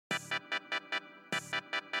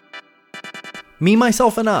Me,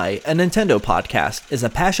 Myself, and I, a Nintendo podcast, is a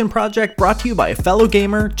passion project brought to you by a fellow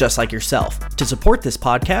gamer just like yourself. To support this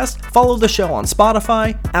podcast, follow the show on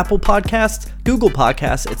Spotify, Apple Podcasts, Google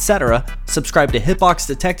Podcasts, etc., subscribe to Hitbox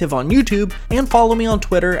Detective on YouTube, and follow me on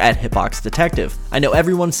Twitter at Hitbox Detective. I know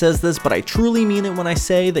everyone says this, but I truly mean it when I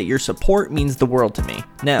say that your support means the world to me.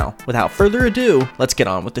 Now, without further ado, let's get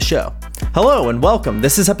on with the show. Hello and welcome.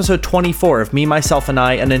 This is episode 24 of Me, Myself, and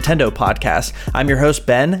I, a Nintendo podcast. I'm your host,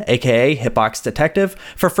 Ben, aka Hitbox Detective.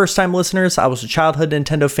 For first-time listeners, I was a childhood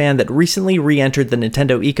Nintendo fan that recently re-entered the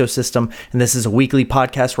Nintendo ecosystem, and this is a weekly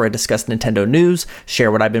podcast where I discuss Nintendo news,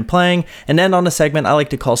 share what I've been playing, and end on a segment I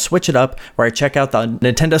like to call Switch It Up, where I check out the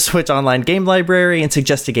Nintendo Switch online game library and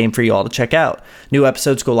suggest a game for you all to check out. New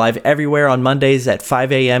episodes go live everywhere on Mondays at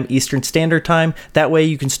 5 a.m. Eastern Standard Time. That way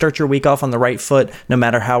you can start your week off on the right foot, no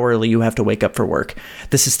matter how early you have to wake up for work.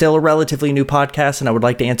 This is still a relatively new podcast, and I would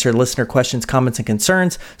like to answer listener questions, comments, and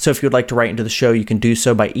concerns, so if you'd like to write into the show, you can do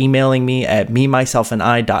so by emailing me at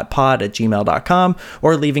memyselfandi.pod@gmail.com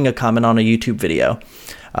or leaving a comment on a YouTube video.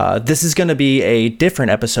 This is going to be a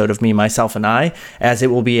different episode of Me, Myself, and I, as it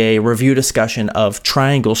will be a review discussion of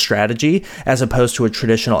Triangle Strategy as opposed to a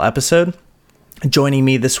traditional episode. Joining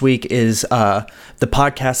me this week is the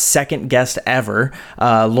podcast's second guest ever,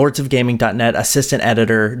 lordsofgaming.net assistant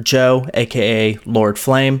editor Joe, aka Lord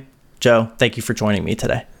Flame. Joe, thank you for joining me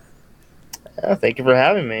today. Thank you for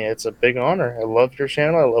having me. It's a big honor. I love your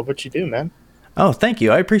channel. I love what you do, man. Oh, thank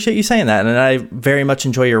you. I appreciate you saying that. And I very much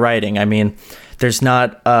enjoy your writing. I mean, there's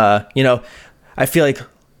not, I feel like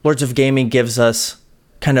Lords of Gaming gives us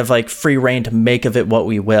kind of like free reign to make of it what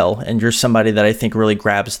we will. And you're somebody that I think really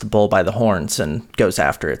grabs the bull by the horns and goes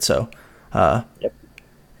after it. So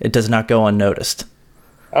It does not go unnoticed.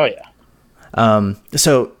 Oh, yeah.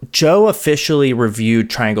 So Joe officially reviewed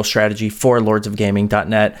Triangle Strategy for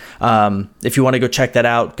lordsofgaming.net. If you want to go check that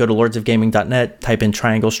out, go to lordsofgaming.net, type in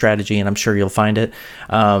Triangle Strategy, and I'm sure you'll find it.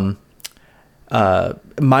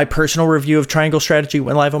 My personal review of Triangle Strategy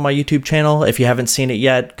went live on my YouTube channel. If you haven't seen it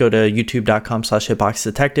yet, go to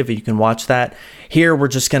youtube.com/hitboxdetective and you can watch that. Here, we're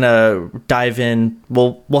just going to dive in.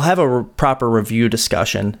 We'll have a proper review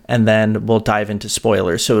discussion, and then we'll dive into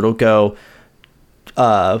spoilers. So it'll go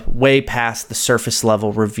way past the surface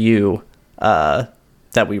level review that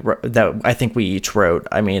I think we each wrote.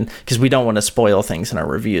 I mean, because we don't want to spoil things in our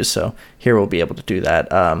reviews, so here we'll be able to do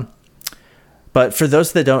that. But for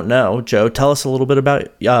those that don't know, Joe, tell us a little bit about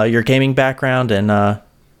your gaming background and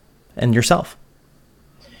yourself.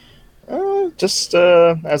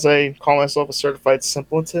 As I call myself, a certified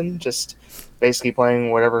simpleton, just basically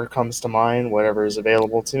playing whatever comes to mind, whatever is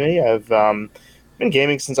available to me. I've been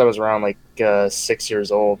gaming since I was around 6 years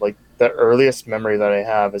old. Like, the earliest memory that I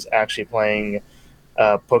have is actually playing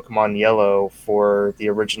Pokemon Yellow for the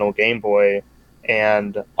original Game Boy,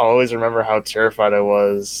 and I'll always remember how terrified I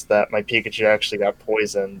was that my Pikachu actually got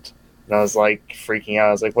poisoned, and I was like freaking out.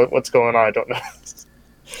 I was like, what's going on? I don't know.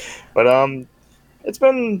 But it's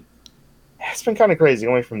been kind of crazy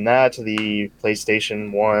going from that to the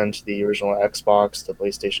PlayStation 1 to the original Xbox to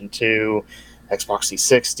PlayStation 2, Xbox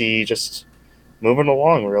 360, just moving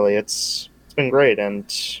along, really. It's been great, and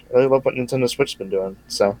I really love what Nintendo Switch's been doing.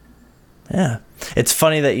 So, yeah, it's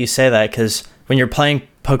funny that you say that, because when you're playing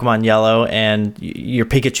Pokemon Yellow and your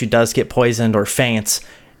Pikachu does get poisoned or faints,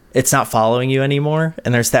 it's not following you anymore,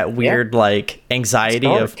 and there's that weird anxiety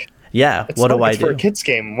of what do I do? For a kid's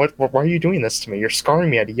game, why are you doing this to me? You're scarring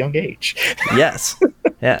me at a young age. Yes,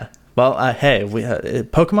 yeah. Well, hey,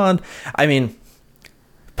 Pokemon. I mean,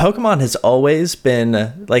 Pokemon has always been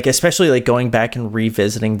especially going back and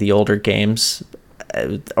revisiting the older games,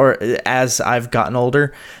 or as I've gotten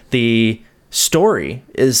older, the story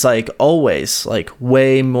is always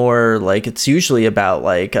way more it's usually about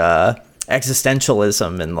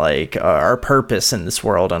existentialism and our purpose in this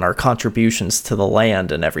world and our contributions to the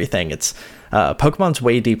land and everything. It's Pokemon's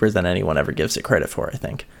way deeper than anyone ever gives it credit for, I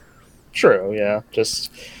think. True, yeah.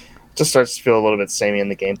 Just starts to feel a little bit samey in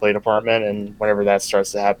the gameplay department, and whenever that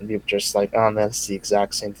starts to happen, people just man, that's the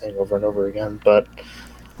exact same thing over and over again. But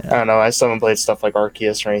I don't know, I still haven't played stuff like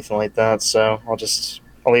Arceus or anything like that, so I'll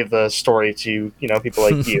leave the story to people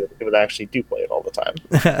like you, people that actually do play it all the time.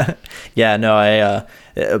 Yeah, no,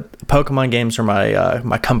 Pokemon games are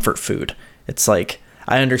my comfort food. It's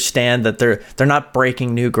I understand that they're not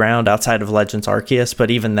breaking new ground outside of Legends Arceus,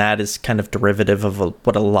 but even that is kind of derivative of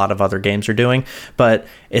what a lot of other games are doing. But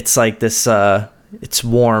it's this, it's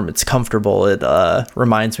warm, it's comfortable. It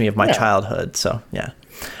reminds me of my childhood. So yeah.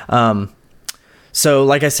 So,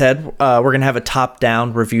 like I said, we're going to have a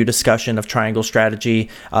top-down review discussion of Triangle Strategy,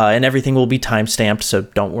 and everything will be time-stamped, so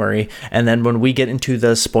don't worry. And then when we get into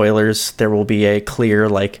the spoilers, there will be a clear,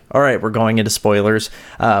 like, all right, we're going into spoilers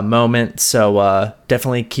moment. So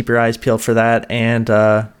definitely keep your eyes peeled for that. And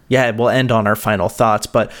yeah, we'll end on our final thoughts.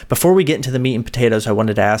 But before we get into the meat and potatoes, I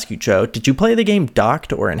wanted to ask you, Joe, did you play the game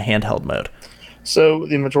docked or in handheld mode? So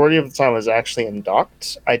the majority of the time was actually in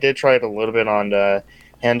docked. I did try it a little bit on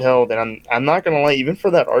handheld, and I'm not gonna lie, even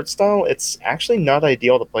for that art style, it's actually not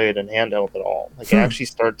ideal to play it in handheld at all. Like it actually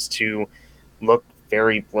starts to look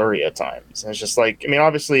very blurry at times. And it's just like, I mean,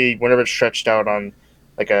 obviously, whenever it's stretched out on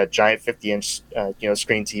like a giant 50-inch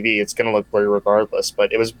screen TV, it's gonna look blurry regardless.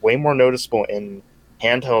 But it was way more noticeable in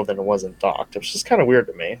handheld than it was in docked. It was just kind of weird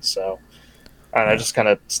to me. So and I just kind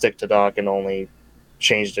of stick to dock and only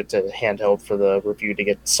changed it to handheld for the review to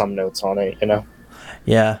get some notes on it, you know?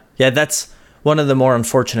 Yeah. Yeah, that's one of the more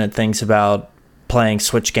unfortunate things about playing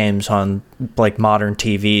Switch games on like modern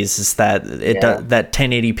TVs is that that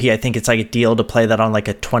 1080p, I think it's like a deal to play that on like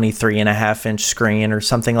a 23.5-inch screen or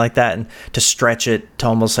something like that, and to stretch it to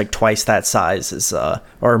almost like twice that size is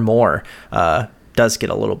or more does get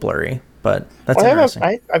a little blurry. But that's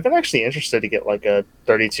interesting. I've been actually interested to get like a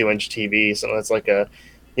 32-inch TV, so that's like a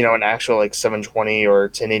an actual like 720 or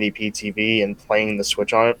 1080p TV, and playing the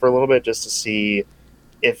Switch on it for a little bit just to see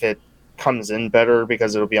if it comes in better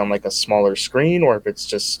because it'll be on like a smaller screen, or if it's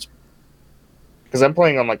just because I'm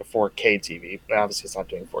playing on like a 4K TV. Obviously, it's not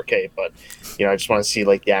doing 4K, but I just want to see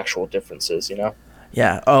like the actual differences.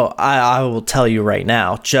 Yeah. Oh, I will tell you right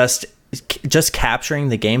now, just capturing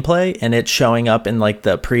the gameplay and it showing up in like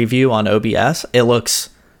the preview on OBS, it looks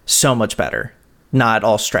so much better. Not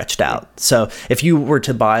all stretched out. So if you were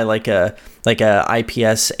to buy like a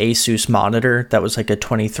IPS Asus monitor that was like a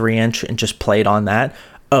 23-inch and just played on that,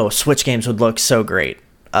 Switch games would look so great.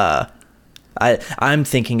 I'm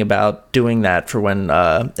thinking about doing that for when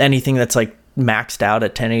anything that's like maxed out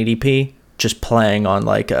at 1080p, just playing on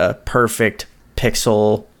like a perfect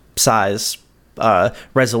pixel size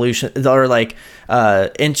resolution, or like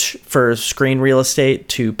inch for screen real estate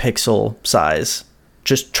to pixel size,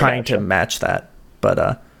 just trying to match that.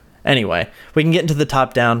 But anyway, we can get into the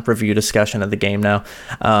top-down review discussion of the game now.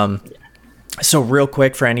 So real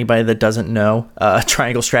quick, for anybody that doesn't know,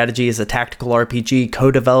 Triangle Strategy is a tactical RPG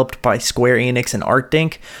co-developed by Square Enix and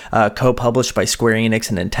ArtDink, co-published by Square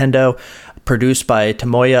Enix and Nintendo, produced by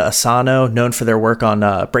Tomoya Asano, known for their work on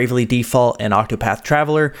Bravely Default and Octopath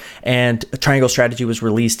Traveler, and Triangle Strategy was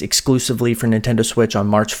released exclusively for Nintendo Switch on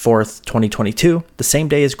March 4th, 2022, the same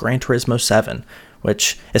day as Gran Turismo 7.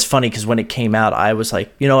 Which is funny because when it came out, I was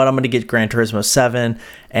like, you know what, I'm going to get Gran Turismo 7.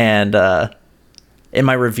 And in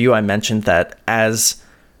my review, I mentioned that as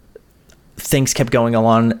things kept going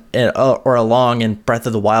along and Breath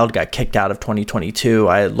of the Wild got kicked out of 2022,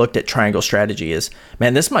 I looked at Triangle Strategy as,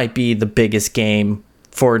 man, this might be the biggest game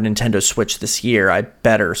for Nintendo Switch this year. I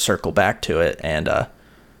better circle back to it. And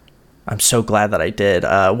I'm so glad that I did.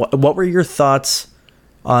 What were your thoughts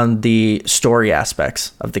on the story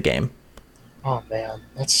aspects of the game? Oh man,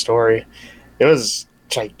 that story, it was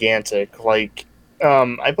gigantic. Like,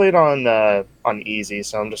 I played on easy,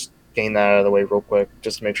 so I'm just getting that out of the way real quick,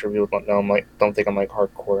 just to make sure people don't know don't think I'm like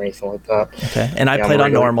hardcore or anything like that. Okay, and I played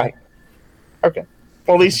on normal. Okay,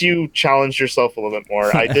 well, at least you challenged yourself a little bit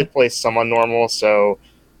more. I did play some on normal, so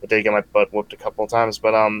I did get my butt whooped a couple of times.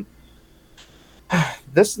 But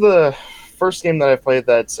this is the first game that I've played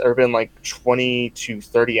that's ever been like 20 to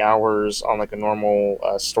 30 hours on like a normal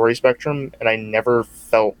story spectrum, and I never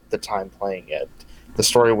felt the time playing it. The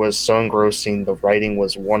story was so engrossing, the writing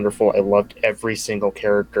was wonderful, I loved every single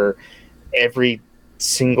character, every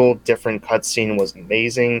single different cutscene was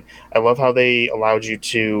amazing. I love how they allowed you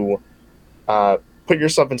to put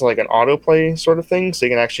yourself into like an autoplay sort of thing, so you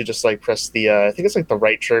can actually just like press the I think it's like the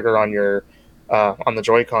right trigger on your on the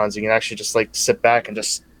Joy-Cons. You can actually just like sit back and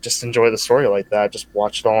just enjoy the story like that, just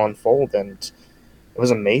watch it all unfold, and it was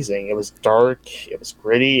amazing. It was dark, it was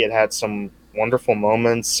gritty, it had some wonderful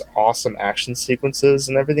moments, awesome action sequences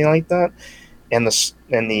and everything like that, and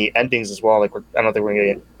the endings as well. Like I don't think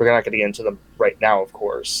we're not going to get into them right now, of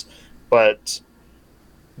course, but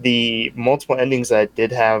the multiple endings that it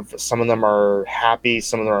did have, some of them are happy,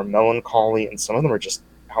 some of them are melancholy, and some of them are just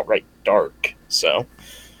outright dark. So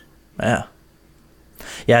yeah,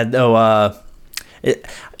 no,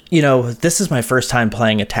 this is my first time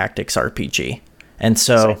playing a tactics RPG, and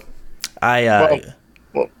so same.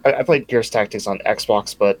 I played Gears Tactics on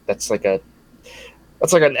Xbox, but that's like an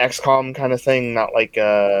XCOM kind of thing, not like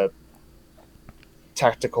a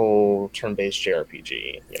tactical turn-based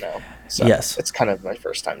JRPG. So yes, it's kind of my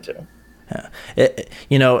first time too.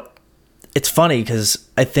 Yeah. it's funny because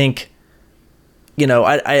I think,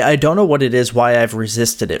 I don't know what it is, why I've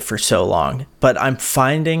resisted it for so long, but I'm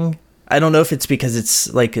finding, I don't know if it's because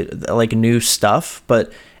it's like new stuff,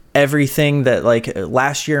 but everything that, like,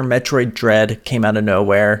 last year Metroid Dread came out of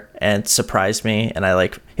nowhere and surprised me, and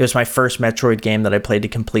it was my first Metroid game that I played to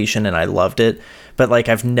completion and I loved it, but like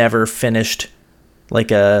I've never finished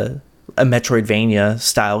like a Metroidvania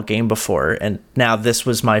style game before, and now this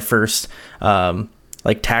was my first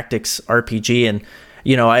like tactics RPG, and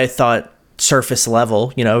I thought surface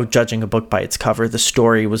level, judging a book by its cover, the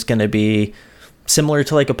story was going to be similar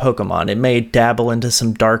to like a Pokemon. It may dabble into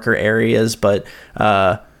some darker areas, but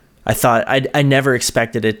I thought I never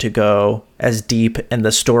expected it to go as deep and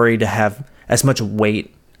the story to have as much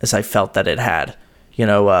weight as I felt that it had.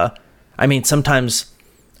 I mean, sometimes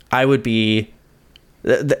I would be,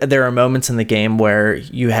 there are moments in the game where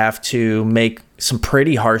you have to make some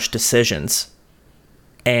pretty harsh decisions,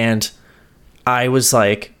 and I was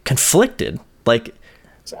like conflicted, like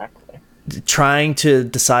exactly trying to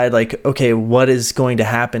decide, like, okay, what is going to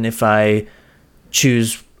happen if I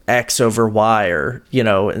choose X over Y, or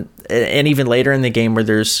and even later in the game where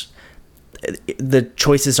the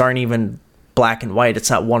choices aren't even black and white. It's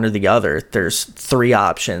not one or the other. There's 3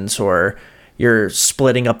 options, or you're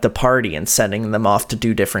splitting up the party and sending them off to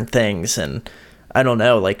do different things. And I don't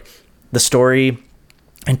know, like the story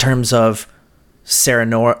in terms of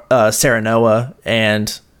Serenoa,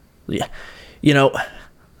 and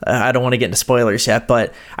I don't want to get into spoilers yet,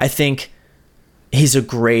 but I think he's a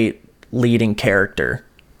great leading character,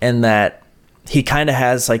 in that he kind of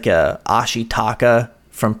has like a Ashitaka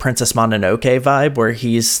from Princess Mononoke vibe, where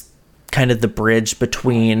he's kind of the bridge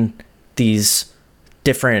between these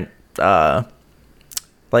different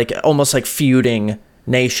like almost like feuding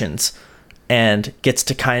nations, and gets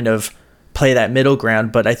to kind of play that middle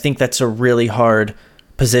ground. But I think that's a really hard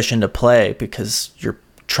position to play, because you're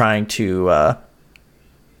trying to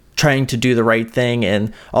do the right thing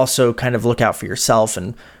and also kind of look out for yourself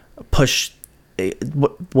and push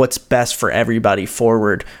what's best for everybody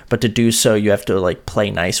forward. But to do so, you have to like play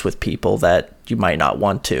nice with people that you might not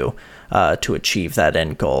want to achieve that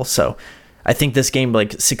end goal. So I think this game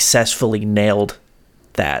like successfully nailed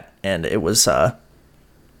that, and it was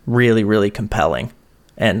really, really compelling.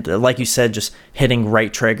 And like you said, just hitting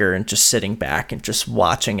right trigger and just sitting back and just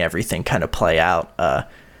watching everything kind of play out.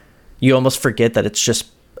 You almost forget that it's just,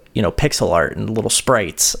 pixel art and little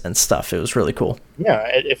sprites and stuff. It was really cool. Yeah,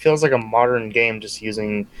 it feels like a modern game, just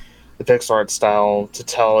using the pixel art style to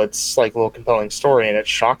tell its like little compelling story, and it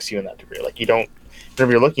shocks you in that degree. Like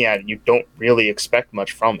whenever you're looking at it, you don't really expect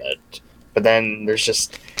much from it. But then there's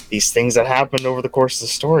just these things that happen over the course of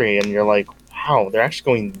the story, and you're like, wow, they're actually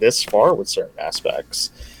going this far with certain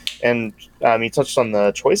aspects. And you touched on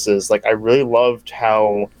the choices. Like, I really loved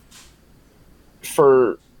how,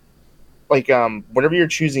 for like whenever you're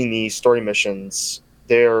choosing the story missions,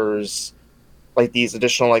 there's like these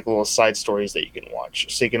additional like little side stories that you can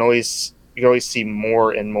watch. So you can always see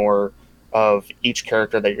more and more of each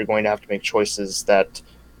character that you're going to have to make choices that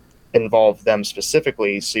involve them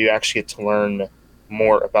specifically. So you actually get to learn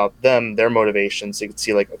more about them, their motivations. So you can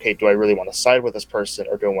see like, okay, do I really want to side with this person,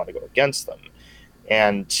 or do I want to go against them?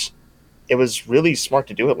 And it was really smart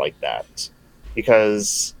to do it like that,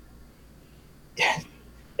 because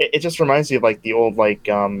it just reminds me of like the old like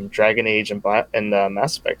Dragon Age and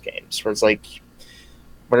Mass Effect games, where it's like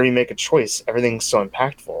whenever you make a choice, everything's so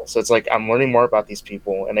impactful. So it's like I'm learning more about these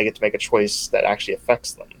people, and I get to make a choice that actually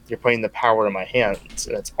affects them. You're putting the power in my hands,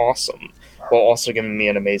 and it's awesome, while also giving me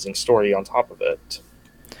an amazing story on top of it.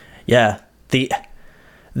 Yeah,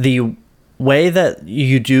 the way that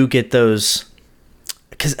you do get those,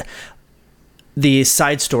 because the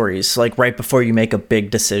side stories, like right before you make a big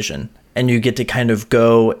decision, and you get to kind of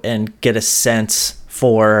go and get a sense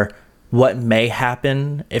for what may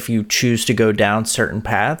happen if you choose to go down certain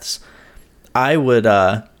paths. I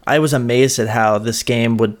was amazed at how this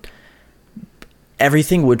game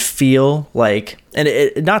everything would feel like, and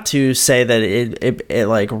it not to say that it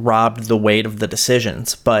like robbed the weight of the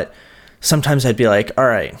decisions, but sometimes I'd be like, all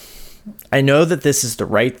right, I know that this is the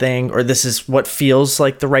right thing, or this is what feels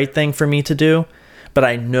like the right thing for me to do, but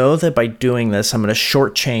I know that by doing this, I'm going to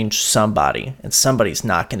shortchange somebody, and somebody's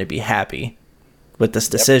not going to be happy with this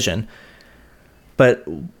decision. Yep. But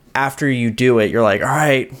after you do it, you're like, all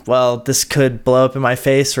right, well, this could blow up in my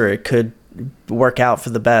face, or it could work out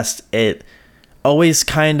for the best. It always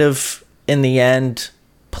kind of, in the end,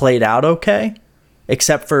 played out okay,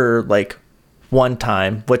 except for like one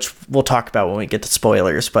time, which we'll talk about when we get to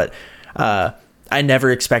spoilers, but I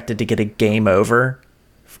never expected to get a game over.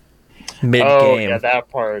 mid Oh yeah, game. that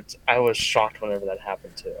part. I was shocked whenever that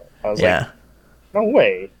happened too. I was like, Yeah. no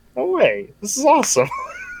way, no way, this is awesome.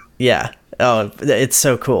 Yeah. Oh, it's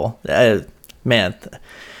so cool. Man.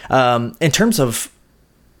 In terms of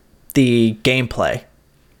the gameplay,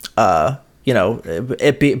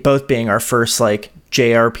 it be both being our first like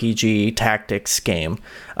JRPG tactics game.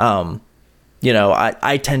 I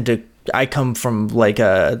tend to I come from like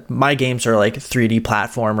my games are like 3D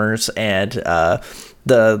platformers and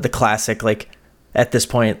the classic like at this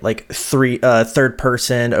point like third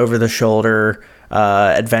person over the shoulder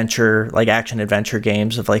adventure like action adventure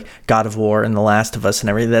games of like God of War and The Last of Us and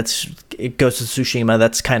everything. That's it. Ghost of Tsushima.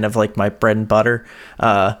 That's kind of like my bread and butter.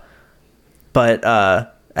 But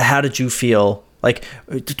how did you feel? Like,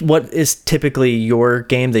 what is typically your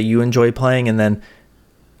game that you enjoy playing, and then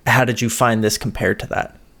how did you find this compared to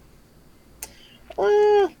that?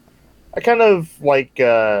 I kind of like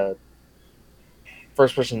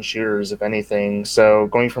first person shooters, if anything. So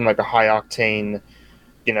going from like a high octane,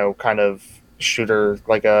 kind of shooter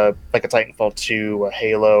like a Titanfall 2, a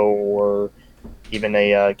Halo, or even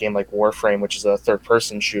a game like Warframe, which is a third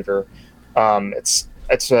person shooter. It's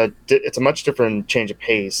a much different change of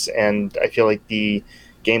pace, and I feel like the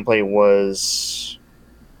gameplay was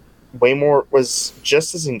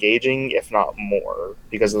just as engaging, if not more,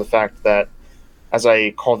 because of the fact that, as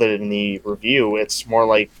I called it in the review, it's more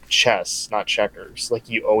like chess, not checkers. Like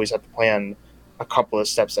you always have to plan a couple of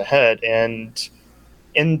steps ahead, and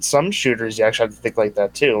in some shooters, you actually have to think like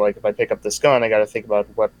that too. Like if I pick up this gun, I got to think about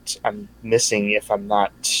what I'm missing if I'm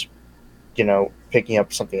not, picking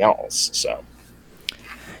up something else. So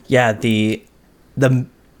Yeah, the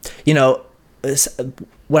you know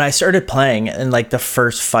when I started playing and like the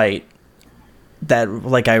first fight that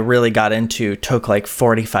like I really got into took like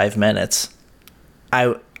 45 minutes.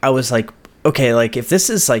 I was like, okay, like if this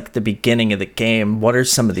is like the beginning of the game, what are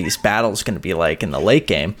some of these battles going to be like in the late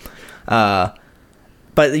game?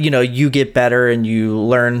 But you get better and you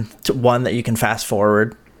learn one that you can fast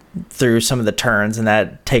forward through some of the turns, and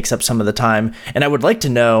that takes up some of the time. And I would like to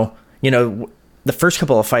know, the first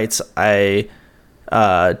couple of fights I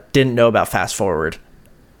didn't know about fast forward,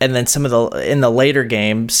 and then in the later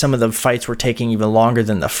game, some of the fights were taking even longer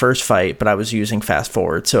than the first fight, but I was using fast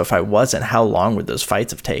forward. So if I wasn't, how long would those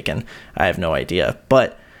fights have taken? I have no idea.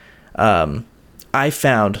 But I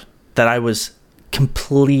found that I was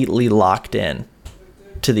completely locked in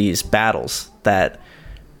to these battles that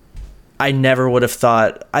I never would have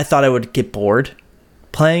thought. I thought I would get bored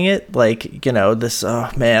playing it. Like, this, oh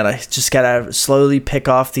man, I just gotta slowly pick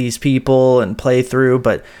off these people and play through.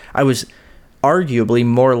 But I was arguably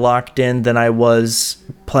more locked in than I was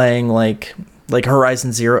playing like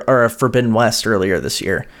Horizon Zero or Forbidden West earlier this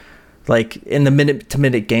year, like in the minute to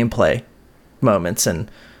minute gameplay moments.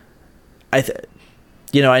 And I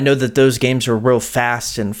know that those games are real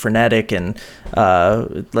fast and frenetic, and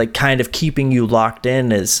like kind of keeping you locked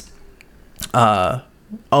in is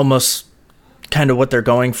almost kind of what they're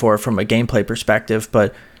going for from a gameplay perspective.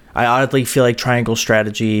 But I oddly feel like Triangle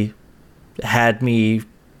Strategy had me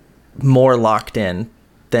more locked in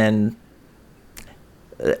than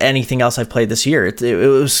anything else I've played this year. It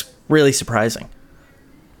was really surprising.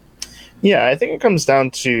 yeah, I think it comes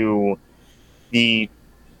down to the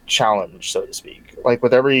challenge, so to speak. Like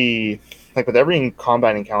with every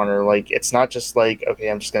combat encounter, like it's not just like, okay,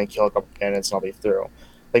 I'm just gonna kill a couple bandits and I'll be through.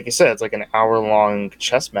 Like you said, it's like an hour-long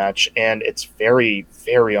chess match, and it's very,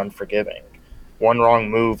 very unforgiving. One wrong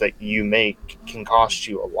move that you make can cost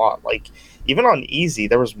you a lot. Like even on easy,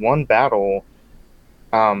 there was one battle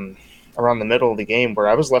around the middle of the game where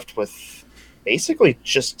I was left with basically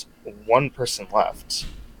just one person left.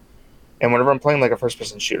 And whenever I'm playing like a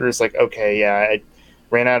first-person shooter, it's like, okay, yeah, I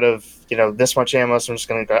ran out of this much ammo, so I'm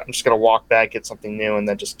just gonna walk back, get something new, and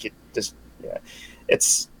then yeah.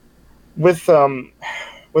 It's with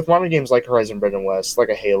modern games like Horizon Forbidden West, like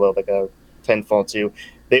a Halo, like a Titanfall 2,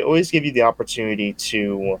 they always give you the opportunity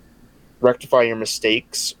to rectify your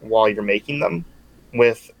mistakes while you're making them.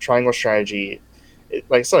 With Triangle Strategy,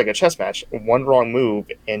 like I said, like a chess match, one wrong move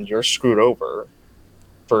and you're screwed over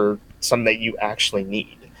for something that you actually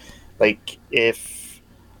need. Like if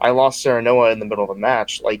I lost Serenoa in the middle of a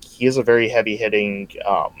match, like he is a very heavy hitting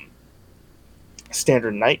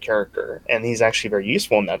standard knight character, and he's actually very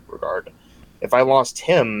useful in that regard. If I lost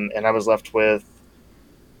him and I was left with,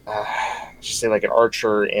 just say like an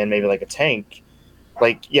archer and maybe like a tank,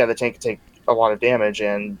 like yeah, the tank could take a lot of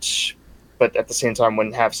damage, but at the same time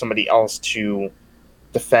wouldn't have somebody else to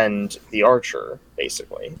defend the archer.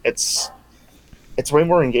 Basically, it's way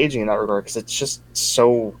more engaging in that regard because it's just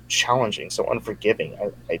so challenging, so unforgiving.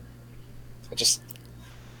 I just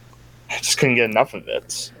I just couldn't get enough of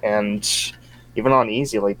it. And even on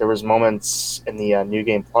easy, like there was moments in the New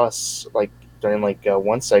Game Plus, like during like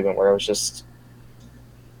one segment where I was just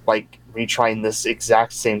like retrying this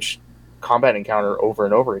exact same combat encounter over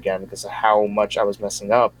and over again because of how much I was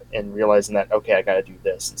messing up, and realizing that okay, I got to do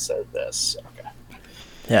this instead of this. Okay.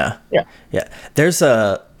 Yeah. There's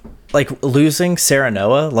a like losing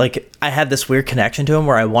Serenoa. Like I had this weird connection to him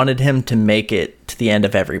where I wanted him to make it to the end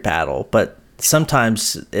of every battle, but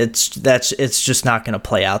sometimes it's just not going to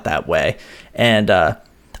play out that way. And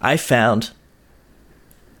I found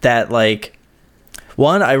that like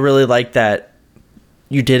one, I really like that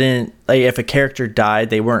you didn't like if a character died,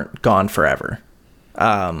 they weren't gone forever.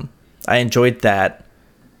 I enjoyed that.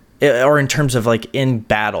 Or in terms of like in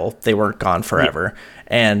battle, they weren't gone forever. Yeah.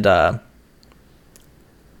 And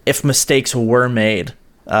if mistakes were made,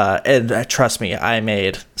 and trust me, I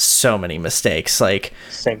made so many mistakes. Like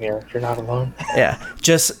same here. You're not alone. Yeah,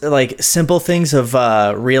 just like simple things of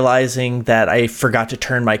realizing that I forgot to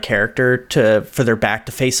turn my character for their back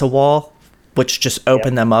to face a wall, which just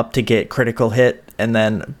opened them up to get critical hit, and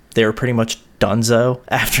then they were pretty much donezo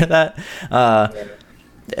after that.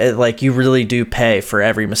 Like you really do pay for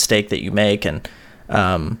every mistake that you make, and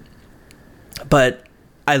but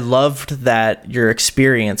I loved that your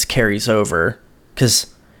experience carries over,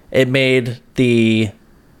 because it made the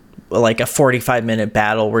like a 45-minute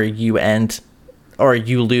battle where you end or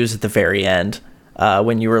you lose at the very end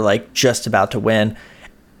when you were like just about to win.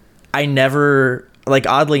 I never, like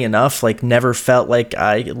oddly enough, like never felt like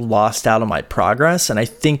I lost out on my progress, and I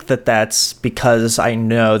think that that's because I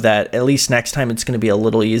know that at least next time it's going to be a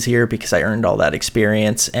little easier because I earned all that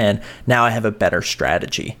experience and now I have a better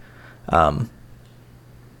strategy.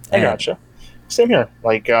 I gotcha. Same here.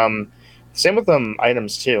 Like, same with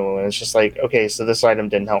items too. And it's just like, okay, so this item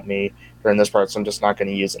didn't help me during this part, so I'm just not going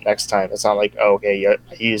to use it next time. It's not like, oh, okay, I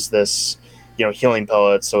use this, healing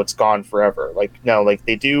pellet, so it's gone forever. Like, no, like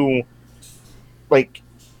they do. Like,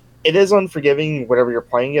 it is unforgiving whatever you're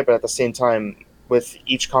playing it, but at the same time, with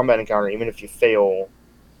each combat encounter, even if you fail,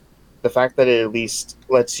 the fact that it at least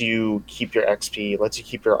lets you keep your XP, lets you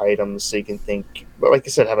keep your items, so you can think, but like I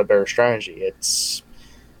said, have a better strategy.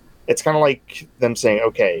 It's kind of like them saying,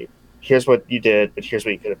 okay, here's what you did, but here's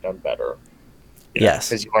what you could have done better. Yes.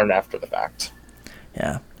 Because you learned after the fact.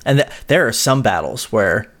 Yeah. And there are some battles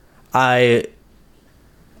where I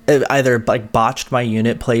either like botched my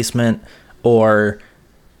unit placement, or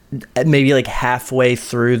maybe like halfway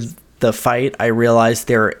through the fight, I realized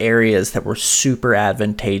there are areas that were super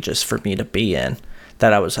advantageous for me to be in,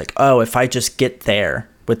 that I was like, oh, if I just get there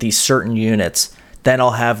with these certain units, then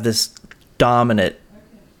I'll have this dominant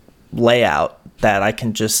layout that I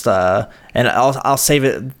can just and I'll save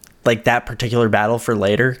it like that particular battle for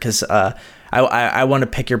later, because I want to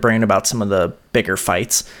pick your brain about some of the bigger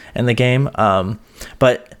fights in the game.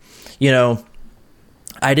 But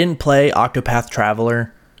I didn't play Octopath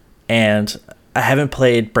Traveler, and I haven't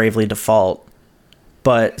played Bravely Default,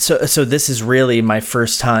 but so this is really my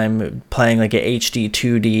first time playing like a HD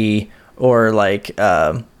 2D or like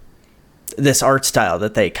this art style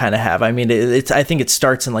that they kind of have. I mean, I think it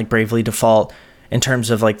starts in like Bravely Default in terms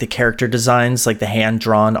of like the character designs, like the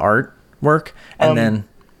hand-drawn artwork, and then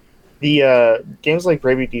the games like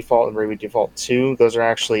Bravely Default and Bravely Default 2, those are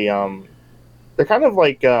actually they're kind of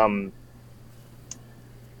like they're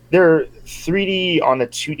 3D on a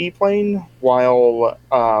 2D plane, while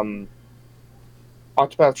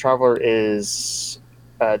Octopath Traveler is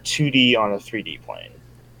 2D on a 3D plane.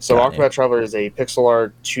 So Octopath Traveler is a pixel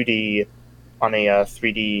art 2D on a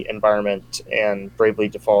 3D environment, and Bravely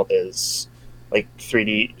Default is like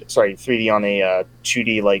 3D on a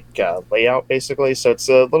 2D like layout, basically. So it's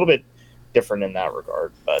a little bit different in that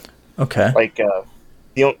regard. But okay, like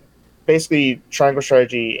basically Triangle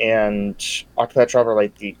Strategy and Octopath Traveler are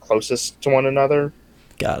like the closest to one another.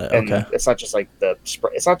 Got it. And okay, it's not just like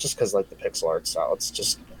it's not just because like the pixel art style. It's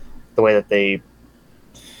just the way that they.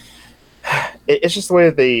 It's just the way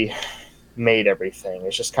that they made everything.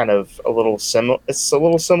 It's just kind of a little similar. It's a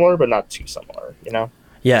little similar, but not too similar.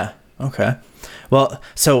 Yeah. Okay. Well,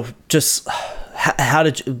 so just how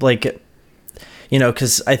did you like?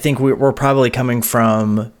 Because I think we're probably coming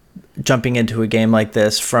from jumping into a game like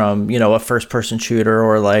this from a first-person shooter,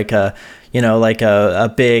 or like a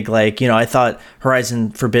a big I thought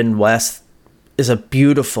Horizon Forbidden West is a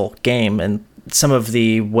beautiful game, and some of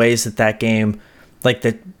the ways that game, like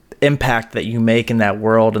the impact that you make in that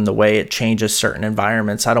world and the way it changes certain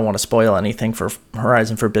environments. I don't want to spoil anything for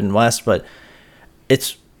Horizon Forbidden West, but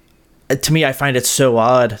it's, to me, I find it so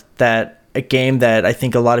odd that a game that I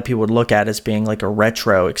think a lot of people would look at as being like a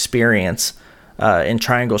retro experience in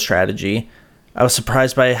triangle strategy I was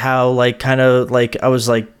surprised by how like kind of like I was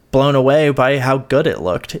like blown away by how good it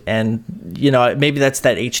looked. And maybe that's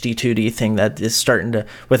that HD 2D thing that is starting to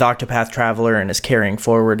with Octopath Traveler and is carrying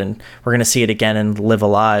forward, and we're gonna see it again in Live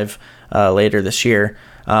Alive later this year.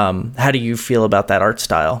 How do you feel about that art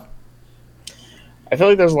style? I feel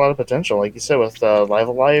like there's a lot of potential, like you said, with Live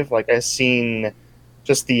Alive. Like I've seen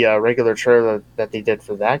just the regular trailer that they did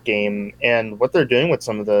for that game, and what they're doing with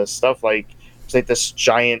some of the stuff. Like it's like this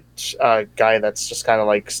giant guy that's just kind of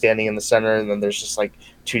like standing in the center, and then there's just like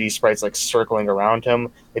 2D sprites like circling around him.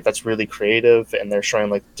 Like that's really creative, and they're showing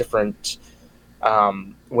like different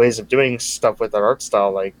ways of doing stuff with that art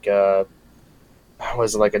style. Like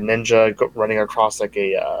was it like a ninja running across like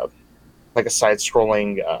a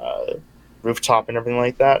side-scrolling rooftop and everything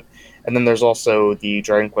like that. And then there's also the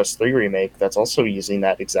Dragon Quest III remake that's also using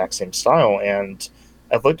that exact same style. And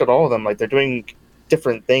I've looked at all of them, like they're doing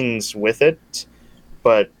different things with it,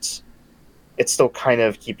 but it's still kind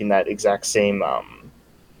of keeping that exact same,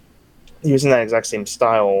 using that exact same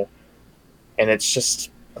style. And it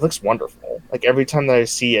looks wonderful. Like every time that I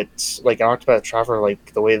see it, like in Octopath Traveler,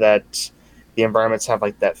 like the way that the environments have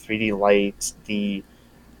like that 3D light, the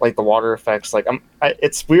water effects. Like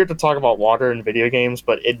it's weird to talk about water in video games,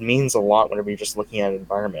 but it means a lot whenever you're just looking at an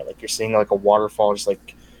environment. Like you're seeing like a waterfall just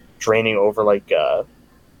like draining over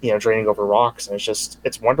draining over rocks, and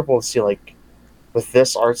it's wonderful to see like with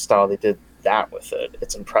this art style they did that with it.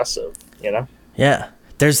 It's impressive, you know? Yeah.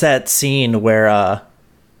 There's that scene where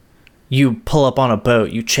you pull up on a boat,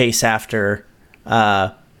 you chase after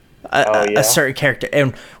a certain character,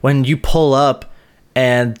 and when you pull up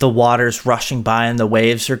and the water's rushing by and the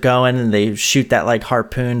waves are going and they shoot that like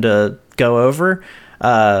harpoon to go over,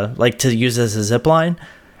 like to use as a zip line.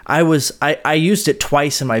 I used it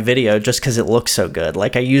twice in my video just because it looks so good.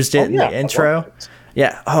 Like I used it in the intro.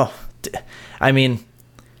 Yeah. Oh, I mean,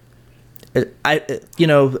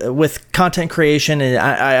 with content creation, and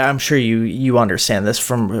I'm sure you understand this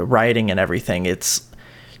from writing and everything.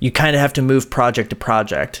 You kind of have to move project to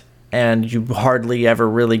project, and you hardly ever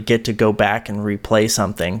really get to go back and replay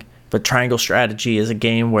something. But Triangle Strategy is a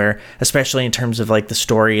game where, especially in terms of like the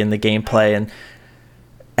story and the gameplay and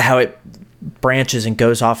how it branches and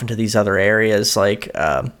goes off into these other areas, like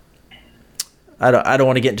I don't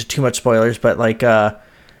want to get into too much spoilers, but like I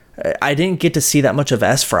didn't get to see that much of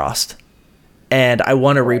S-Frost, and I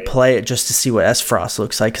want to replay it just to see what S-Frost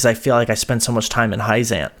looks like, because I feel like I spent so much time in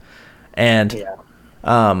Hyzant, and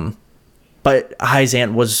but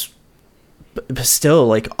Hyzant was still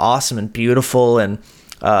like awesome and beautiful, and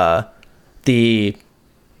the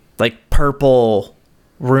like purple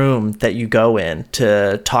room that you go in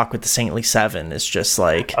to talk with the Saintly Seven is just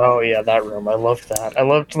like, oh yeah, that room, I loved that. I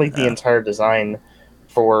loved like the entire design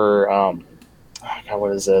for God,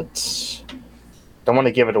 what is it? Don't want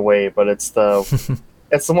to give it away, but it's the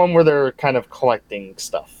it's the one where they're kind of collecting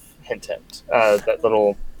stuff. Hint, hint. That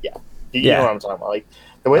little you know what I'm talking about. Like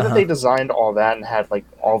the way that they designed all that and had like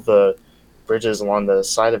all the bridges along the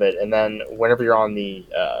side of it, and then whenever you're on the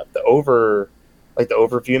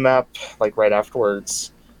overview map, like right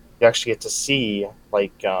afterwards, you actually get to see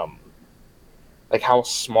like how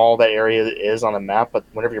small that area is on a map, but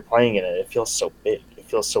whenever you're playing in it, it feels so big. It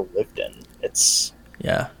feels so lived in. It's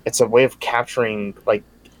a way of capturing like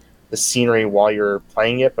the scenery while you're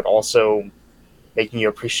playing it, but also making you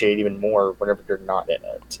appreciate even more whenever you're not in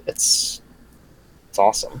it. It's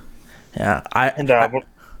awesome. Yeah,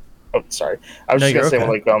 oh, sorry. I was just gonna say,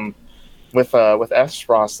 okay. With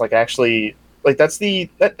S-Frost, like actually, like that's the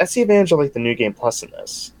advantage of like the New Game Plus in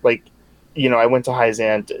this. Like, I went to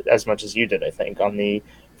Hyzant as much as you did, I think, on the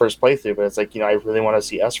first playthrough, but it's like, I really want to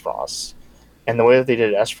see S-Frost, and the way that they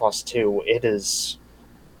did S-Frost 2, it is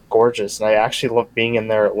gorgeous, and I actually love being in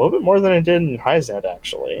there a little bit more than I did in Hyzant.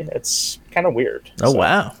 Actually, it's kind of weird. Oh, so.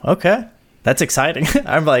 Wow. Okay. That's exciting.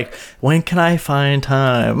 I'm like, when can I find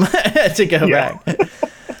time to go back?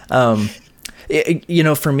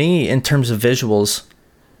 For me, in terms of visuals,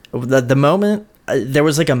 the moment there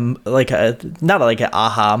was like a not like an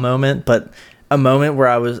aha moment, but a moment where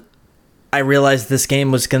I realized this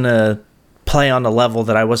game was gonna play on a level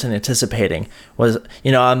that I wasn't anticipating. Was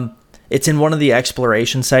it's in one of the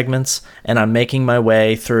exploration segments, and I'm making my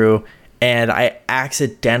way through, and I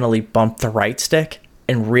accidentally bumped the right stick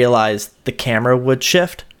and realized the camera would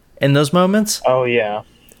shift in those moments. Oh yeah.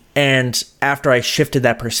 And after I shifted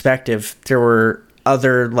that perspective, there were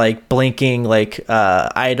other like blinking like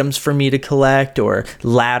items for me to collect, or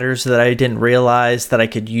ladders that I didn't realize that I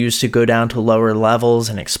could use to go down to lower levels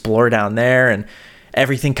and explore down there, and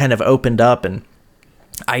everything kind of opened up, and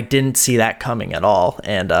I didn't see that coming at all.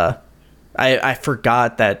 And I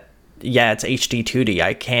forgot that yeah, it's HD 2D.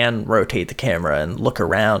 I can rotate the camera and look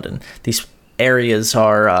around, and these areas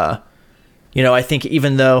are, I think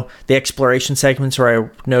even though the exploration segments where I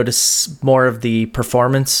notice more of the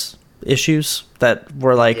performance issues that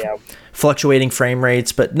were like fluctuating frame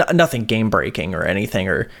rates, but nothing game breaking or anything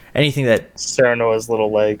that Serenoa's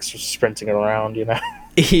little legs sprinting around, Yeah.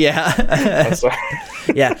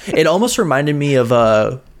 Yeah. It almost reminded me of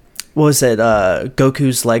what was it,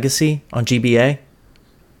 Goku's Legacy on GBA?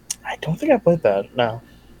 I don't think I played that, no.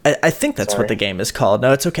 I think that's what the game is called.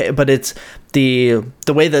 No, it's okay, but it's the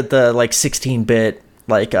way that the like 16-bit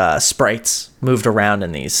like sprites moved around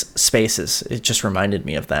in these spaces. It just reminded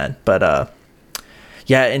me of that. But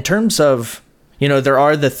yeah, in terms of, there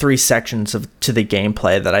are the 3 sections to the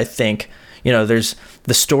gameplay that I think, there's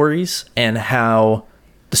the stories and how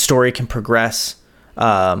the story can progress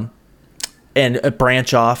and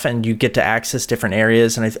branch off, and you get to access different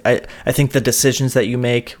areas. And I think the decisions that you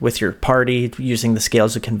make with your party using the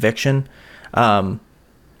scales of conviction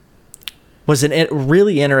was a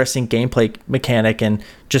really interesting gameplay mechanic. And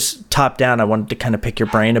just top down, I wanted to kind of pick your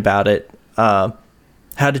brain about it. How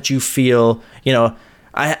did you feel?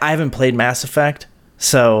 I haven't played Mass Effect,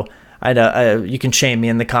 so I know you can shame me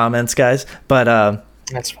in the comments, guys, but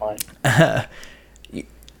that's fine.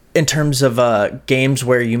 In terms of games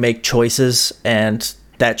where you make choices and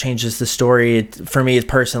that changes the story, for me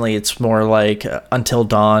personally, it's more like Until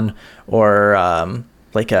Dawn or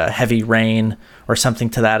like a Heavy Rain or something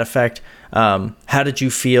to that effect. How did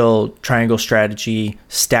you feel Triangle Strategy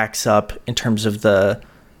stacks up in terms of the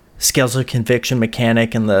scales of conviction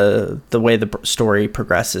mechanic and the way the story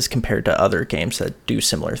progresses compared to other games that do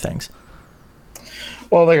similar things?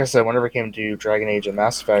 Well, like I said, whenever it came to Dragon Age and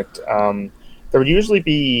Mass Effect, there would usually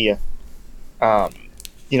be, like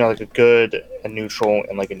a good, a neutral,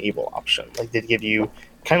 and like an evil option. Like they'd give you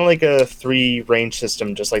kind of like a 3 range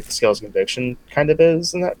system, just like the Scales of Conviction kind of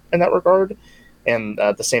is in that regard. And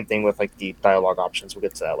the same thing with like the dialogue options. We'll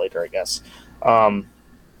get to that later, I guess.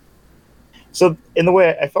 So in the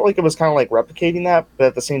way, I felt like it was kind of like replicating that, but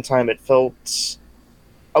at the same time, it felt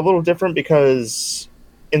a little different because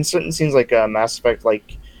in certain scenes, like Mass Effect,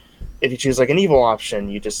 like if you choose like an evil option,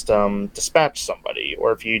 you just dispatch somebody,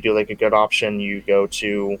 or if you do like a good option, you go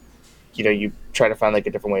to, you try to find like a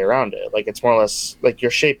different way around it. Like it's more or less like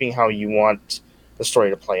you're shaping how you want the story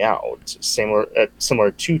to play out, similar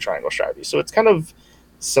to Triangle Strategy. So it's kind of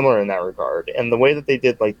similar in that regard. And the way that they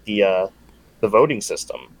did like the voting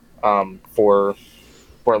system for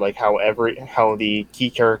like how the key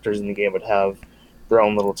characters in the game would have their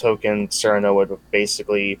own little token. Sereno would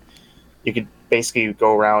basically, you could basically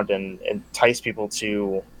go around and entice people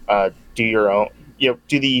to do your own, do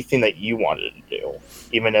the thing that you wanted to do,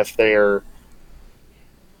 even if they're,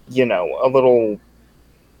 a little,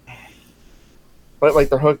 but like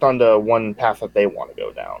they're hooked onto one path that they want to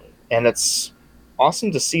go down. And it's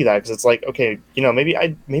awesome to see that, because it's like, okay, maybe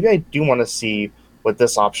I do want to see what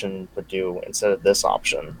this option would do instead of this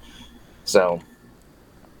option. So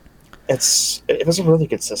it was a really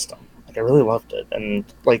good system. Like I really loved it. And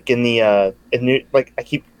like in the like I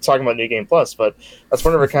keep talking about New Game Plus, but that's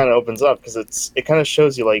whenever it kind of opens up, because it kind of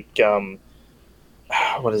shows you like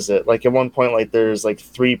what is it, like at one point, like there's like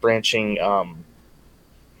 3 branching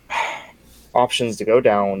options to go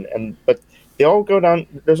down, but they all go down.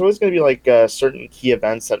 There's always going to be like certain key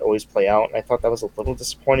events that always play out, and I thought that was a little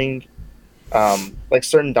disappointing. Like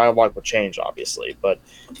certain dialogue would change, obviously, but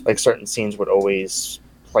like certain scenes would always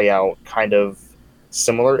play out kind of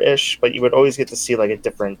similar-ish, but you would always get to see like a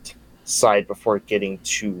different side before getting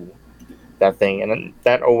to that thing, and then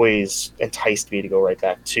that always enticed me to go right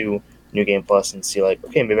back to New Game Plus and see like,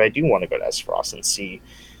 okay, maybe I do want to go to Esfrost and see,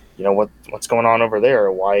 what's going on over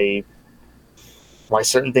there, why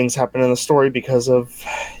certain things happen in the story because of,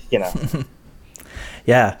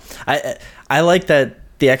 Yeah, I like that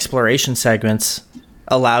the exploration segments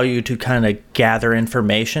allow you to kind of gather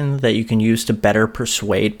information that you can use to better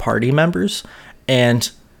persuade party members.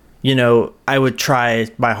 And, I would try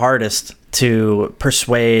my hardest to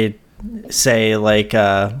persuade, say, like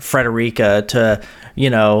Frederica to,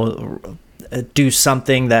 do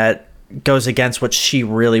something that goes against what she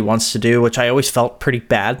really wants to do, which I always felt pretty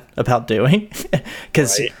bad about doing,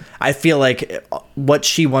 because right. I feel like what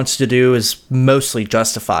she wants to do is mostly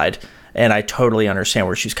justified, and I totally understand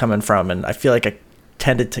where she's coming from, and I feel like I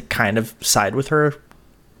tended to kind of side with her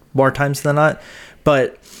more times than not.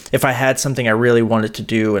 But if I had something I really wanted to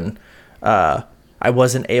do and I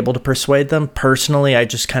wasn't able to persuade them, personally, I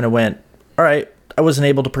just kind of went, all right, I wasn't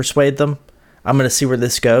able to persuade them, I'm going to see where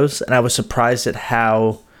this goes. And I was surprised at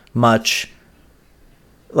how much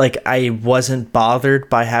like I wasn't bothered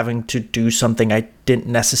by having to do something I didn't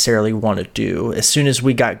necessarily want to do. As soon as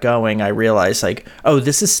we got going, I realized like, oh,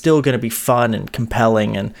 this is still going to be fun and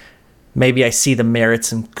compelling, and maybe I see the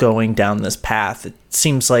merits in going down this path. It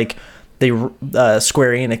seems like they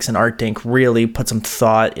Square Enix and Art Inc. really put some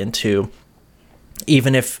thought into,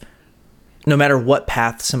 even if no matter what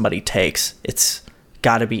path somebody takes, it's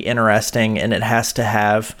got to be interesting, and it has to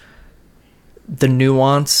have the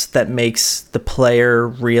nuance that makes the player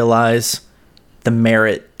realize the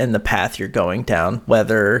merit and the path you're going down,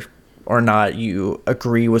 whether or not you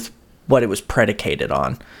agree with what it was predicated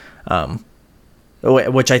on,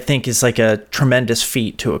 which I think is like a tremendous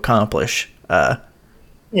feat to accomplish.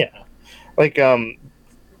 Yeah, like I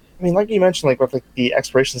mean, like you mentioned, like with like the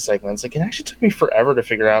exploration segments, like it actually took me forever to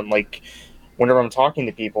figure out. Like, whenever I'm talking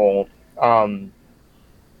to people,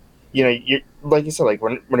 you like you said, like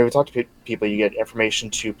whenever we talk to people, you get information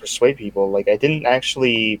to persuade people. Like, I didn't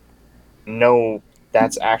actually know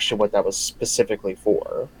that's actually what that was specifically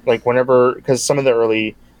for. Like, whenever, because some of the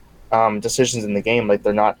early decisions in the game, like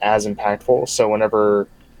they're not as impactful. So whenever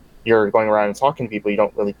you're going around and talking to people, you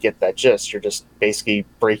don't really get that gist. You're just basically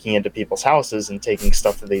breaking into people's houses and taking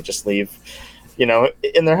stuff that they just leave,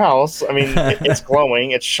 in their house. I mean, it's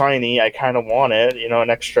glowing, it's shiny. I kind of want it, an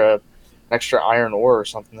extra iron ore or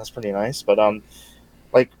something. That's pretty nice. But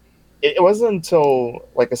like, it wasn't until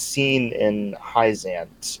like a scene in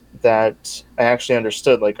Hyzant that I actually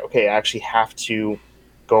understood. Like, okay, I actually have to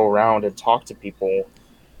go around and talk to people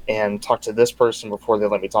and talk to this person before they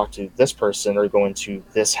let me talk to this person, or go into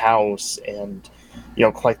this house and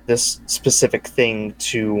collect this specific thing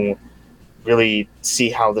to really see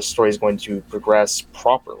how the story is going to progress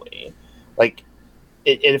properly. Like,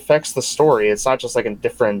 it affects the story. It's not just like a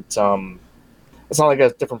different it's not like a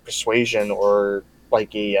different persuasion, or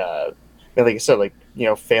like like I said, like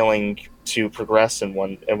failing to progress in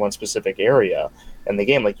one specific area in the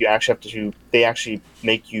game. Like, you actually have to they actually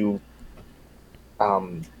make you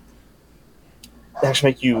um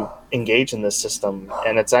engage in this system,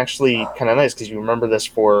 and it's actually kind of nice because you remember this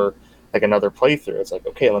for like another playthrough. It's like,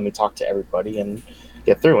 okay, let me talk to everybody and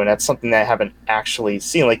get through, and that's something that I haven't actually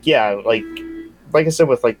seen. Like, yeah, like I said,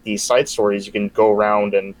 with like these side stories, you can go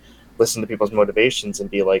around and listen to people's motivations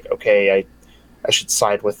and be like, okay, I should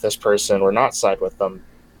side with this person or not side with them.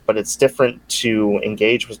 But it's different to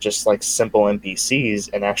engage with just like simple NPCs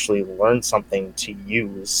and actually learn something to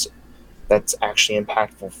use that's actually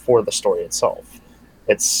impactful for the story itself.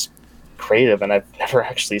 It's creative, and I've never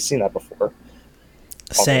actually seen that before.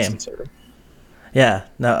 All things Same. considered. Yeah.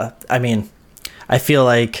 No, I mean, I feel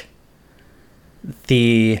like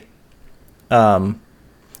the,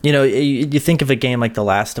 you think of a game like The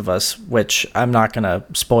Last of Us, which I'm not going to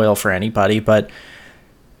spoil for anybody, but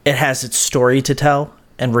it has its story to tell.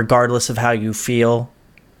 And regardless of how you feel,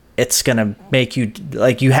 it's going to make you,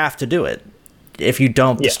 like, you have to do it. If you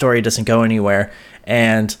don't, the Yeah. story doesn't go anywhere.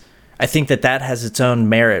 And I think that has its own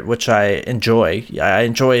merit, which I enjoy. I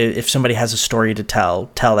enjoy if somebody has a story to tell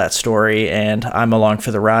that story, and I'm along for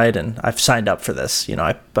the ride, and I've signed up for this.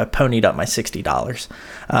 I ponied up my $60.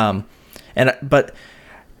 But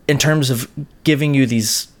in terms of giving you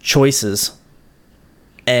these choices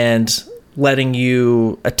and letting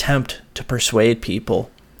you attempt to persuade people,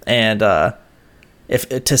 and if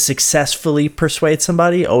to successfully persuade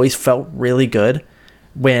somebody always felt really good.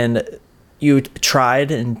 When you tried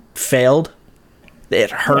and failed, it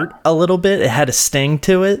hurt a little bit. It had a sting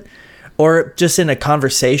to it. Or just in a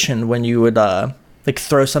conversation, when you would like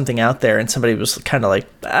throw something out there and somebody was kind of like,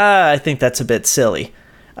 I think that's a bit silly,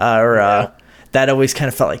 that always kind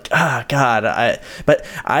of felt like, God. But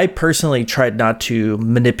I personally tried not to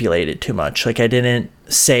manipulate it too much. Like, I didn't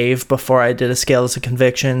save before I did a Scales of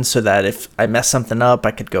Conviction, so that if I messed something up,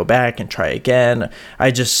 I could go back and try again.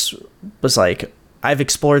 I just was like, I've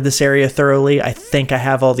explored this area thoroughly. I think I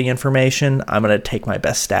have all the information. I'm going to take my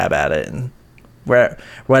best stab at it, and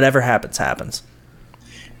whatever happens, happens.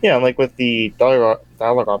 Yeah, and like with the dialogue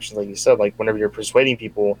options, like you said, like whenever you're persuading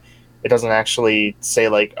people, it doesn't actually say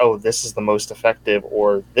like, oh, this is the most effective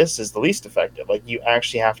or this is the least effective. Like, you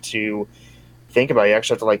actually have to think about it. You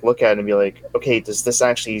actually have to like look at it and be like, okay, does this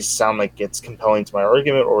actually sound like it's compelling to my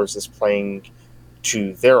argument, or is this playing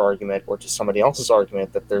to their argument or to somebody else's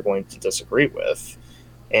argument that they're going to disagree with?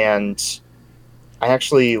 And I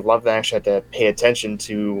actually love that I actually had to pay attention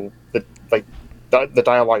to the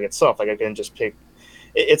dialogue itself. Like, I couldn't just pick.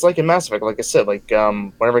 It's like in Mass Effect, like I said, like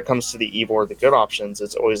whenever it comes to the evil or the good options,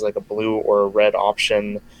 it's always like a blue or a red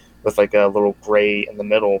option with like a little gray in the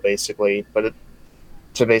middle, basically. But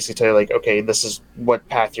to basically tell you like, okay, this is what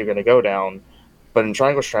path you're going to go down. But in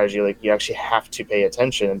triangle strategy, like, you actually have to pay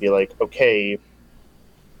attention and be like, okay,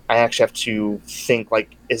 I actually have to think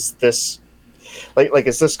like, is this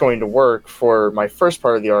is this going to work for my first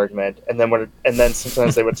part of the argument? And then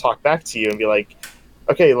sometimes they would talk back to you and be like,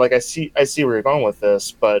 okay, like I see where you're going with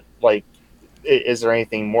this, but like, is there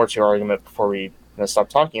anything more to your argument before we stop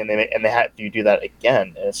talking? And they had you do that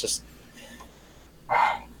again, and it's just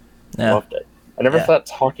I Yeah. loved it. I never Yeah. thought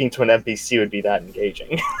talking to an NPC would be that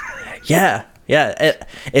engaging. Yeah.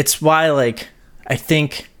 It's why, like, I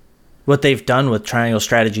think what they've done with Triangle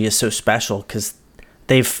Strategy is so special, because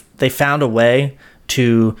they found a way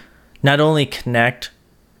to not only connect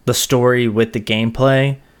the story with the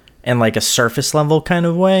gameplay in like a surface level kind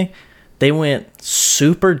of way. They went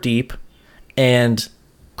super deep and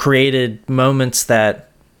created moments that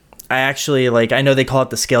I actually like. I know they call it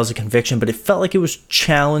the scales of conviction, but it felt like it was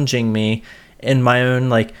challenging me in my own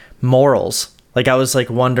like morals. Like I was like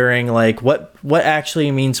wondering like what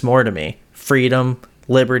actually means more to me: freedom,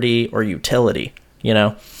 liberty, or utility, you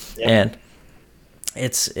know? Yeah. And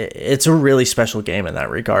it's a really special game in that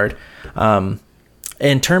regard.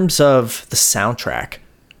 In terms of the soundtrack,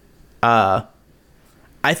 I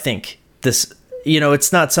think this,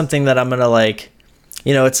 it's not something that I'm gonna like,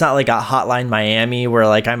 it's not like a Hotline Miami where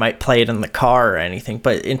like I might play it in the car or anything.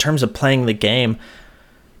 But in terms of playing the game,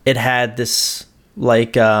 it had this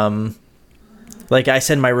like I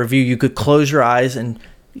said in my review, you could close your eyes and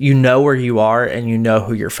you know where you are and you know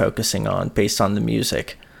who you're focusing on based on the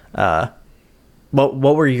music.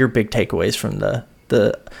 What were your big takeaways from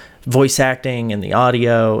the voice acting and the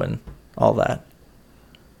audio and all that?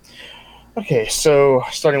 Okay, so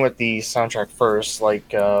starting with the soundtrack first,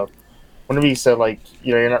 like whenever you said like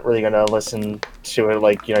you're not really gonna listen to it,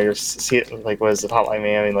 like you're see it like what is it, Hotline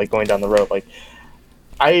Miami, like going down the road, like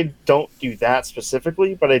I don't do that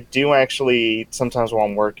specifically, but I do actually sometimes while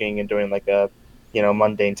I'm working and doing like a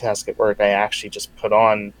mundane task at work, I actually just put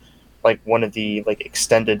on like one of the like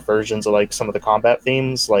extended versions of like some of the combat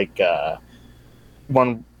themes, like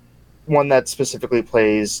one that specifically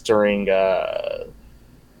plays during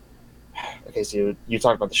okay, so you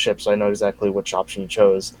talked about the ship, so I know exactly which option you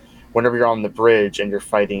chose. Whenever you're on the bridge and you're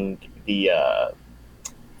fighting the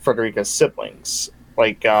Frederica's siblings,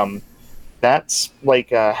 like that's like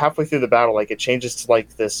halfway through the battle, like it changes to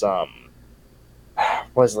like this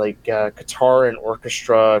was like guitar and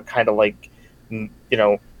orchestra kind of like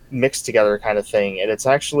mixed together kind of thing, and it's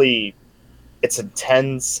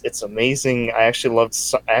intense, it's amazing. I actually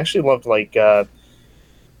loved like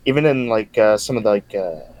even in like some of the like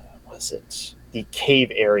what is it, the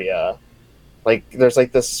cave area, like there's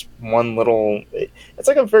like this one little it's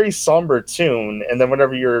like a very somber tune, and then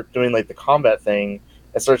whenever you're doing like the combat thing,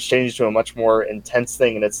 it starts changing to a much more intense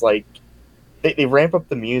thing, and it's like they ramp up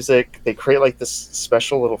the music, they create like this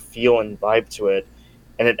special little feel and vibe to it,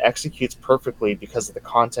 and it executes perfectly because of the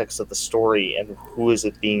context of the story and who is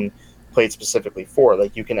it being played specifically for.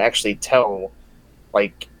 Like you can actually tell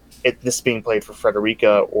like this being played for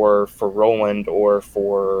Frederica or for Roland or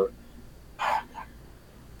for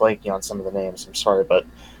blanking on some of the names. I'm sorry, but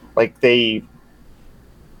like they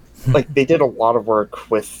did a lot of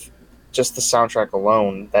work with just the soundtrack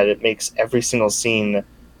alone that it makes every single scene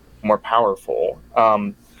more powerful.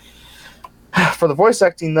 For the voice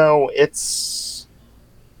acting, though, it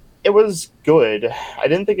was good. I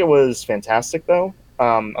didn't think it was fantastic, though.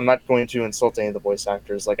 I'm not going to insult any of the voice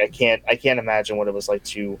actors. Like I can't imagine what it was like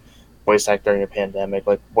to voice act during a pandemic.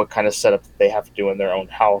 Like what kind of setup they have to do in their own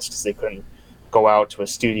house because they couldn't go out to a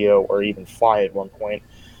studio or even fly at one point.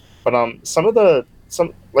 But some of the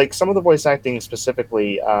voice acting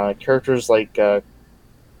specifically, characters like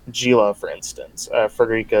Gila, for instance,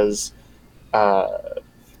 Frederica's, I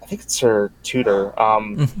think it's her tutor.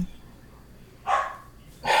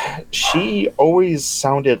 She always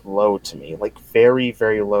sounded low to me, like very,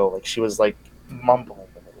 very low. Like she was like mumbling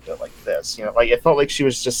a little bit like this, like it felt like she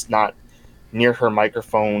was just not near her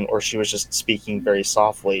microphone or she was just speaking very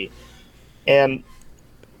softly. And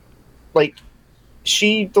like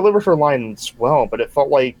she delivered her lines well, but it felt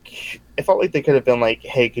like they could have been like,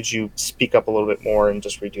 hey, could you speak up a little bit more and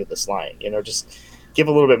just redo this line? Just give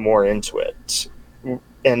a little bit more into it.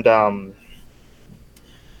 And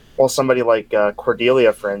while somebody like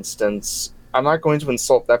Cordelia, for instance, I'm not going to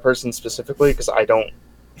insult that person specifically because I don't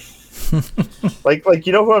like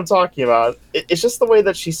who I'm talking about. It's just the way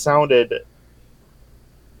that she sounded.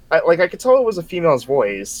 I could tell it was a female's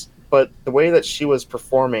voice, but the way that she was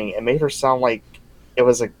performing, it made her sound like it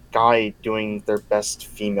was a guy doing their best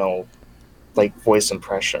female like voice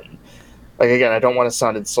impression. Like again, I don't want to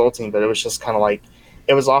sound insulting, but it was just kind of like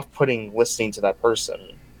it was off-putting listening to that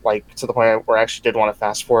person. Like to the point where I actually did want to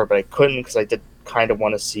fast forward, but I couldn't because I did kind of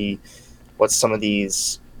want to see what some of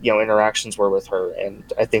these interactions were with her, and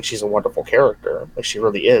I think she's a wonderful character. Like, she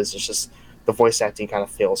really is. It's just the voice acting kind of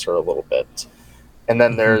fails her a little bit. And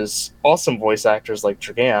then Hmm. there's awesome voice actors like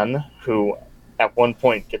Dragan, who at one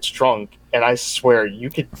point gets drunk, and I swear you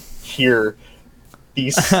could hear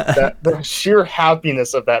the sheer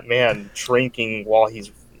happiness of that man drinking while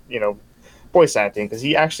he's voice acting, because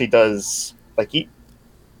he actually does, like, he.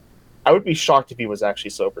 I would be shocked if he was actually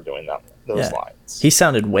sober doing those Yeah. lines. He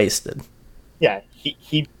sounded wasted. Yeah,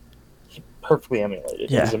 he perfectly emulated.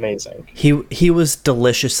 Yeah. It was amazing. He was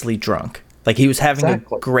deliciously drunk. Like, he was having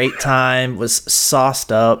Exactly. a great time, was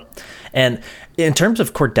sauced up. And in terms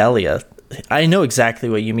of Cordelia, I know exactly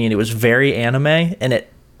what you mean. It was very anime, and it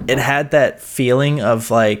had that feeling of,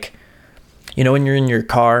 like, when you're in your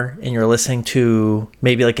car and you're listening to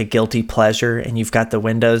maybe like a guilty pleasure and you've got the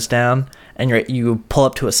windows down and you pull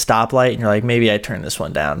up to a stoplight and you're like, maybe I turn this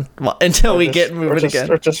one down until we get moving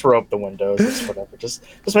again. Or just roll up the windows. It's whatever. Just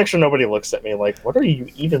make sure nobody looks at me like, what are you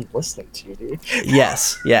even listening to, dude?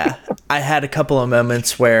 Yes, yeah. I had a couple of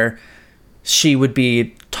moments where she would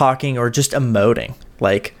be talking or just emoting,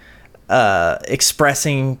 like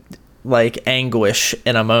expressing like anguish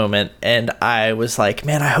in a moment, and I was like,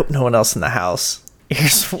 man, I hope no one else in the house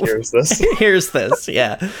here's this. here's this.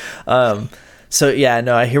 Yeah. So yeah,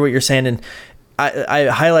 no, I hear what you're saying, and I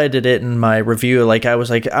highlighted it in my review. Like, I was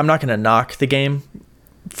like, I'm not going to knock the game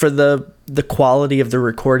for the quality of the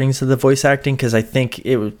recordings of the voice acting, because I think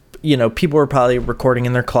it was, people were probably recording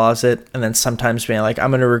in their closet, and then sometimes being like, I'm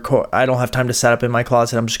going to record, I don't have time to set up in my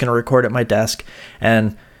closet, I'm just going to record at my desk,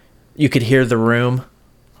 and you could hear the room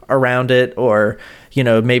around it, or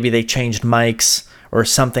maybe they changed mics or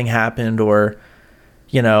something happened, or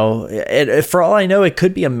for all I know, it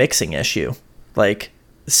could be a mixing issue. Like,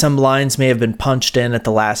 some lines may have been punched in at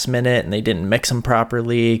the last minute and they didn't mix them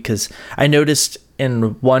properly, because I noticed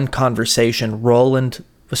in one conversation Roland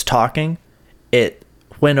was talking, it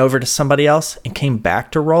went over to somebody else and came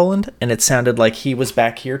back to Roland, and it sounded like he was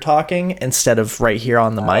back here talking instead of right here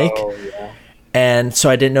on the mic. Yeah. And so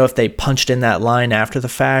I didn't know if they punched in that line after the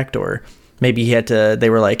fact, or maybe they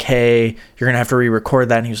were like, hey, you're going to have to re-record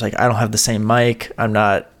that. And he was like, I don't have the same mic. I'm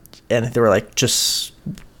not. And they were like, just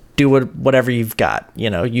do whatever you've got,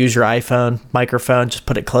 use your iPhone microphone, just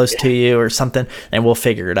put it close to you or something, and we'll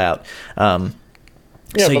figure it out. Like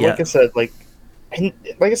I said,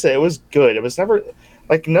 it was good. It was never,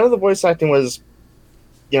 like, none of the voice acting was,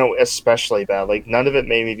 especially bad. Like, none of it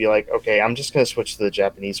made me be like, okay, I'm just going to switch to the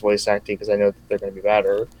Japanese voice acting because I know that they're going to be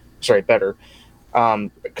better.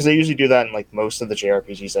 Because I usually do that in, like, most of the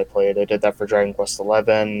JRPGs I played. I did that for Dragon Quest XI.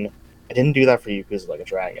 I didn't do that for Yakuza Like a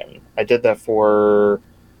Dragon. I did that for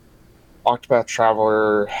Octopath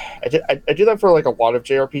Traveler. I do that for, like, a lot of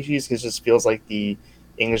JRPGs, because it just feels like the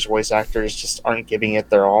English voice actors just aren't giving it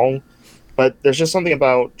their all. But there's just something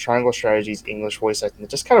about Triangle Strategy's English voice acting that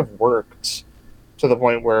just kind of worked, to the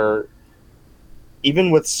point where,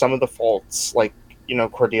 even with some of the faults, like,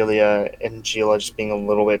 Cordelia and Gila just being a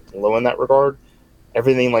little bit low in that regard,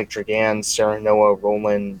 everything like Dragan, Sarah Noah,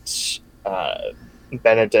 Roland,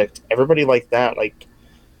 Benedict, everybody like that, like,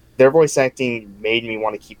 their voice acting made me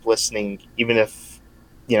want to keep listening, even if,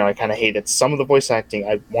 I kind of hated some of the voice acting.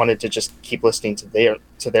 I wanted to just keep listening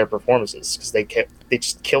to their performances, because they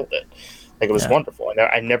just killed it. Like, it was wonderful.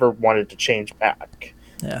 I never wanted to change back.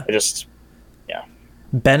 Yeah.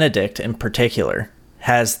 Benedict in particular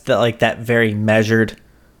has that very measured,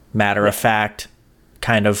 matter of fact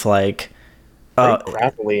kind of like very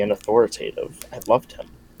gravelly and authoritative. I loved him.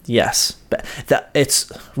 Yes, but I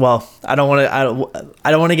don't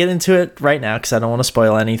want to get into it right now because I don't want to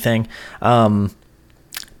spoil anything.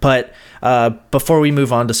 But before we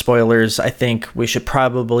move on to spoilers, I think we should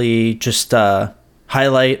probably just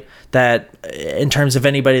highlight that in terms of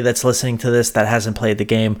anybody that's listening to this that hasn't played the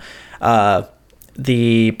game,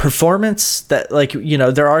 the performance that,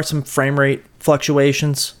 there are some frame rate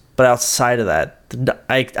fluctuations, but outside of that,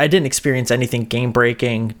 I didn't experience anything game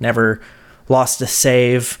breaking, never lost a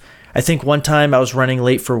save. I think one time I was running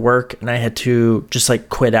late for work and I had to just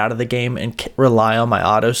quit out of the game and rely on my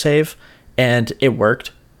autosave, and it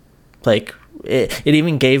worked. It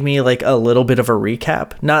even gave me a little bit of a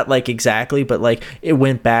recap, not exactly, but it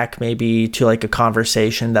went back maybe to a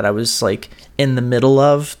conversation that I was in the middle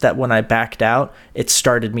of, that when I backed out, it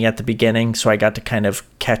started me at the beginning, so I got to kind of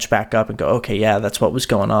catch back up and go, okay, yeah, that's what was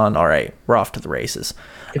going on. All right, we're off to the races.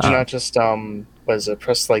 Could you not just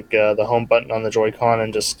press the home button on the Joy-Con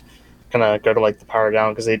and just kind of go to the power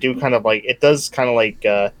down, because they do kind of it does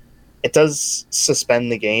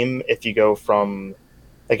suspend the game if you go from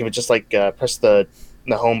if it just press the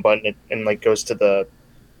home button and goes to the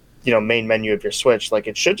main menu of your Switch,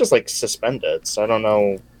 it should just suspend it. So I don't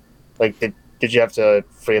know Like, did you have to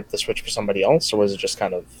free up the Switch for somebody else, or was it just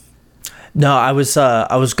kind of? No, I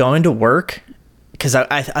was going to work because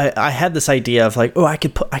I had this idea of like, oh, I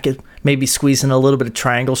could maybe squeeze in a little bit of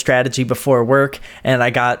triangle strategy before work, and I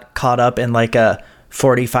got caught up in like a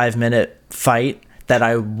 45-minute fight that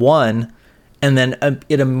I won, and then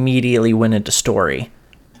it immediately went into story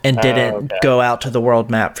and didn't go out to the world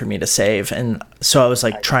map for me to save, and so I was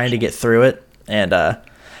like trying to get through it, and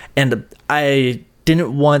I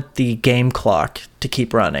didn't want the game clock to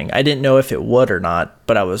keep running. I didn't know if it would or not,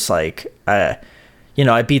 but I was like, I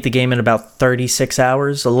beat the game in about 36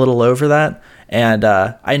 hours, a little over that. And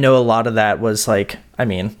I know a lot of that was like,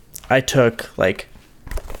 I took like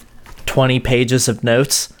 20 pages of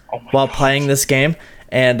notes while playing this game.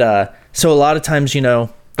 And so a lot of times,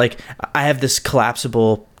 like I have this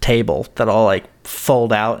collapsible table that I'll like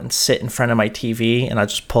fold out and sit in front of my TV, and I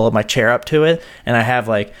just pull my chair up to it, and I have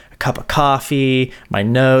like a cup of coffee, my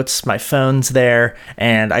notes, my phone's there,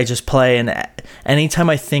 and I just play. And anytime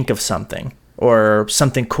I think of something or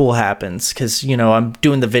something cool happens, because I'm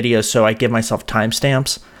doing the video, so I give myself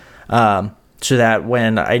timestamps, so that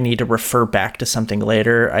when I need to refer back to something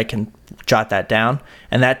later, I can jot that down,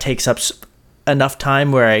 and that takes up enough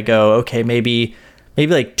time where I go, okay, maybe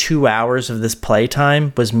like 2 hours of this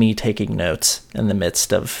playtime was me taking notes in the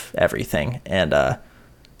midst of everything. And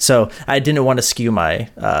so I didn't want to skew my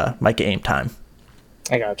my game time.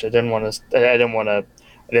 I gotcha. I didn't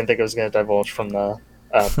think I was going to divulge from the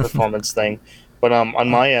performance thing. But on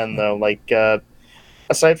my end, though, like,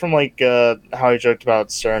 aside from like how I joked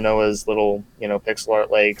about Serenoa's little, pixel art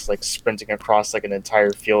legs, like sprinting across like an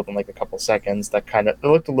entire field in like a couple seconds, it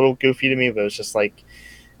looked a little goofy to me, but it was just like,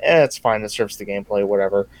 it's fine. It serves the gameplay,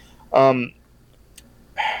 whatever. I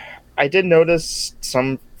did notice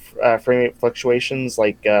some frame rate fluctuations,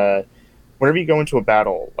 like whenever you go into a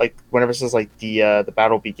battle, like whenever it says like the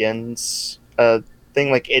battle begins thing,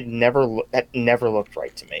 like that never looked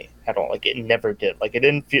right to me at all. Like it never did. Like it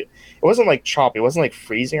didn't feel. It wasn't like choppy. It wasn't like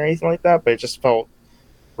freezing or anything like that. But it just felt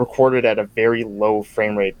recorded at a very low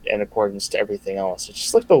frame rate in accordance to everything else. It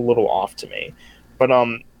just looked a little off to me. But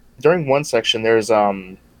during one section, there's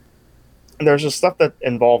just stuff that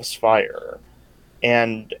involves fire,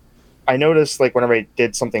 and I noticed like whenever I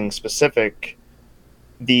did something specific,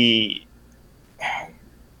 the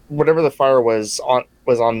whatever the fire was on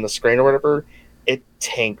the screen or whatever, it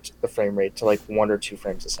tanked the frame rate to like 1 or 2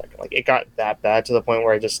 frames a second. Like it got that bad to the point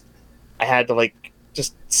where I had to like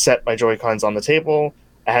just set my Joy-Cons on the table.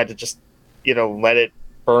 I had to just let it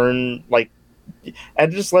burn, like I had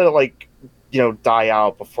to just let it like die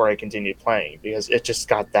out before I continued playing, because it just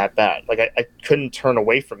got that bad. Like I couldn't turn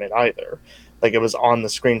away from it either. Like it was on the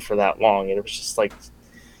screen for that long, and it was just like,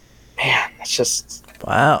 man, that's just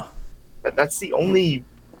wow. But that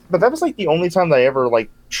was like the only time that I ever like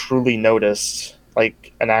truly noticed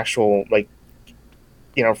like an actual like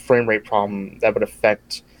frame rate problem that would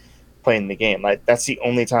affect playing the game. Like that's the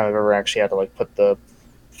only time I've ever actually had to like put the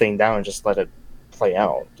thing down and just let it play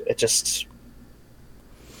out. It just.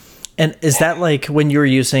 And is that like when you were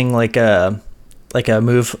using like a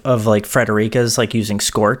move of like Frederica's, like using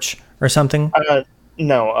Scorch or something?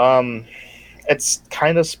 No. It's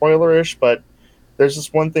kind of spoilerish, but there's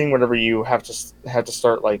this one thing whenever you have to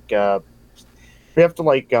start like we have to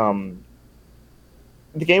like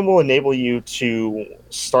the game will enable you to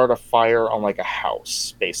start a fire on like a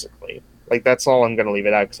house, basically. Like that's all I'm gonna leave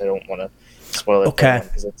it at because I don't want to spoil it. Okay.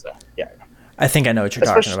 Because it's yeah. I think I know what you're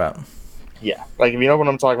talking about. Yeah, like if you know what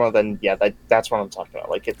I'm talking about, then yeah, that's what I'm talking about.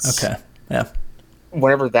 Like it's okay. Yeah.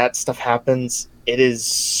 Whenever that stuff happens, it is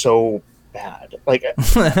so bad. Like,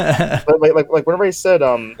 like whenever I said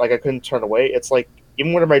like I couldn't turn away, it's like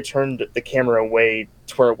even whenever I turned the camera away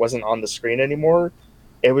to where it wasn't on the screen anymore,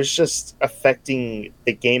 it was just affecting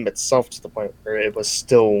the game itself to the point where it was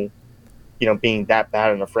still, being that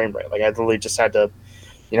bad in a frame rate. Like I literally just had to,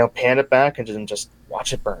 pan it back and just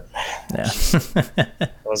watch it burn. Yeah. It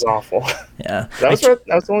was awful. Yeah. That was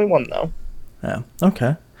the only one though. Yeah.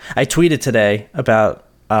 Okay. I tweeted today about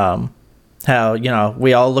how,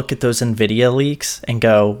 we all look at those NVIDIA leaks and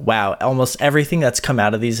go, wow, almost everything that's come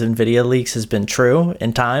out of these NVIDIA leaks has been true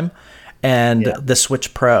in time. And the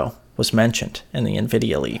Switch Pro was mentioned in the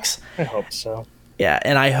NVIDIA leaks. I hope so. Yeah,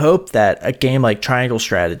 and I hope that a game like Triangle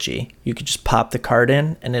Strategy, you could just pop the card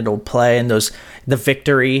in and it'll play, and the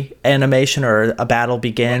victory animation or a battle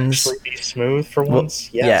begins. Actually be smooth for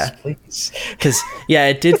once. Yes, please. Because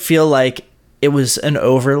it did feel like it was an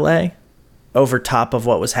overlay over top of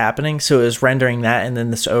what was happening. So it was rendering that, and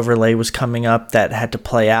then this overlay was coming up that had to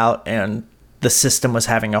play out, and the system was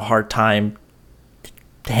having a hard time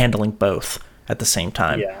handling both at the same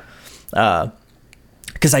time. Yeah.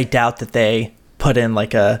 because I doubt that they put in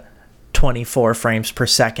like a 24 frames per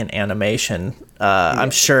second animation.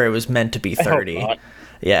 I'm sure it was meant to be 30. I hope not.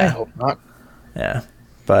 Yeah. I hope not. Yeah.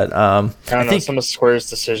 But I don't know. think Some of Square's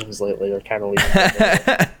decisions lately are kind of leaving me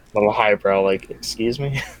a little highbrow. Like, excuse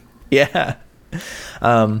me. yeah.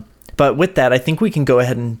 But with that, I think we can go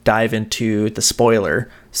ahead and dive into the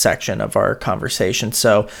spoiler section of our conversation.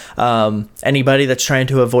 So anybody that's trying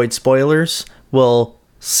to avoid spoilers will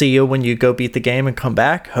see you when you go beat the game and come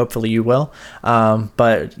back. Hopefully you will.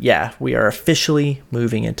 But yeah, we are officially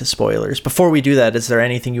moving into spoilers. Before we do that, is there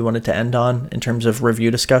anything you wanted to end on in terms of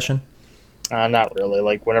review discussion? Not really.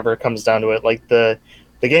 Like, whenever it comes down to it, like the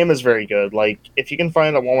game is very good. Like, if you can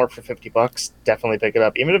find it at Walmart for $50, definitely pick it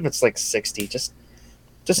up. Even if it's like 60, just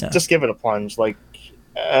give it a plunge. Like,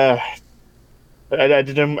 I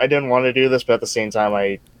didn't want to do this, but at the same time,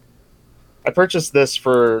 I purchased this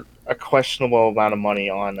for a questionable amount of money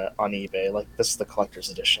on eBay. Like, this is the collector's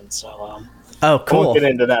edition, so Oh, I won't cool. get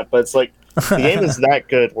into that. But it's like the game is that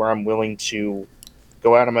good where I'm willing to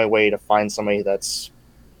go out of my way to find somebody that's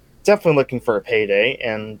definitely looking for a payday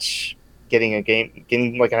and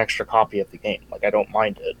getting like an extra copy of the game. Like, I don't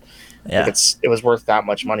mind it. Yeah. Like, it was worth that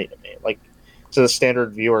much money to me. Like, to the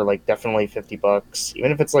standard viewer, like, definitely $50.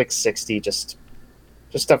 Even if it's like 60, just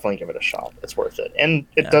definitely give it a shot. It's worth it. And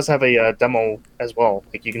it does have a demo as well.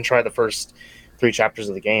 Like, you can try the first 3 chapters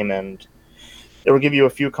of the game, and it will give you a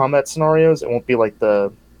few combat scenarios. It won't be like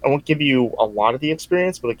it won't give you a lot of the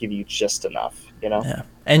experience, but it'll give you just enough, you know? Yeah.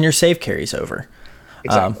 And your save carries over.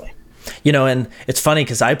 Exactly. And it's funny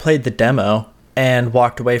because I played the demo and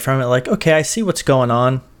walked away from it like, okay, I see what's going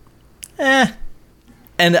on. And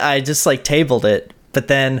I just like tabled it, but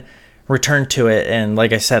then returned to it. And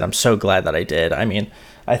like I said, I'm so glad that I did. I mean,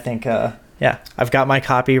 I think, I've got my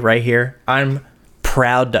copy right here. I'm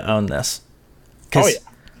proud to own this. Oh, yeah.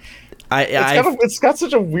 It's got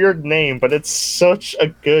such a weird name, but it's such a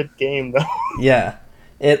good game, though. Yeah.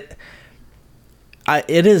 It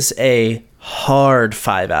is a hard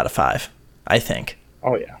 5 out of 5, I think.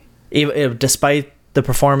 Oh, yeah. Even despite the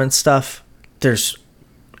performance stuff, there's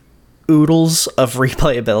oodles of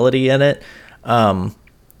replayability in it.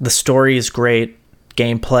 The story is great.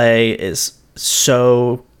 Gameplay is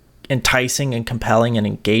so enticing and compelling and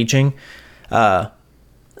engaging. I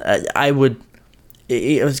would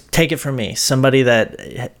take it from me, somebody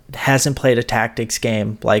that hasn't played a tactics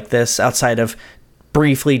game like this outside of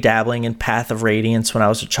briefly dabbling in Path of Radiance when I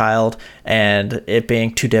was a child and it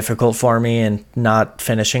being too difficult for me and not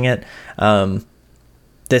finishing it.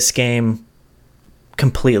 This game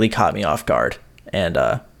completely caught me off guard, and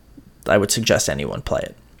I would suggest anyone play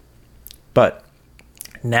it. But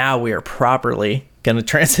now we are properly going to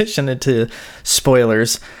transition into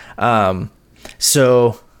spoilers.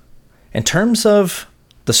 So in terms of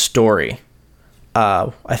the story,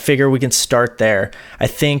 I figure we can start there. I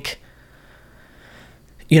think,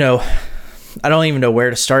 I don't even know where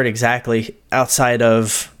to start exactly outside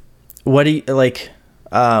of what do you like.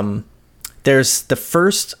 There's the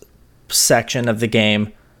first section of the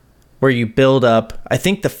game where you build up. I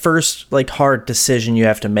think the first like hard decision you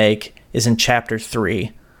have to make is in chapter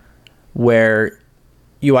 3, where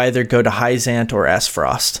you either go to Hyzant or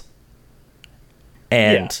Esfrost.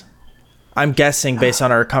 And I'm guessing based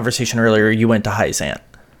on our conversation earlier, you went to Hyzant.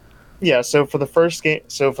 Yeah, so for the first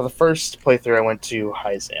playthrough, I went to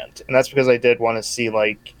Hyzant, and that's because I did want to see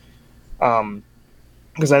because I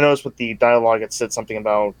noticed with the dialogue it said something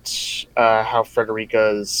about how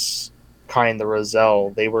Frederica's kind, the Roselle,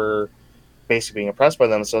 they were basically being oppressed by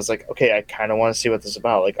them. So it's like, okay, I kind of want to see what this is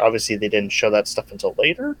about. Like, obviously they didn't show that stuff until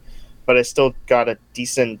later, but I still got a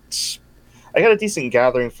decent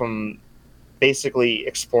gathering from basically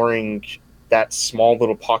exploring that small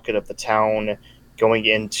little pocket of the town, going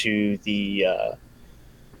into the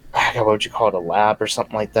what would you call it, a lab or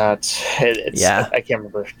something like that. I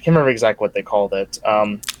can't remember exactly what they called it.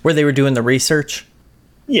 Where they were doing the research.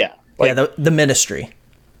 Yeah, the ministry.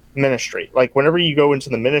 Like, whenever you go into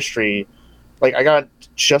the ministry, like, I got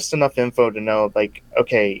just enough info to know, like,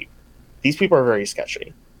 okay, these people are very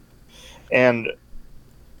sketchy, and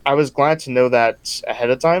I was glad to know that ahead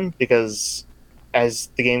of time, because as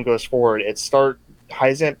the game goes forward,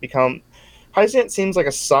 Hyzant seems like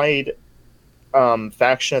a side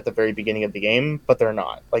faction at the very beginning of the game, but they're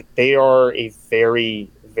not. Like, they are a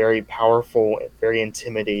very, very powerful, very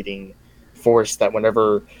intimidating force that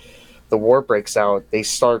whenever the war breaks out, they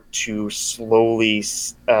slowly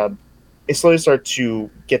start to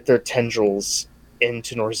get their tendrils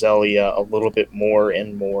into Norzelia a little bit more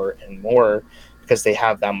and more and more, because they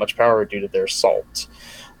have that much power due to their salt.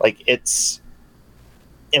 Like, it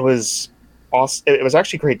was awesome. It was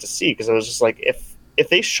actually great to see, because it was just like, if if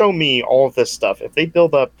they show me all of this stuff, if they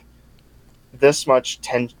build up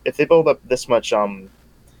if they build up this much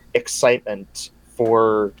excitement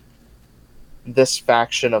for this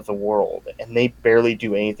faction of the world and they barely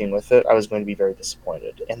do anything with it, I was going to be very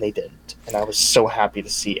disappointed, and they didn't. And I was so happy to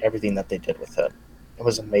see everything that they did with it. It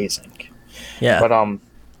was amazing. Yeah. But and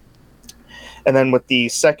then with the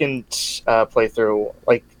second playthrough,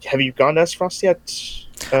 like, have you gone to S-Frost yet?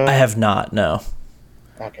 I have not, no.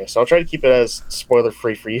 Okay, so I'll try to keep it as spoiler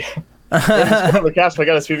free for you. Spoilercast, I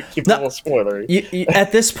gotta keep it a little spoilery.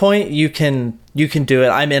 At this point, you can do it.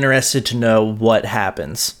 I'm interested to know what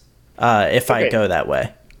happens if I go that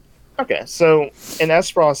way. Okay, so in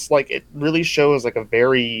S-Frost, like, it really shows like a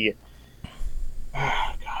very,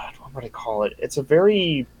 God, what would I call it? It's a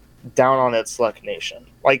very down on its luck nation.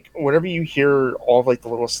 Like, whenever you hear all of like the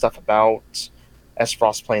little stuff about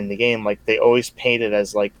S-Frost playing the game, like, they always paint it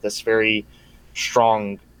as like this very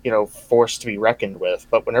strong, force to be reckoned with.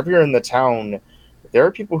 But whenever you're in the town, there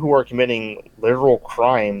are people who are committing literal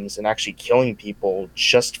crimes and actually killing people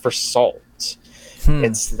just for salt.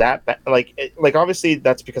 It's that bad. Like obviously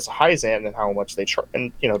that's because of Hyzan and how much they charge,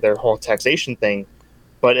 and their whole taxation thing.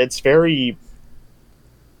 But it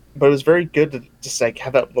was very good to just like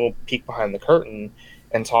have that little peek behind the curtain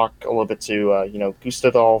and talk a little bit to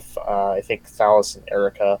Gustadolf. I think Thalos and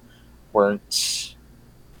Erica weren't.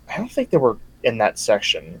 I don't think they were in that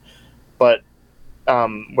section, but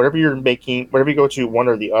whenever you go to one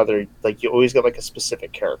or the other, like, you always get like a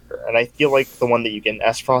specific character, and I feel like the one that you get in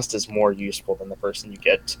S-Frost is more useful than the person you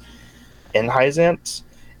get in Hyzant.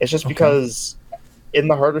 It's just because in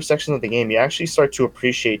the harder section of the game, you actually start to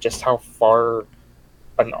appreciate just how far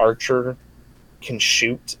an archer can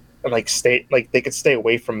shoot, and they could stay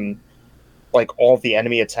away from like all the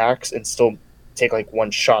enemy attacks and still take like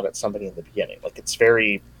one shot at somebody in the beginning. Like, it's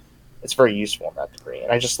very useful in that degree.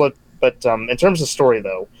 And I just look, but in terms of story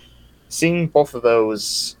though, seeing both of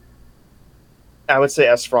those, I would say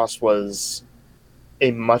S-Frost was a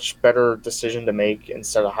much better decision to make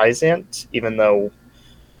instead of Hyzant, even though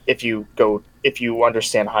if you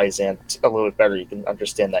understand Hyzant a little bit better, you can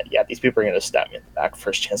understand that, these people are going to stab me in the back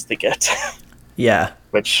first chance they get. Yeah.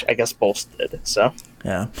 Which I guess both did, so.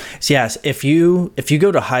 Yeah. So yes, if you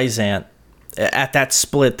go to Hyzant, at that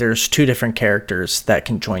split, there's two different characters that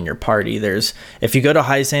can join your party. If you go to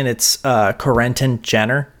Hyzant, it's Corentin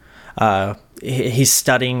Jenner. He's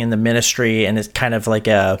studying in the ministry, and it's kind of like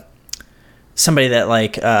somebody that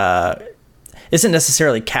like isn't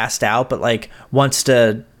necessarily cast out, but like wants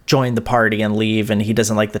to join the party and leave, and he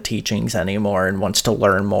doesn't like the teachings anymore and wants to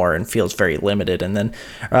learn more and feels very limited. And then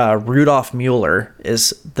Rudolf Mueller is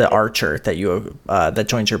the archer that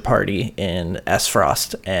joins your party in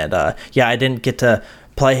S-Frost. And I didn't get to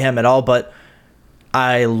play him at all, but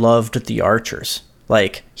I loved the archers.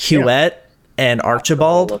 Like Huette and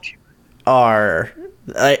Archibald are...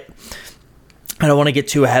 I don't want to get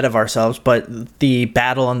too ahead of ourselves, but the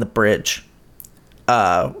battle on the bridge,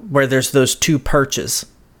 where there's those two perches,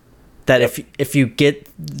 that if you get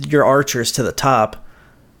your archers to the top,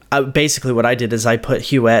 basically what I did is I put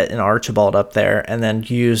Huette and Archibald up there, and then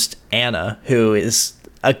used Anna, who is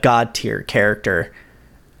a god tier character,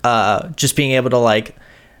 just being able to like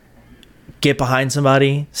get behind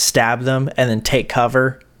somebody, stab them, and then take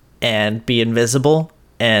cover and be invisible.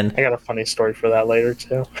 And I got a funny story for that later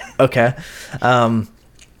too. Okay.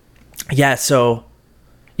 So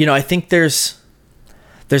I think there's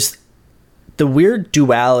the weird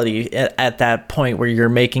duality at that point where you're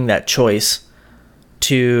making that choice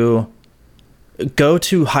to go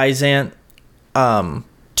to Hyzant, so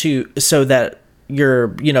that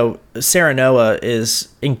Serenoa is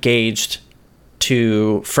engaged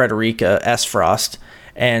to Frederica S-Frost,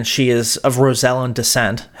 and she is of Rosellan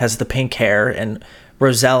descent, has the pink hair, and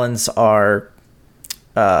Rosellans are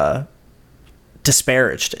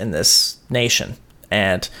disparaged in this nation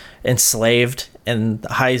and enslaved in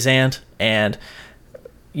Hyzant. And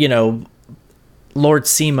Lord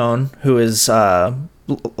Simon, who is Lord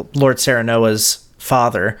Serenoa's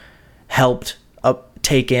father, helped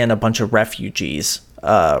take in a bunch of refugees,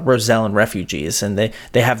 Rosellan refugees, and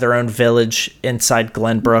they have their own village inside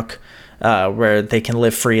Glenbrook, where they can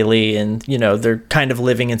live freely, and they're kind of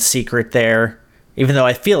living in secret there, even though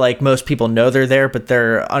I feel like most people know they're there, but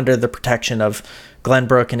they're under the protection of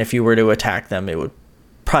Glenbrook, and if you were to attack them, it would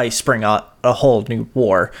probably spring out a whole new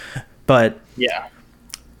war. But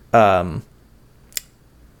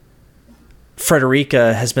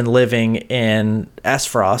Frederica has been living in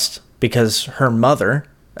S-Frost because her mother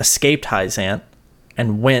escaped Hyzant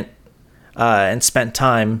and went and spent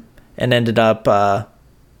time and ended up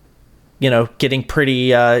getting pretty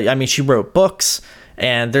she wrote books,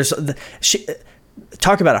 and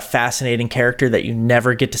talk about a fascinating character that you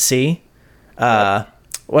never get to see.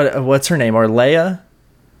 What's her name? Orleia?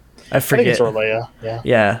 I forget. I think it's Orleia. Yeah.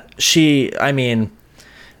 Yeah, I mean,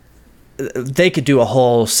 they could do a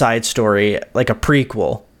whole side story, like a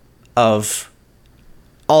prequel of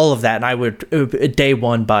all of that, and I would day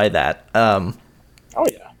one buy that. Oh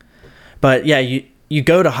yeah. But yeah, you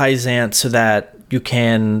go to Hyzant so that you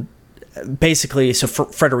can basically, so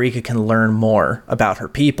Frederica can learn more about her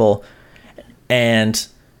people, and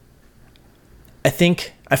I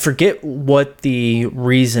forget what the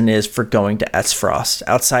reason is for going to Esfrost,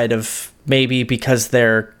 outside of maybe because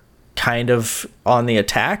they're kind of on the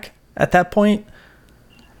attack at that point.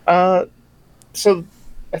 So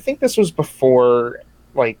I think this was before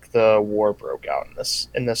like the war broke out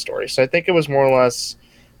in this story. So I think it was more or less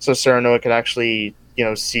so Serenoa could actually,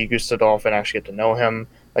 see Gustadolf and actually get to know him.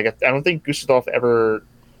 Like I don't think Gustadolf ever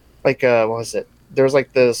like what was it? There was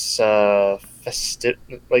like this festival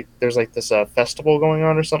going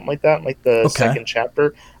on or something like that, like the second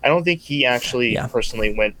chapter. I don't think he actually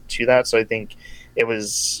personally went to that, so I think it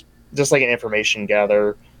was just like an information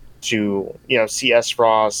gather to see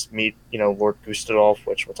Esfrost, meet Lord Gustadolf,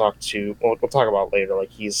 which we'll talk about later.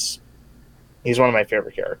 Like he's one of my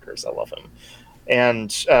favorite characters. I love him.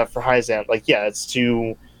 And for Hyzant, like it's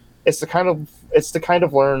to kind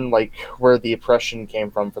of learn like where the oppression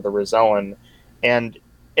came from for the Rosellan, and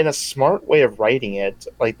in a smart way of writing it,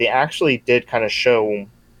 like they actually did kind of show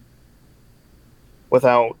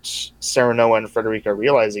without Serenoa and Frederica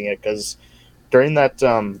realizing it, because during that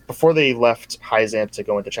before they left Hyzant to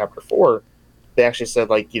go into chapter 4, they actually said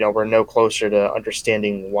like we're no closer to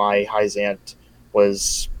understanding why Hyzant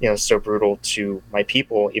was so brutal to my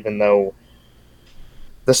people, even though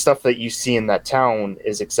the stuff that you see in that town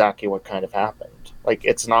is exactly what kind of happened. Like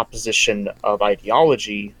it's an opposition of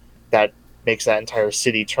ideology that makes that entire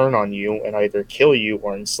city turn on you and either kill you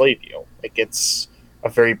or enslave you. Like it's a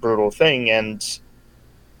very brutal thing, and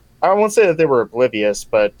I won't say that they were oblivious,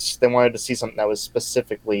 but they wanted to see something that was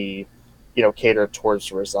specifically, catered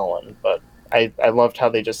towards Rosellan. But I loved how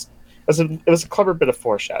they just it was a clever bit of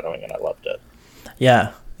foreshadowing, and I loved it.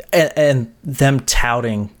 Yeah, and them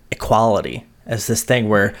touting equality as this thing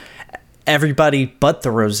where everybody but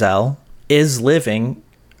the Roselle is living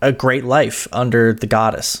a great life under the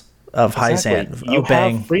goddess of Hyzant. You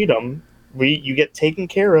have freedom. You get taken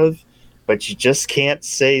care of, but you just can't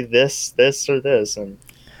say this, or this, and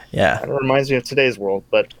yeah, it reminds me of today's world.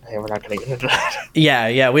 But hey, we're not going to get into that.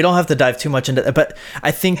 Yeah, we don't have to dive too much into that. But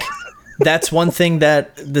I think that's one thing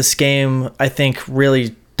that this game I think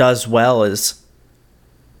really does well is,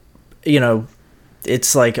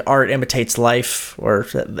 it's like art imitates life, or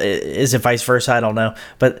is it vice versa? I don't know.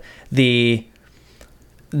 But the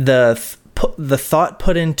thought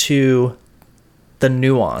put into the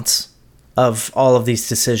nuance of all of these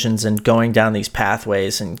decisions and going down these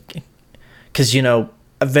pathways, and because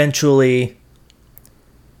eventually,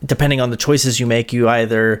 depending on the choices you make, you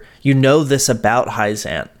either this about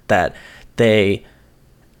Hyzant, that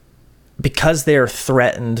because they are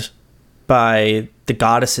threatened by the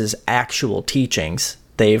goddess's actual teachings,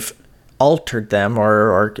 they've altered them,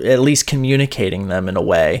 or at least communicating them in a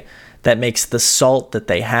way that makes the salt that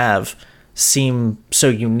they have seem so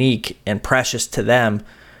unique and precious to them.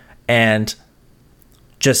 And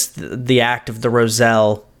just the act of the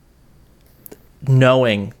Roselle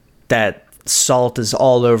knowing that salt is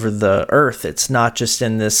all over the earth. It's not just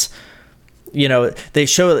in this, they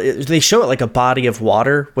show it like a body of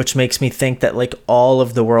water, which makes me think that like all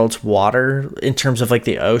of the world's water in terms of like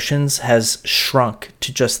the oceans has shrunk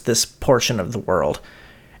to just this portion of the world.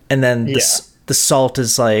 And then the salt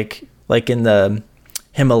is like in the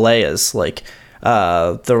Himalayas, like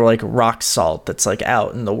the like rock salt that's like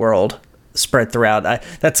out in the world spread throughout.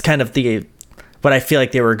 That's kind of what I feel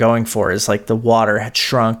like they were going for, is like the water had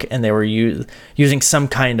shrunk and they were using some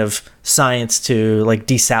kind of science to like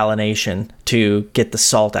desalination to get the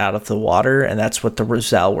salt out of the water, and that's what the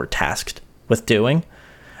Roselle were tasked with doing.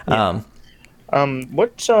 Yeah.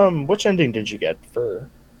 Which ending did you get for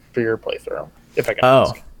your playthrough, if I can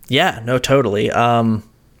ask? Yeah, no, totally.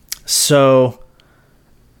 So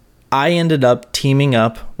I ended up teaming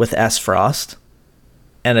up with Esfrost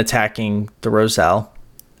and attacking the Roselle.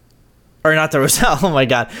 Or not the Roselle, oh my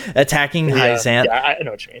god. Attacking Hyzant. Yeah, I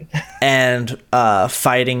know what you mean. And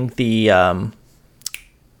fighting the,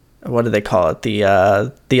 what do they call it?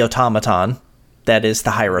 The automaton that is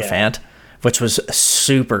the Hierophant, which was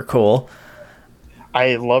super cool.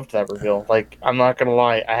 I loved that reveal. Like, I'm not going to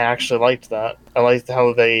lie, I actually liked that. I liked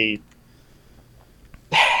how they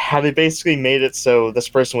basically made it so this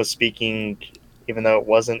person was speaking, even though it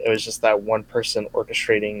wasn't. It was just that one person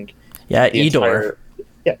orchestrating Yeah, the Edor. entire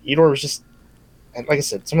yeah, Edor was just, and like I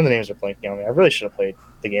said, some of the names are blanking on me. I really should have played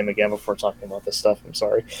the game again before talking about this stuff. I'm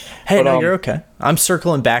sorry, Hey, but no, you're okay. I'm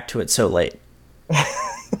circling back to it so late.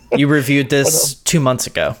 You reviewed but this 2 months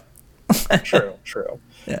ago. true.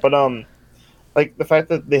 Yeah. But like the fact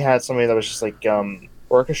that they had somebody that was just like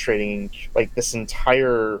orchestrating like this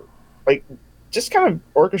entire, like, just kind of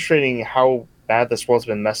orchestrating how bad this world's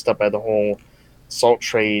been messed up by the whole salt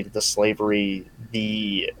trade, the slavery,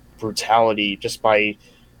 the brutality, just by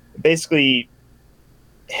basically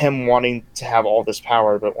him wanting to have all this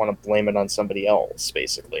power but want to blame it on somebody else,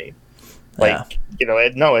 basically. Yeah.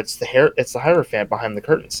 Like, no, it's the Hierophant behind the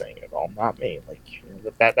curtain saying it all, not me. Like,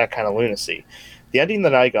 that kind of lunacy. The ending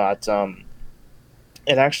that I got,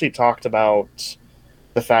 it actually talked about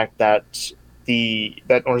the fact that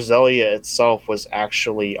that Norzelia itself was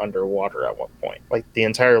actually underwater at one point. Like, the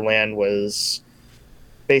entire land was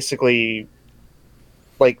basically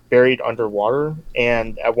like buried underwater,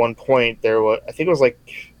 and at one point there was, I think it was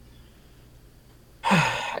like,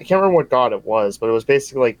 I can't remember what god it was, but it was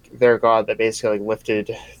basically like their god that basically like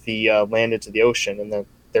lifted the land into the ocean, and then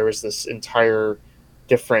there was this entire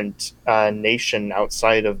different nation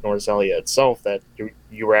outside of Norzelia itself that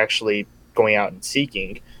you were actually going out and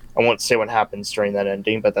seeking. I won't say what happens during that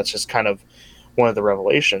ending, but that's just kind of one of the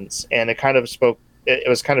revelations, and it kind of spoke. It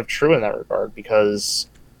was kind of true in that regard because,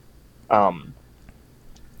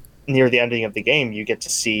 near the ending of the game, you get to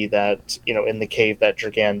see that in the cave that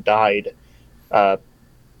Dragan died. Uh,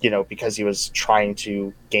 because he was trying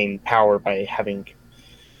to gain power by having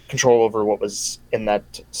control over what was in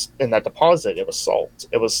that deposit. It was salt.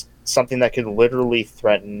 It was something that could literally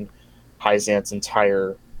threaten Hyzant's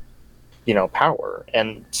entire, power.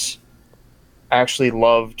 And I actually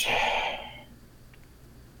loved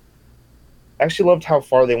how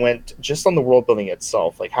far they went just on the world building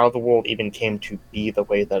itself, like how the world even came to be the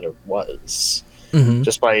way that it was, Mm-hmm.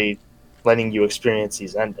 just by letting you experience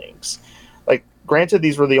these endings. Like, granted,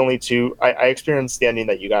 these were the only two. I experienced the ending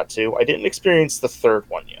that you got to. I didn't experience the third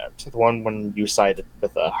one yet, the one when you sided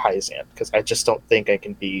with a Hyzant, because I just don't think I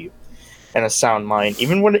can be in a sound mind,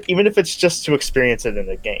 even if it's just to experience it in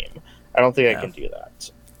a game. I don't think I Yeah. can do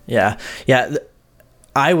that. Yeah.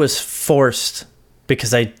 I was forced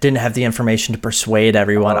because I didn't have the information to persuade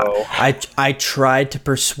everyone. Oh. I tried to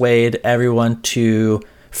persuade everyone to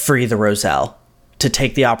free the Roselle, to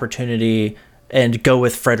take the opportunity and go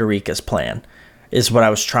with Frederica's plan, is what I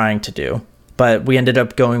was trying to do. But we ended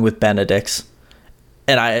up going with Benedict's.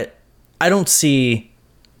 And I don't see,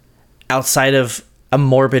 outside of a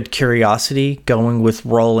morbid curiosity, going with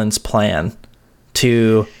Roland's plan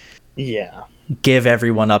to Yeah. give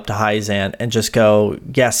everyone up to Hyzant and just go,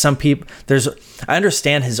 yeah, some people, I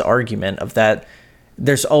understand his argument of that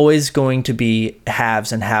there's always going to be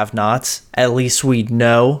haves and have-nots. At least we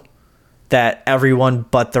know that everyone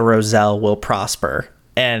but the Roselle will prosper.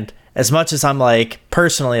 And as much as I'm like,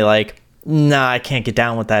 personally, like, nah, I can't get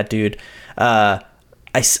down with that, dude. I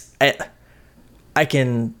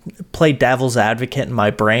can play devil's advocate in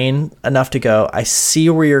my brain enough to go, I see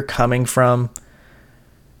where you're coming from,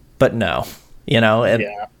 but no.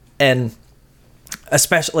 And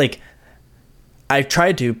especially, like, I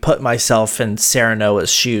tried to put myself in Serenoa's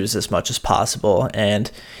shoes as much as possible,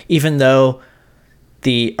 and even though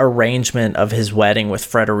the arrangement of his wedding with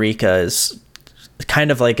Frederica is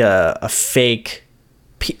kind of like a fake,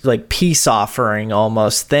 like, peace offering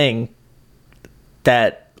almost thing,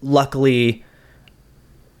 that luckily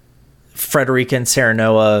Frederica and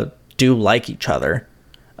Serenoa do like each other,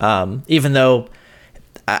 even though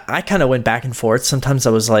I kind of went back and forth. Sometimes I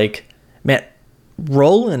was like, man,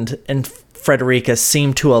 Roland and Frederica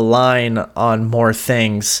seem to align on more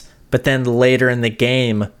things. But then later in the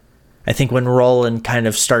game, I think when Roland kind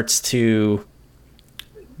of starts to,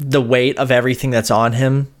 the weight of everything that's on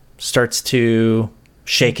him starts to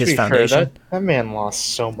shake his foundation. Fair, that man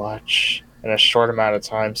lost so much in a short amount of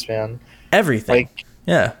time span. Everything.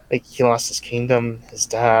 Yeah. Like, he lost his kingdom, his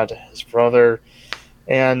dad, his brother,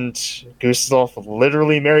 and Gustav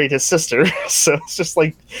literally married his sister. So it's just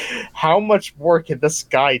like, how much more can this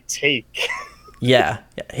guy take? Yeah.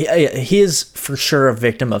 He is for sure a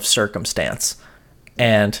victim of circumstance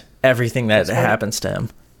and everything that happens to him.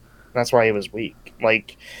 That's why he was weak.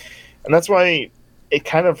 Like, and that's why it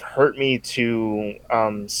kind of hurt me to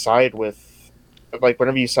side with, like,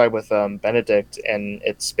 whenever you side with Benedict, and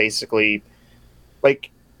it's basically, like,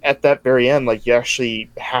 at that very end, like, you actually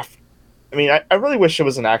have, I mean, I really wish it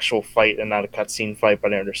was an actual fight and not a cutscene fight,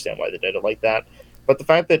 but I understand why they did it like that. But the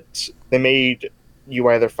fact that they made you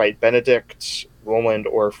either fight Benedict, Roland,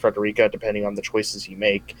 or Frederica, depending on the choices you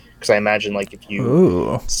make. Because I imagine, like, if you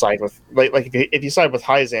Ooh. side with, if you side with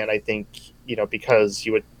Hyzan, I think, because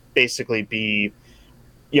you would basically be,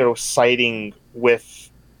 siding with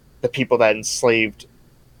the people that enslaved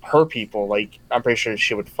her people. Like, I'm pretty sure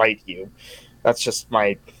she would fight you. That's just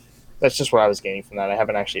what I was gaining from that. I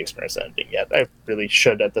haven't actually experienced that ending yet. I really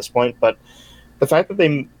should at this point, but the fact that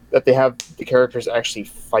they have the characters actually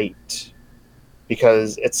fight,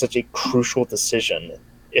 because it's such a crucial decision.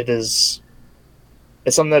 It's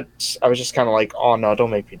something that I was just kind of like, oh no, don't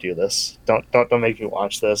make me do this. Don't make me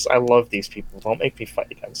watch this. I love these people. Don't make me fight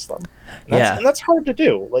against them. And that's hard to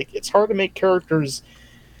do. Like, it's hard to make characters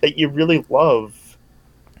that you really love,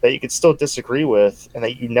 that you could still disagree with, and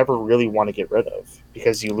that you never really want to get rid of,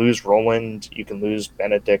 because you lose Roland, you can lose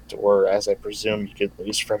Benedict, or as I presume, you could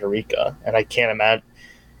lose Frederica. And I can't imagine.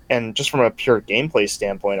 And just from a pure gameplay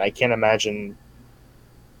standpoint, I can't imagine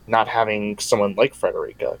not having someone like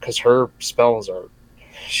Frederica, because her spells are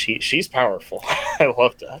she's powerful. I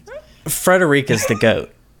love that. Frederica's the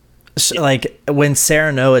goat. Like, when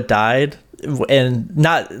Serenoa died, and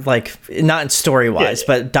not in story wise,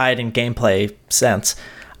 but died in gameplay sense,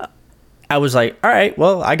 I was like, all right,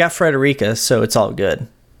 well, I got Frederica, so it's all good.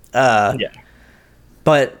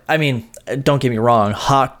 But I mean, don't get me wrong,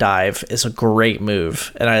 Hawk Dive is a great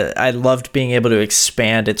move, and I loved being able to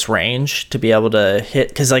expand its range to be able to hit,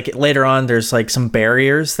 because like later on there's like some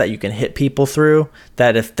barriers that you can hit people through,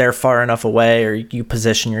 that if they're far enough away or you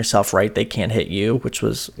position yourself right, they can't hit you, which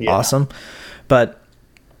was awesome. But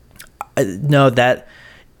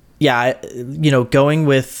going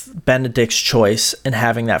with Benedict's choice and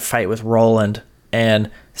having that fight with Roland, and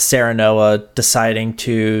Serenoa deciding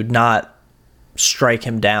to not strike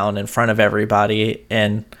him down in front of everybody,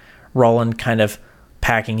 and Roland kind of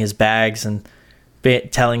packing his bags and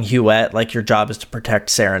telling Huette, like, your job is to protect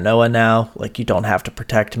Serenoa now, like, you don't have to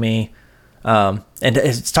protect me. And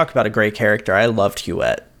it's talk about a great character. I loved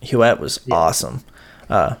Huette. Huette was awesome.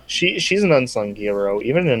 She's an unsung hero,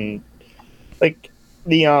 even in like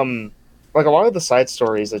the like a lot of the side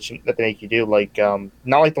stories that they make you do, like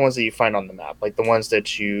not like the ones that you find on the map, like the ones that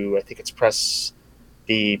I think it's press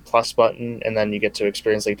the plus button and then you get to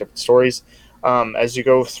experience like different stories. As you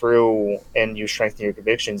go through and you strengthen your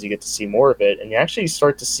convictions, you get to see more of it, and you actually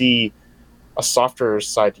start to see a softer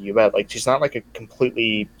side to Yvette. Like, she's not like a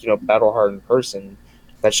completely battle hardened person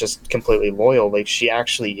that's just completely loyal. Like, she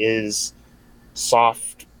actually is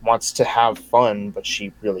soft, wants to have fun, but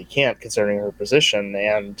she really can't, considering her position.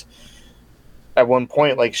 And at one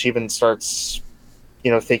point, like, she even starts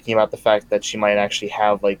thinking about the fact that she might actually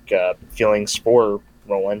have like feelings for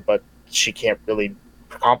Roland, but she can't really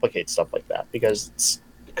complicate stuff like that because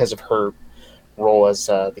of her role as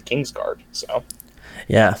the King's Guard. So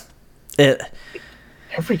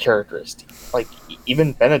every character is deep. Like,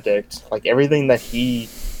 even Benedict, like, everything that he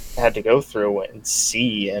had to go through and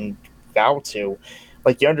see and vow to,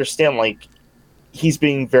 like, you understand, like, he's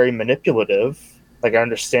being very manipulative. Like, I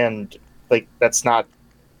understand, like, it's not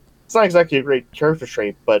exactly a great character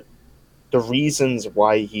trait, but the reasons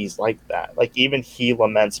why he's like that, like, even he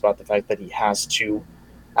laments about the fact that he has to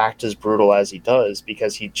act as brutal as he does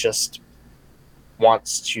because he just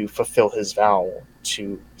wants to fulfill his vow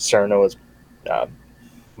to Serenoa's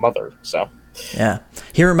mother. So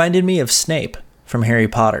he reminded me of Snape from Harry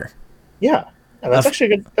Potter. And that's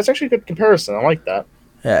actually a good comparison. I like that.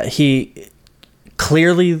 He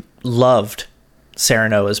clearly loved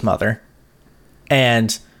Serenoa's mother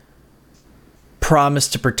and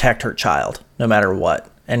promised to protect her child no matter what,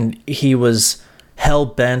 and he was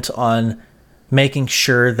hell-bent on making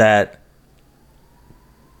sure that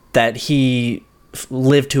he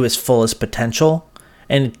lived to his fullest potential.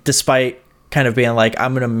 And despite kind of being like,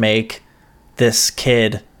 I'm gonna make this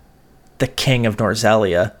kid the king of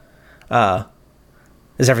Norzelia.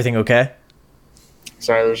 Is everything okay?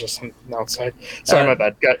 Sorry, there's just something outside. Sorry, my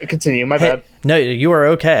bad. Continue, my bad. No, you are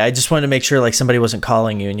okay. I just wanted to make sure like somebody wasn't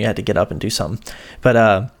calling you and you had to get up and do something. But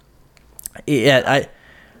I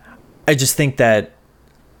just think that,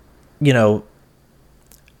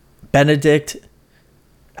 Benedict,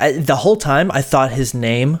 the whole time I thought his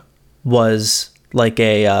name was like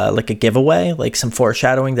a giveaway, like some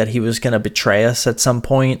foreshadowing that he was going to betray us at some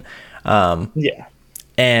point.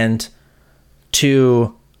 And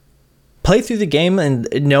to play through the game and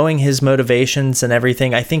knowing his motivations and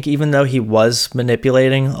everything, I think even though he was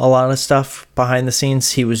manipulating a lot of stuff behind the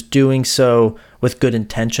scenes, he was doing so with good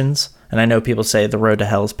intentions. And I know people say the road to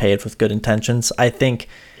hell is paved with good intentions. I think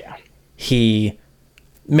he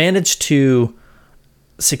managed to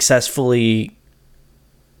successfully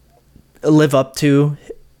live up to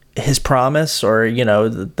his promise, or, you know,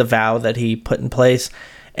 the vow that he put in place.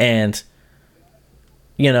 And,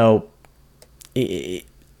 you know,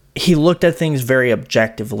 he looked at things very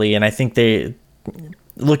objectively, and I think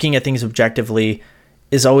looking at things objectively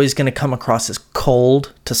is always going to come across as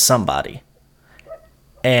cold to somebody.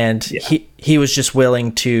 And he was just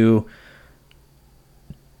willing to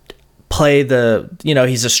play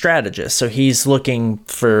he's a strategist, so he's looking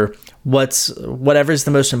for whatever's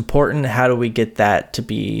the most important. How do we get that to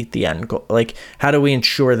be the end goal? Like, how do we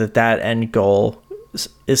ensure that end goal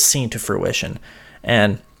is seen to fruition?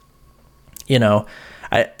 And, you know,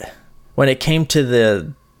 when it came to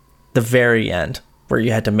the very end, where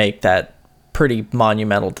you had to make that pretty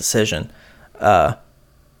monumental decision, I'm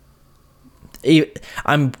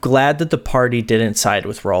glad that the party didn't side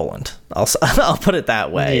with Roland. I'll put it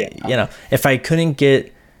that way. Yeah. You know, if I couldn't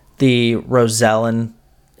get the Rosellen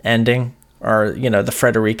ending, or, you know, the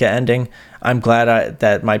Frederica ending, I'm glad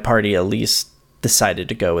that my party at least decided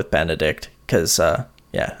to go with Benedict, because I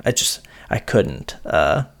couldn't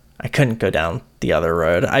go down the other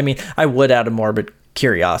road. I mean, I would out of morbid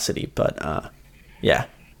curiosity, but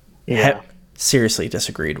seriously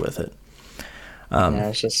disagreed with it.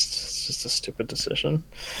 It's just a stupid decision.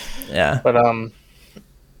 Yeah. But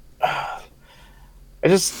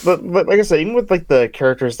but like I said, even with like the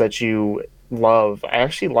characters that you love, I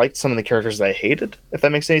actually liked some of the characters that I hated, if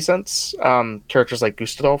that makes any sense. Characters like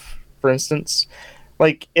Gustadolf, for instance.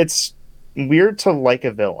 Like, it's weird to like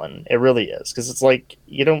a villain. It really is, because it's like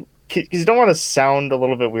you don't want to sound a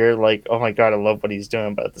little bit weird, like, oh my god, I love what he's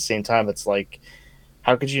doing, but at the same time, it's like,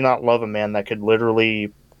 how could you not love a man that could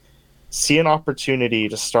literally see an opportunity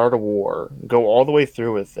to start a war, go all the way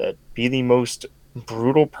through with it, be the most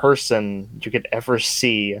brutal person you could ever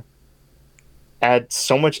see, add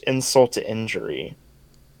so much insult to injury,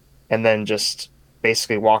 and then just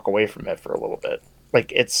basically walk away from it for a little bit?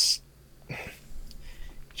 Like, it's... you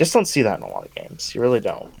just don't see that in a lot of games. You really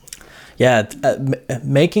don't. Yeah,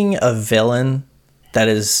 making a villain that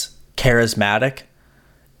is charismatic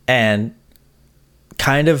and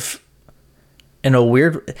kind of in a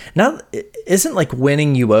weird, isn't like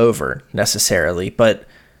winning you over necessarily, but,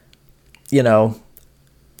 you know,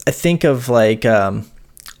 I think of like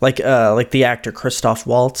the actor Christoph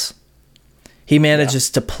Waltz. He manages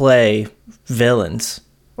to play villains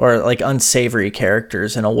or like unsavory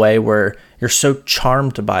characters in a way where you're so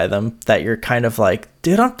charmed by them that you're kind of like,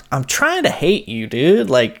 dude, I'm trying to hate you, dude.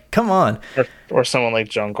 Like, come on. Or someone like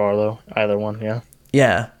Giancarlo, either one, yeah.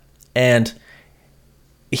 Yeah. And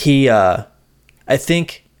he, I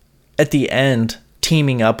think at the end,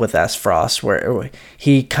 teaming up with S. Frost, where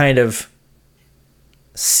he kind of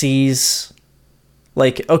sees,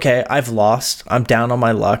 like, okay, I've lost. I'm down on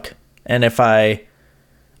my luck. And if I'm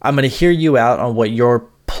going to hear you out on what your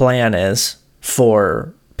plan is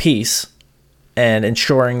for peace and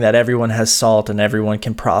ensuring that everyone has salt and everyone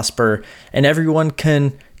can prosper and everyone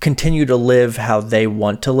can continue to live how they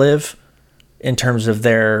want to live in terms of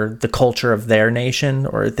the culture of their nation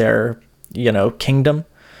or their, you know, kingdom.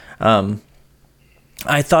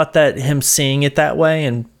 I thought that him seeing it that way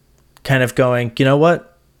and kind of going, you know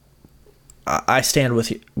what, I stand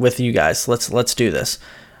with you guys. Let's do this.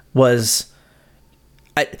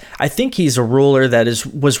 I think he's a ruler that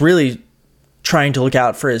was really trying to look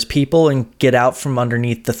out for his people and get out from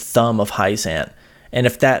underneath the thumb of Hyzant. And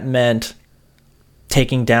if that meant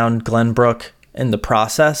taking down Glenbrook in the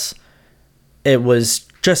process, it was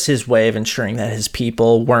just his way of ensuring that his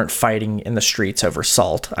people weren't fighting in the streets over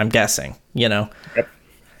salt, I'm guessing, you know? Yep.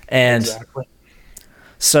 And exactly.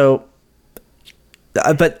 So,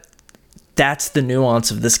 but that's the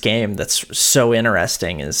nuance of this game that's so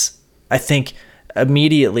interesting, is I think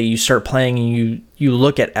immediately you start playing and you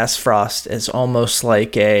look at S. Frost as almost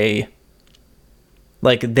like they're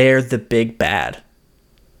the big bad.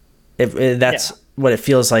 That's what it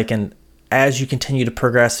feels like. And as you continue to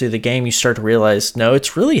progress through the game, you start to realize, no,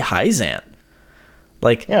 it's really Hyzant.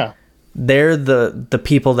 Like, they're the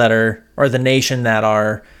people that are, or the nation that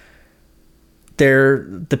are, their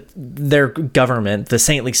government, the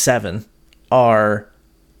Saintly Seven, are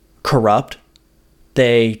corrupt.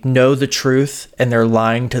 They know the truth and they're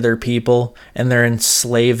lying to their people and they're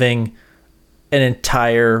enslaving an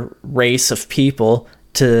entire race of people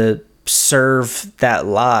to serve that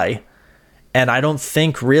lie. And I don't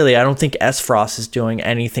think S. Frost is doing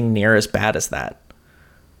anything near as bad as that.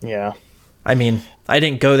 Yeah. I mean, I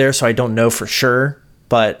didn't go there, so I don't know for sure,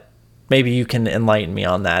 but maybe you can enlighten me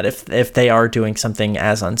on that if they are doing something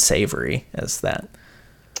as unsavory as that.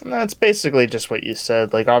 That's basically just what you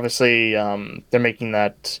said. Like, obviously, they're making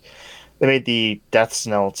that they made the death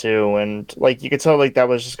knell too, and like you could tell like that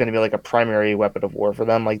was just going to be like a primary weapon of war for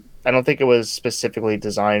them. Like I don't think it was specifically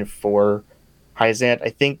designed for Hyzant. I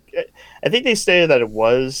think they stated that it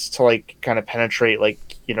was to like kind of penetrate like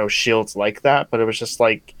shields like that, but it was just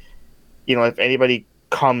like if anybody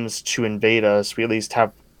comes to invade us, we at least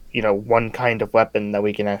have one kind of weapon that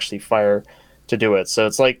we can actually fire to do it. So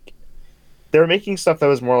it's like they were making stuff that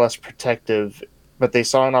was more or less protective, but they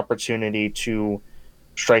saw an opportunity to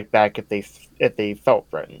strike back if they felt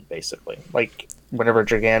threatened, basically. Like whenever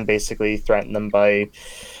Dragan basically threatened them by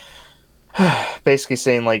basically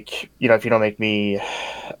saying like, if you don't make me,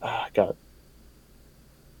 God,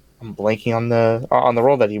 I'm blanking on the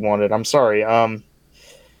role that he wanted. I'm sorry.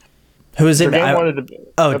 Who is it? Dragan wanted to be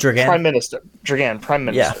Dragan. Prime Minister. Dragan, Prime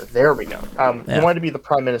Minister. Yeah. There we go. He wanted to be the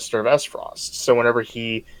Prime Minister of Esfrost. So whenever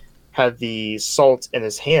he had the salt in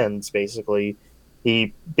his hands, basically,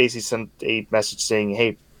 he basically sent a message saying,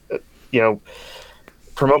 "Hey,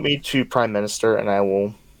 promote me to Prime Minister, and I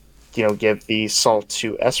will, give the salt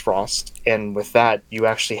to Esfrost." And with that, you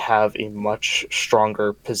actually have a much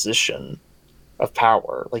stronger position of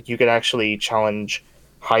power. Like you could actually challenge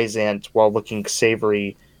Hyzant while looking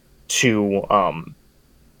savory to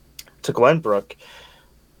Glenbrook,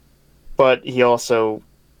 but he also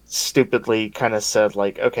stupidly kind of said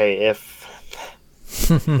like, okay, if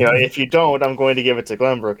if you don't, I'm going to give it to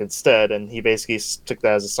Glenbrook instead. And he basically took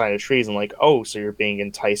that as a sign of treason, like, oh, so you're being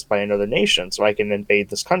enticed by another nation, so I can invade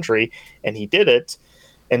this country. And he did it.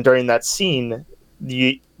 And during that scene,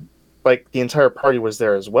 the entire party was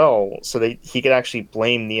there as well, so he could actually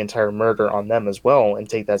blame the entire murder on them as well, and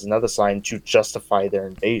take that as another sign to justify their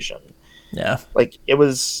invasion. Yeah, like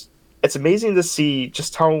it's amazing to see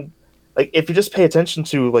just how, like, if you just pay attention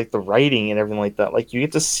to like the writing and everything like that, like you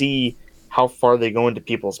get to see how far they go into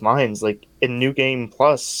people's minds. Like in New Game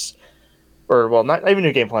Plus, or well, not even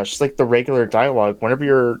New Game Plus, just like the regular dialogue. Whenever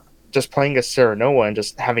you're just playing as Serenoa and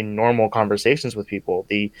just having normal conversations with people,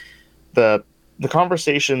 the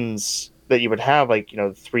conversations that you would have, like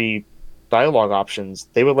 3 dialogue options,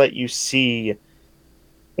 they would let you see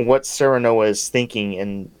what Serenoa is thinking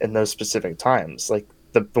in those specific times. Like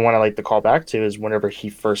the one I like to call back to is whenever he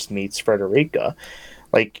first meets Frederica.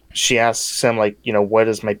 Like she asks him like, what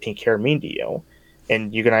does my pink hair mean to you?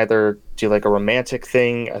 And you can either do like a romantic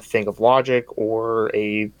thing, a thing of logic, or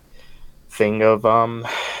a thing of God,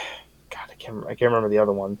 I can't remember the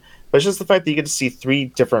other one. But it's just the fact that you get to see 3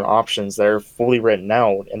 different options that are fully written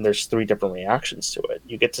out, and there's 3 different reactions to it.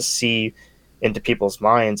 You get to see into people's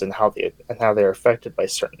minds and how they're affected by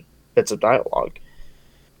certain bits of dialogue.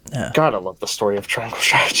 Yeah. God, I love the story of Triangle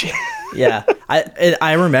Strategy. Yeah,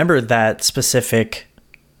 I remember that specific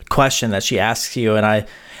question that she asks you, and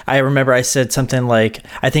I remember I said something like,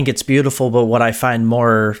 I think it's beautiful, but what I find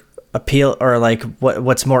more appeal, or like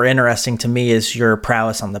what's more interesting to me, is your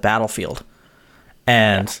prowess on the battlefield.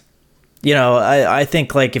 And I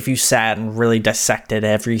think like if you sat and really dissected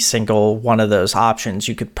every single one of those options,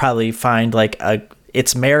 you could probably find like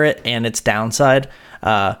its merit and its downside.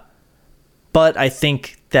 But I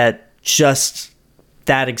think that just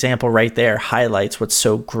that example right there highlights what's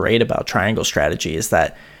so great about triangle strategy, is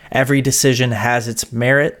that every decision has its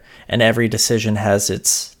merit and every decision has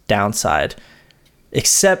its downside,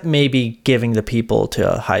 except maybe giving the people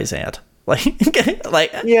to Hyzant. Like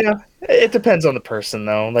yeah, it depends on the person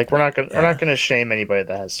though. Like we're not gonna shame anybody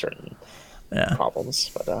that has certain problems,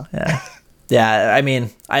 but yeah. I mean,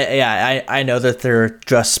 I know that they're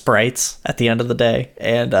just sprites at the end of the day,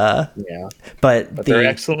 and but they're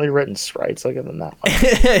excellently written sprites. I'll give them that one.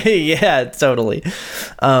 Yeah, totally.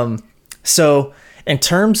 So in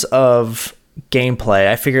terms of gameplay,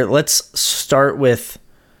 I figured let's start with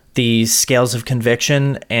the scales of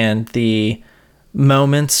conviction and the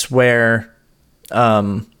moments where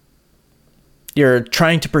you're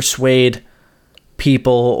trying to persuade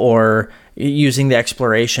people, or using the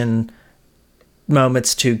exploration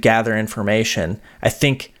moments to gather information. I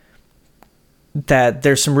think that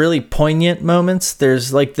there's some really poignant moments.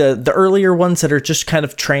 There's like the earlier ones that are just kind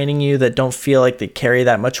of training you, that don't feel like they carry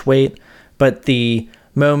that much weight, but the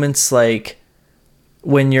moments like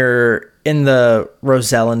when you're in the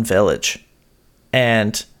Rosellan village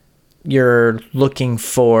and you're looking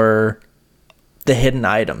for the hidden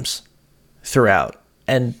items throughout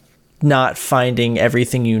and not finding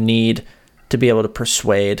everything you need to be able to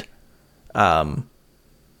persuade,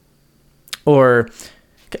 or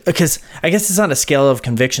because I guess it's not a scale of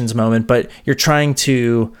convictions moment, but you're trying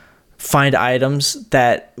to find items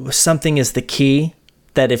that something is the key,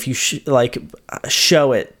 that if you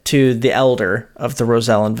show it to the elder of the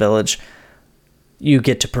Rosellan village, you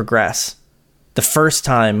get to progress. The first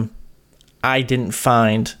time I didn't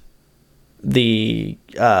find the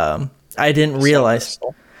I didn't realize.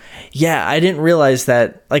 Yeah, I didn't realize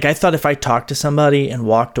that. Like, I thought if I talked to somebody and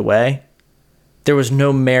walked away, there was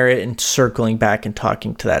no merit in circling back and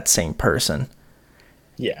talking to that same person.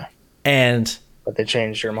 Yeah. And but they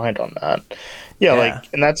changed your mind on that. Yeah,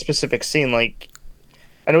 like in that specific scene, like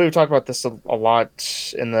I know we've talked about this a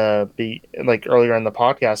lot in like earlier in the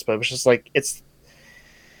podcast, but it was just like it's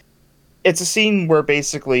a scene where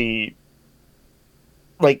basically,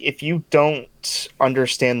 like, if you don't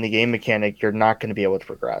understand the game mechanic, you're not going to be able to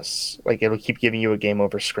progress. Like, it'll keep giving you a game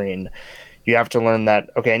over screen. You have to learn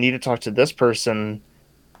that, okay, I need to talk to this person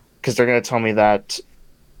because they're going to tell me that,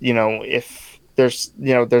 if there's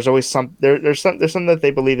always there's something that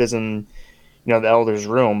they believe is in, the Elder's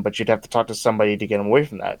room, but you'd have to talk to somebody to get them away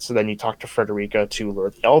from that. So then you talk to Frederica to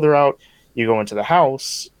lure the Elder out, you go into the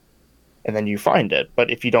house, and then you find it.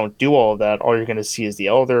 But if you don't do all of that, all you're going to see is the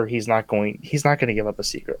Elder. He's not going to give up a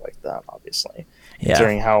secret like that, obviously,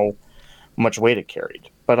 considering how much weight it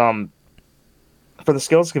carried. But for the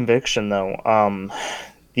Scales of Conviction, though, I don't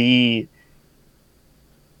know.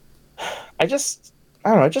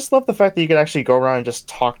 I just love the fact that you could actually go around and just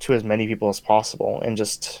talk to as many people as possible and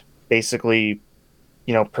just basically,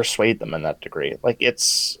 persuade them in that degree. Like,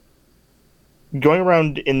 it's going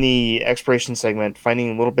around in the exploration segment,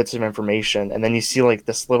 finding little bits of information, and then you see like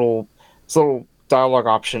this little dialogue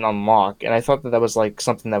option unlock. And I thought that was like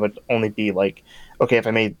something that would only be like, okay, if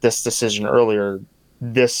I made this decision earlier,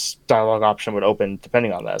 this dialogue option would open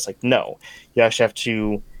depending on that. It's like, no, you actually have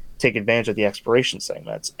to take advantage of the exploration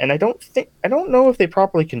segments. And I don't know if they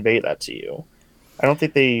properly convey that to you. I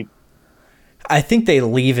think they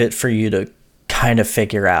leave it for you to kind of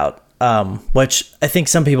figure out, which I think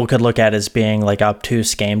some people could look at as being like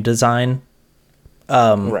obtuse game design.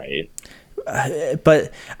 Right.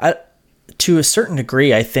 But to a certain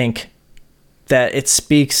degree, I think that it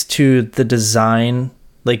speaks to the design,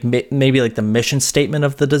 like maybe like the mission statement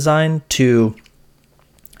of the design, to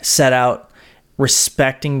set out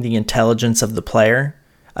respecting the intelligence of the player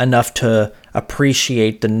enough to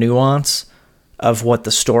appreciate the nuance of what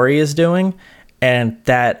the story is doing. And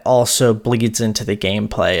that also bleeds into the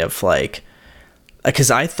gameplay of like, because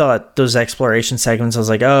I thought those exploration segments, I was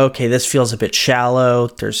like, oh, okay, this feels a bit shallow.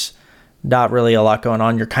 There's not really a lot going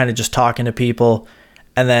on. You're kind of just talking to people.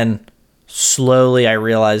 And then slowly I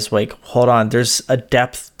realized, like, hold on, there's a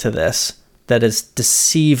depth to this that is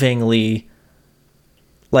deceivingly,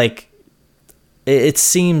 like, it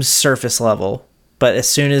seems surface level. But as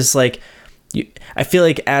soon as, like, I feel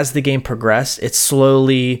like as the game progressed, it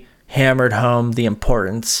slowly hammered home the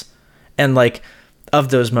importance and like of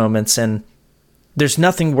those moments. And there's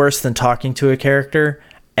nothing worse than talking to a character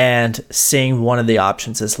and seeing one of the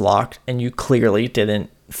options is locked and you clearly didn't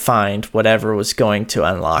find whatever was going to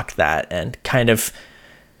unlock that, and kind of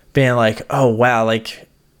being like, oh wow, like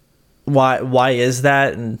why is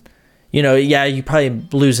that? And you probably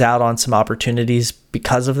lose out on some opportunities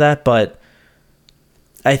because of that. But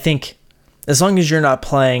I think as long as you're not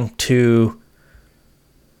playing to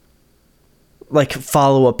like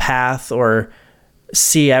follow a path or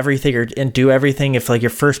see everything and do everything, if like your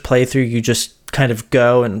first playthrough you just kind of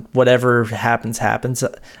go and whatever happens.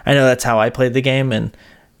 I know that's how I played the game, and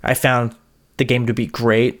I found the game to be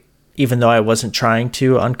great even though I wasn't trying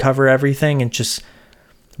to uncover everything, and just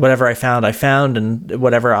whatever I found, and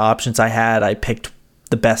whatever options I had, I picked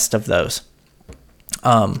the best of those.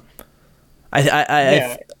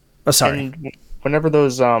 Sorry. And whenever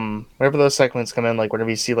those segments come in, like whenever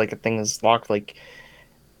you see like a thing is locked, like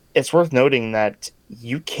it's worth noting that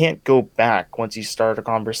you can't go back once you start a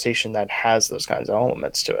conversation that has those kinds of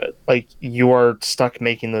elements to it. Like, you are stuck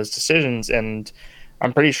making those decisions, and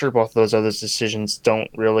I'm pretty sure both of those other decisions don't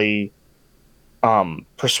really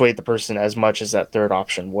persuade the person as much as that third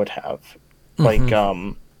option would have. Mm-hmm. Like,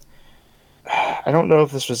 I don't know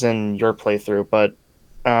if this was in your playthrough, but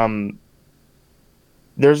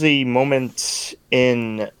there's a moment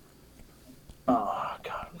in... Oh,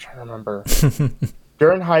 God, I'm trying to remember.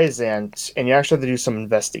 You're in Hyzant, and you actually have to do some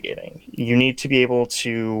investigating. You need to be able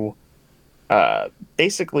to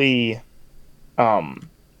basically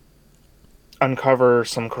uncover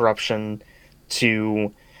some corruption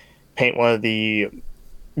to paint one of the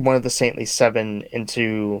Saintly Seven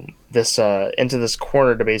into this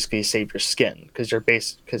corner to basically save your skin, because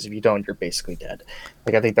if you don't, you're basically dead.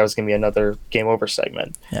 Like, I think that was going to be another game over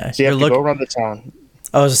segment. Yeah, so you have to go around the town.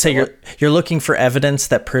 I was going to say, you're looking for evidence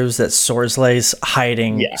that proves that Sorslay's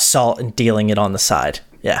hiding salt and dealing it on the side.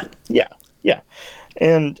 Yeah.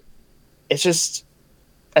 And it's just,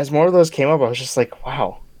 as more of those came up, I was just like,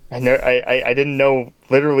 wow. I didn't know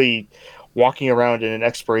literally walking around in an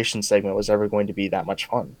exploration segment was ever going to be that much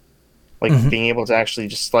fun. Like being able to actually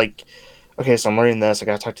just like, okay, so I'm learning this. I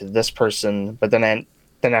got to talk to this person, but then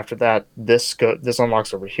after that, this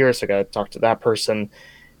unlocks over here, so I got to talk to that person.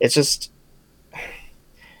 It's just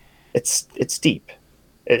it's deep.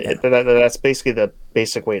 That's basically the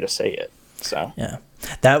basic way to say it. So yeah,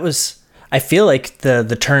 that was. I feel like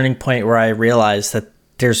the turning point where I realized that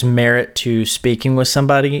there's merit to speaking with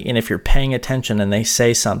somebody, and if you're paying attention and they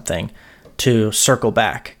say something, to circle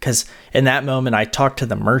back. Because in that moment, I talked to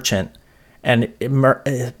the merchant, and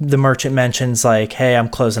the merchant mentions like, "Hey, I'm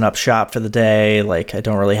closing up shop for the day. Like, I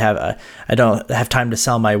don't have time to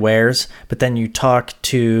sell my wares." But then you talk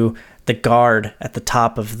to the guard at the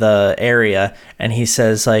top of the area, and he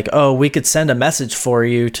says like, "Oh, we could send a message for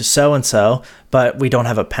you to so and so, but we don't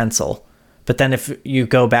have a pencil." But then if you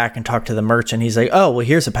go back and talk to the merchant, he's like, "Oh, well,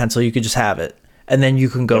 here's a pencil. You could just have it." And then you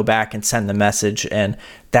can go back and send the message. And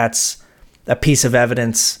that's a piece of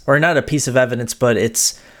evidence, or not a piece of evidence, but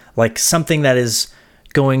it's like something that is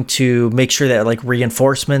going to make sure that like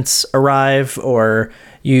reinforcements arrive, or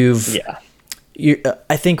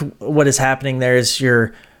I think what is happening there is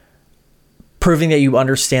you're proving that you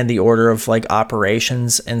understand the order of like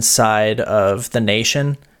operations inside of the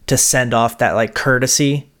nation to send off that like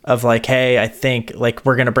courtesy of like, "Hey, I think like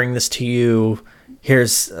we're going to bring this to you.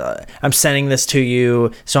 Here's, I'm sending this to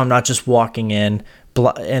you. So I'm not just walking in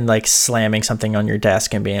and like slamming something on your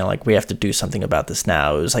desk and being like, we have to do something about this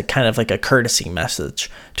now." It was like kind of like a courtesy message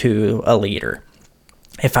to a leader,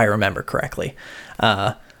 if I remember correctly.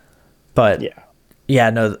 But yeah,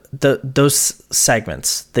 no, those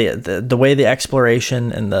segments, the way the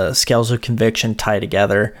exploration and the scales of conviction tie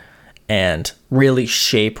together and really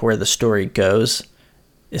shape where the story goes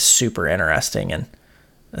is super interesting. And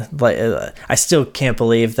like, I still can't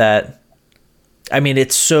believe that. I mean,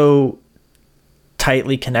 it's so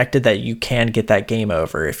tightly connected that you can get that game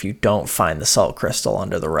over if you don't find the salt crystal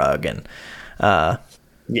under the rug. And and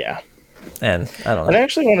I don't know. And I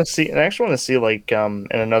actually want to see like in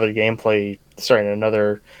another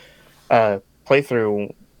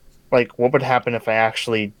playthrough, like what would happen if I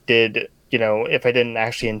actually did, if I didn't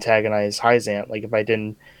actually antagonize Hyzant, like if I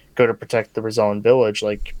didn't go to protect the Rizalin village,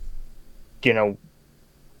 like,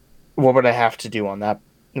 what would I have to do on that?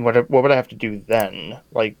 What would I have to do then?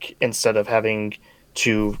 Like, instead of having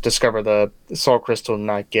to discover the salt crystal and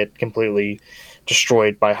not get completely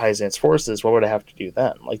destroyed by Hyzant's forces, what would I have to do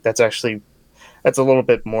then? Like, that's a little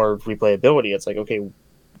bit more replayability. It's like, okay,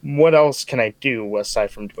 what else can I do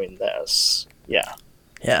aside from doing this? Yeah.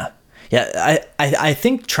 I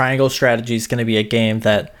think Triangle Strategy is going to be a game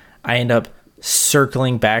that I end up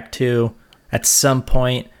circling back to at some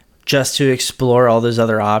point just to explore all those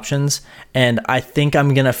other options. And I think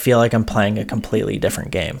I'm going to feel like I'm playing a completely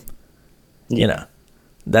different game.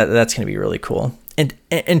 That's going to be really cool. And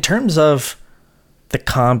in terms of the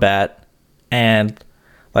combat and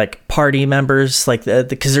like party members, like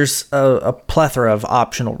because there's a plethora of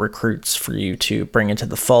optional recruits for you to bring into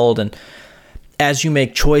the fold. And as you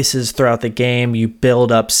make choices throughout the game, you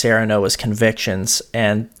build up Serenoa's convictions,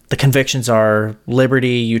 and the convictions are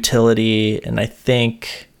liberty, utility, and I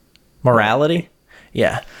think morality.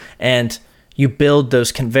 Yeah. And you build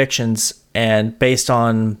those convictions, and based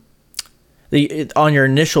on on your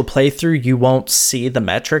initial playthrough, you won't see the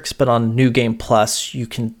metrics, but on New Game Plus, you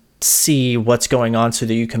can see what's going on so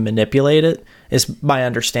that you can manipulate it, is my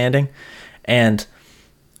understanding. And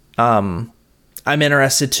I'm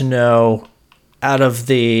interested to know, out of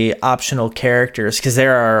the optional characters, because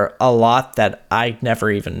there are a lot that I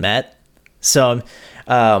never even met. So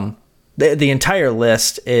the entire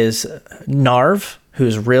list is Narv,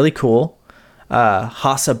 who's really cool,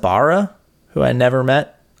 Hasabara, who I never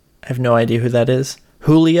met. I have no idea who that is.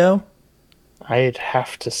 Julio. I'd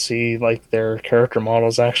have to see like their character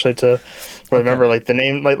models actually to remember like the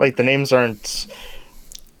name, like the names aren't.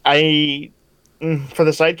 For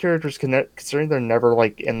the side characters, considering they're never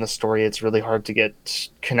like in the story, it's really hard to get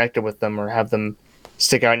connected with them or have them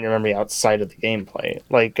stick out in your memory outside of the gameplay.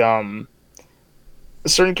 Like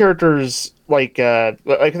certain characters, like I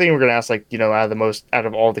think we're gonna ask, like, out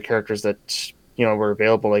of all the characters that were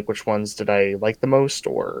available, like which ones did I like the most?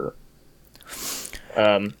 Or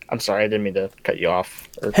I'm sorry, I didn't mean to cut you off.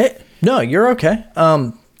 Hey, no, you're okay.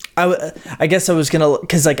 I guess I was gonna,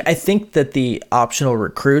 because like I think that the optional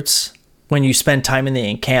recruits, when you spend time in the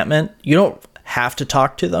encampment, you don't have to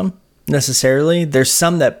talk to them necessarily. There's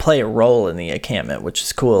some that play a role in the encampment, which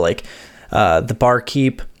is cool, like the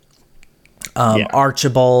barkeep,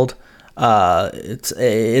 Archibald.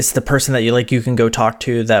 It's the person that you can go talk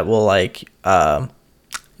to that will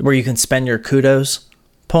where you can spend your kudos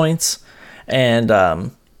points. And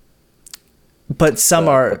but some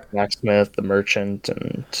The are blacksmith, the merchant,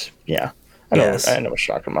 and yeah, yes, I know what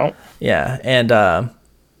you're talking about. yeah, and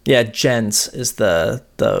yeah, Jens is the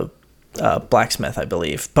blacksmith, I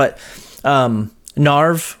believe. But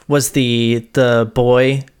Narv was the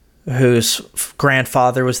boy whose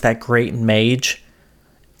grandfather was that great mage,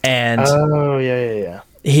 and Oh yeah.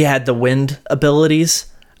 he had the wind abilities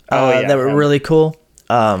Oh that yeah, were him. really cool.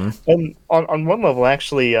 On one level,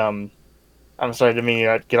 actually, I'm sorry, I didn't mean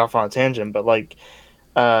to get off on a tangent, but like,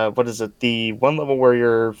 what is it? The one level where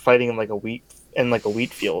you're fighting in like a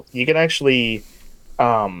wheat field, you can actually,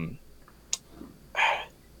 um,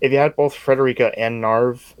 if you had both Frederica and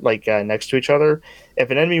Narv like next to each other, if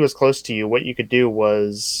an enemy was close to you, what you could do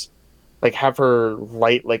was like have her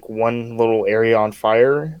light like one little area on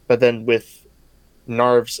fire, but then with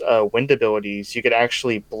Narv's wind abilities, you could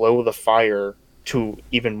actually blow the fire to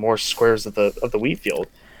even more squares of the wheat field.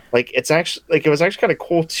 Like it's actually like it was actually kind of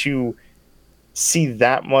cool to see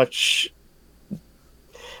that much.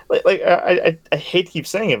 I hate to keep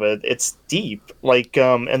saying it, but it's deep. Like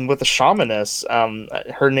and with the shamaness,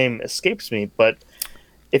 her name escapes me, but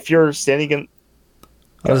if you're standing in,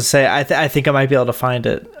 I was God, to say I think I might be able to find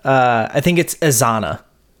it. I think it's Azana.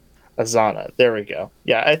 Azana, there we go.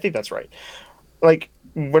 Yeah, I think that's right. Like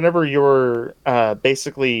whenever you're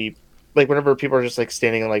basically like whenever people are just like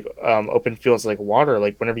standing in like open fields like water,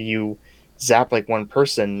 like whenever you zap like one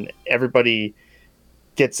person, everybody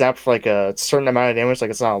gets zapped for like a certain amount of damage. Like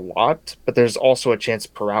it's not a lot, but there's also a chance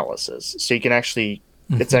of paralysis. So you can actually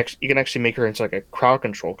you can actually make her into like a crowd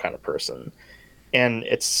control kind of person, and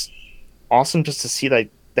it's awesome just to see that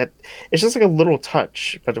it's just like a little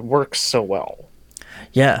touch, but it works so well.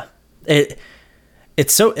 Yeah,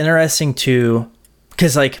 it's so interesting to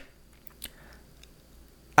because like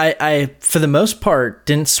I for the most part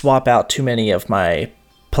didn't swap out too many of my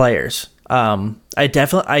players.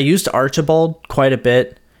 I used Archibald quite a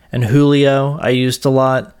bit, and Julio I used a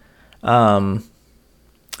lot. Um,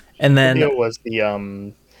 and then Julio was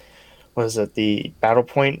the was it the battle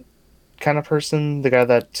point kind of person, the guy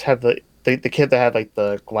that had the kid that had like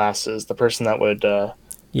the glasses, the person that would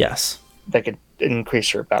yes, that could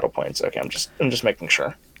increase your battle points. Okay, I'm just making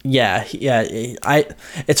sure. yeah.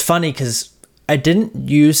 It's funny because I didn't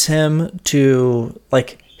use him to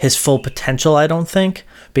like his full potential. I don't think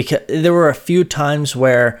because there were a few times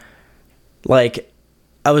where like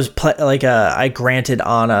I granted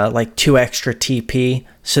Anna like 2 extra TP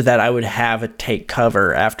so that I would have a take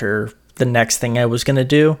cover after the next thing I was gonna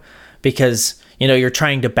do because you're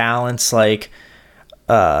trying to balance like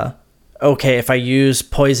okay, if I use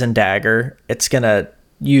Poison Dagger, it's gonna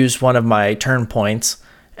use one of my turn points,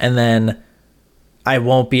 and then I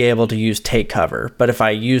won't be able to use Take Cover. But if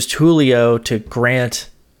I used Julio to grant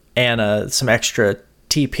Anna some extra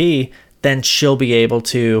TP, then she'll be able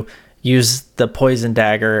to use the Poison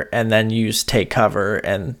Dagger and then use Take Cover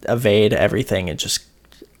and evade everything. And just,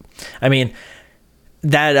 I mean,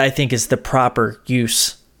 that I think is the proper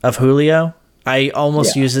use of Julio. I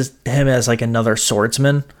almost Yeah. uses him as like another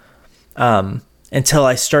swordsman until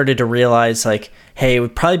I started to realize like, hey, it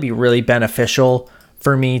would probably be really beneficial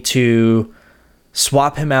for me to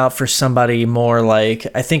swap him out for somebody more like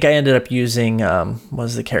I think I ended up using what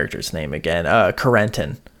was the character's name again?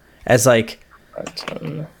 Corentin as like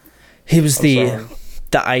But, he was I'm sorry.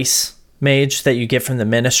 the ice mage that you get from the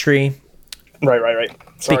ministry Right.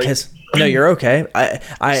 Sorry. because no, you're okay.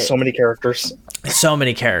 I So many characters. so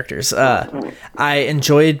many characters. I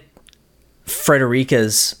enjoyed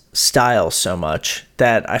Frederica's style so much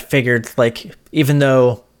that I figured like even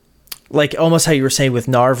though like almost how you were saying with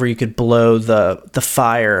Narv where you could blow the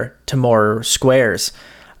fire to more squares,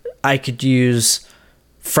 I could use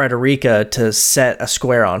Frederica to set a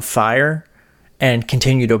square on fire and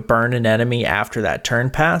continue to burn an enemy after that turn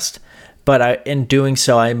passed. But in doing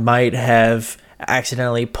so, I might have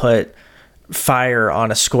accidentally put fire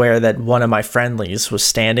on a square that one of my friendlies was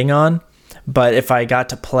standing on. But if I got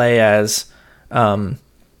to play as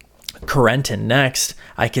Corentin next,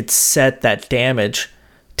 I could set that damage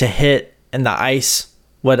to hit, and the ice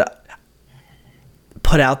would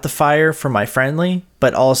put out the fire for my friendly,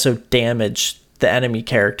 but also damage the enemy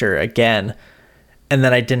character again. And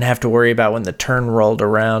then I didn't have to worry about when the turn rolled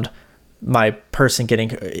around, my person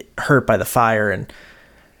getting hurt by the fire and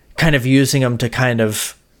kind of using them to kind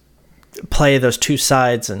of play those two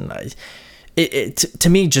sides. And to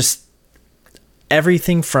me, just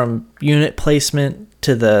everything from unit placement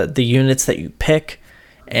to the units that you pick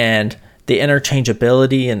and the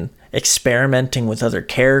interchangeability and experimenting with other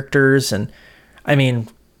characters. And I mean,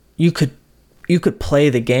 you could play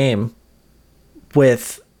the game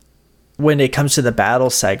with, when it comes to the battle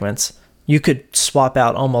segments, you could swap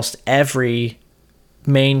out almost every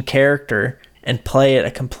main character and play it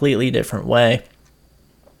a completely different way.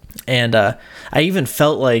 And I even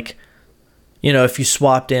felt like, you know, if you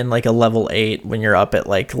swapped in like a level 8 when you're up at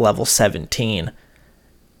like level 17,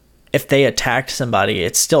 if they attacked somebody,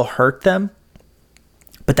 it still hurt them,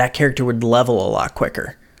 but that character would level a lot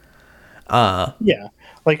quicker. Yeah,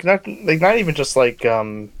 not even just like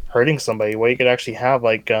hurting somebody. What you could actually have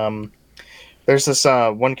like there's this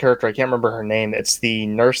one character, I can't remember her name. It's the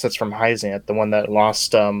nurse that's from Hyzant, the one that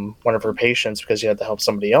lost one of her patients because she had to help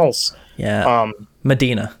somebody else. Yeah,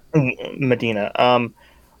 Medina. Medina.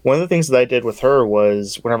 One of the things that I did with her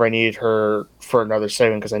was whenever I needed her for another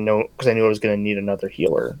segment, because I knew I was going to need another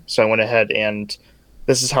healer, so I went ahead and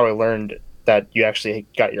this is how I learned that you actually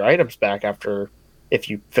got your items back after if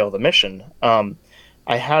you fail the mission.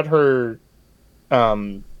 I had her,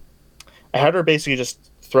 basically just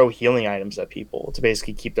throw healing items at people to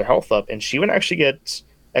basically keep their health up, and she would actually get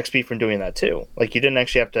XP from doing that too. Like, you didn't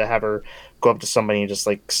actually have to have her go up to somebody and just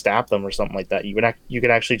like stab them or something like that. You could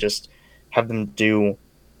actually just have them do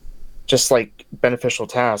just like beneficial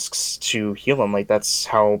tasks to heal them. Like, that's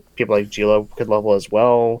how people like Gila could level as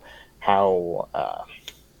well. How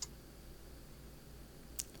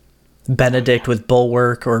Benedict with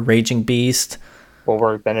Bulwark or Raging Beast.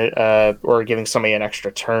 Bulwark, Bennett, or giving somebody an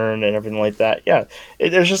extra turn and everything like that. Yeah,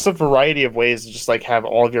 there's just a variety of ways to just like have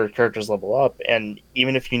all of your characters level up, and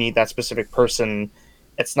even if you need that specific person,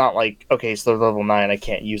 it's not like, okay, so they're level 9, I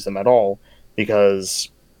can't use them at all because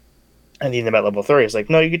I need them at level 30. It's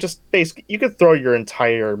like, no, you could just you could throw your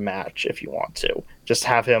entire match if you want to. Just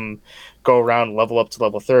have him go around, level up to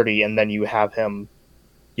level 30, and then you have him,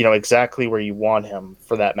 you know, exactly where you want him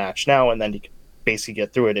for that match now, and then you can basically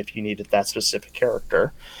get through it if you needed that specific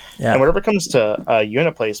character. Yeah. And whenever it comes to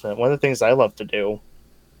unit placement, one of the things I love to do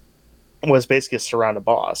was basically surround a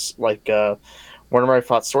boss. Like, whenever I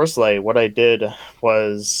fought Sorcelay, what I did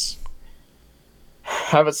was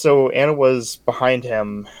have it so Anna was behind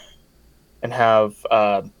him and have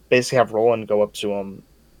basically have Roland go up to him.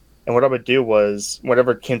 And what I would do was,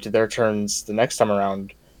 whenever it came to their turns the next time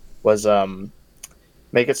around, was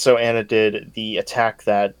make it so Anna did the attack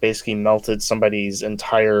that basically melted somebody's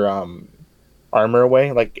entire armor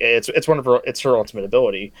away. Like, it's her ultimate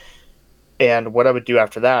ability. And what I would do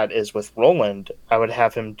after that is with Roland, I would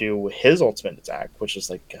have him do his ultimate attack, which is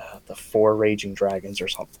like the 4 Raging Dragons or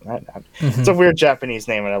something like that. Mm-hmm. It's a weird Japanese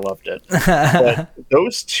name, and I loved it. But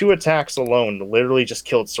those 2 attacks alone literally just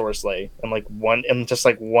killed Sorcelay in just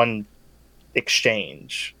one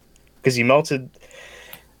exchange, because you melted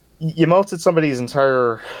somebody's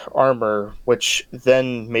entire armor, which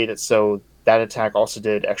then made it so that attack also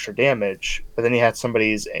did extra damage, but then you had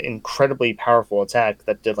somebody's incredibly powerful attack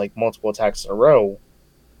that did like multiple attacks in a row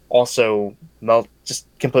also just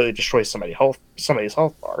completely destroy somebody's health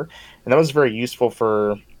bar. And that was very useful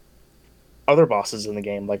for other bosses in the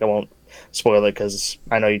game. Like, I won't spoil it because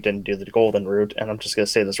I know you didn't do the golden route, and I'm just going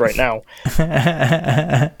to say this right now.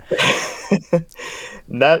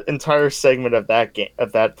 That entire segment of that game,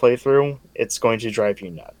 of that playthrough, it's going to drive you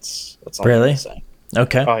nuts. That's all I'm going to say.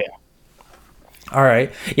 Okay. Oh, yeah. All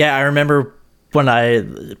right. Yeah, I remember when I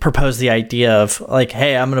proposed the idea of like,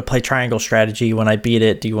 hey, I'm going to play Triangle Strategy. When I beat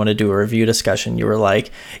it, do you want to do a review discussion? You were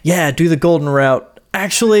like, yeah, do the golden route.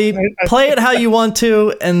 Actually, play it how you want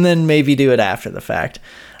to, and then maybe do it after the fact.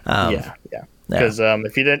 Yeah. Because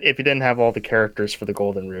if you didn't have all the characters for the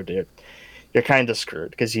golden route, you're kind of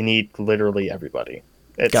screwed because you need literally everybody.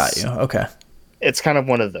 Got you. Okay. It's kind of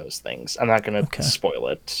one of those things. I'm not going to spoil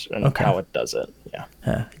it and how it does it. Yeah.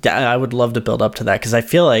 I would love to build up to that because I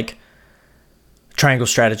feel like Triangle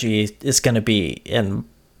Strategy is going to be in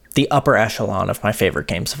the upper echelon of my favorite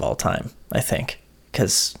games of all time, I think.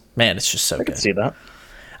 Because, man, it's just so good. I can see that.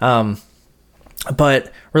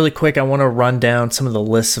 But really quick, I want to run down some of the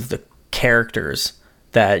lists of the characters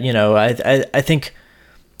that, you know, I think,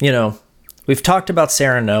 you know, we've talked about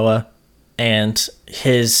Serenoa and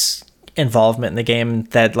his involvement in the game,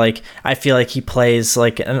 that like I feel like he plays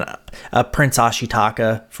like a Prince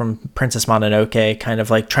Ashitaka from Princess Mononoke, kind of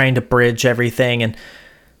like trying to bridge everything, and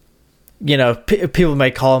you know, people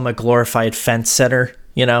might call him a glorified fence setter,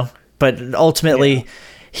 you know, but ultimately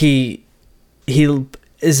he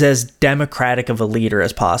is as democratic of a leader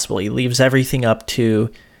as possible. He leaves everything up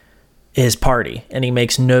to his party, and he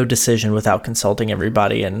makes no decision without consulting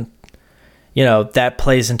everybody, and you know, that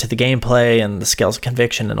plays into the gameplay and the scales of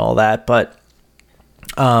conviction and all that. But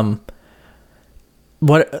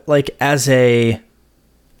what, like, as a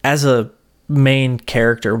main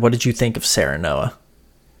character, what did you think of Serenoa?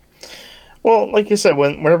 Well, like you said,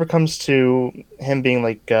 whenever it comes to him being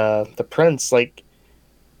like the prince, like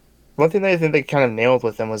one thing that I think they kind of nailed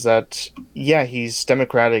with him was that, yeah, he's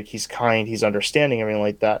democratic, he's kind, he's understanding, everything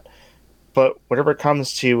like that. But whenever it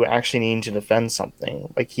comes to actually needing to defend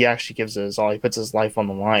something, like he actually gives it his all. He puts his life on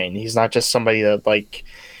the line. He's not just somebody that like,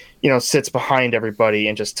 sits behind everybody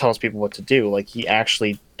and just tells people what to do. Like he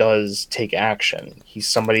actually does take action. He's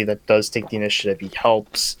somebody that does take the initiative. He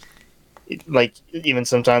helps. Like even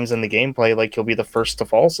sometimes in the gameplay, like he'll be the first to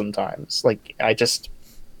fall sometimes. Like I just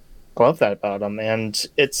love that about him, and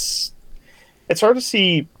it's hard to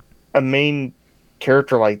see a main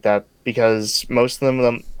character like that because most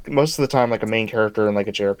of the time, like a main character in like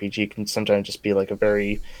a JRPG can sometimes just be like it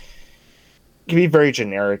can be very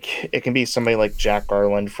generic. It can be somebody like Jack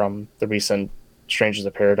Garland from the recent Strangers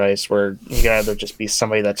of Paradise, where he can either just be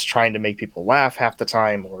somebody that's trying to make people laugh half the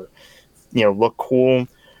time, or look cool,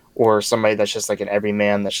 or somebody that's just like an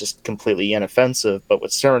everyman that's just completely inoffensive. But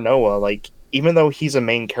with Serenoa, like even though he's a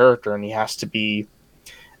main character and he has to be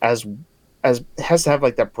as has to have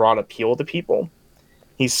like that broad appeal to people,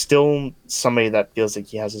 he's still somebody that feels like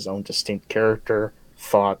he has his own distinct character,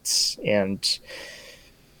 thoughts, and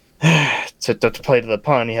to play to the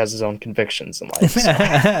pun, he has his own convictions in life. So.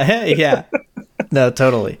 Yeah, no,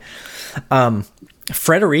 totally.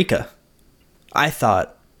 Frederica, I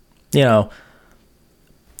thought, you know,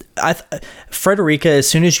 Frederica, as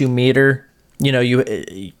soon as you meet her,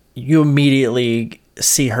 you immediately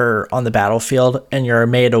see her on the battlefield and you're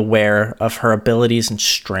made aware of her abilities and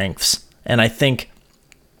strengths. And I think,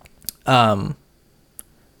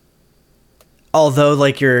 although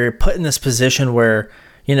like you're put in this position where,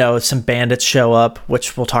 some bandits show up,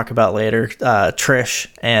 which we'll talk about later, Trish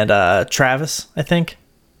and Travis, I think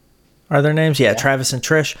are their names. Yeah. Travis and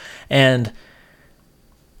Trish. And,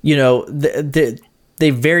 they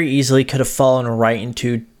very easily could have fallen right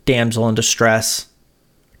into damsel in distress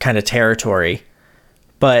kind of territory.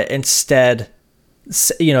 But instead,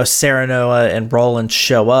 Serenoa and Roland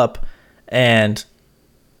show up, and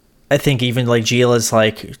I think even like Gila's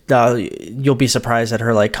like, you'll be surprised at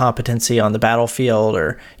her like competency on the battlefield,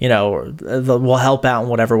 or we'll help out in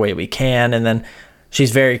whatever way we can. And then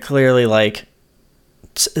she's very clearly like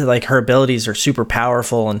her abilities are super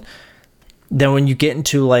powerful. And then when you get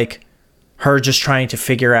into like her just trying to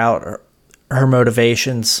figure out her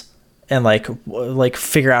motivations and like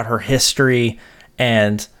figure out her history,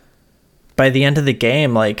 and by the end of the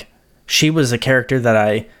game, like she was a character that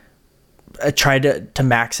I tried to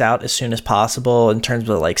max out as soon as possible in terms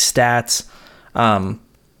of like stats.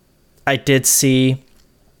 I did see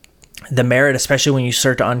the merit, especially when you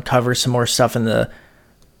start to uncover some more stuff in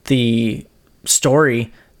the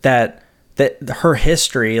story, that her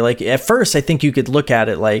history, like at first I think you could look at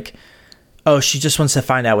it like, oh, she just wants to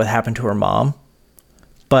find out what happened to her mom.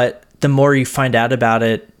 But the more you find out about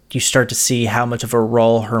it, you start to see how much of a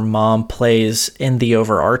role her mom plays in the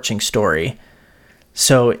overarching story.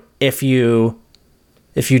 So if you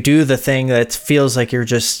do the thing that feels like you're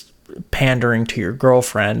just pandering to your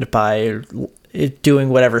girlfriend by doing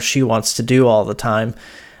whatever she wants to do all the time,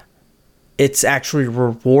 it's actually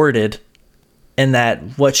rewarded in that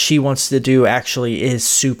what she wants to do actually is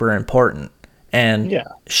super important and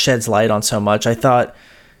sheds light on so much. I thought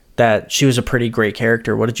that she was a pretty great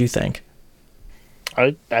character. What did you think?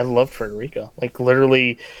 I loved Frederica. Like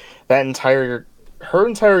literally her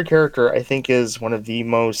entire character I think is one of the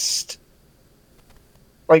most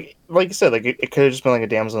like you said, like it could have just been like a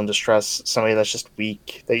damsel in distress, somebody that's just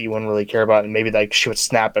weak that you wouldn't really care about, and maybe like she would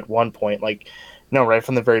snap at one point. Like no, right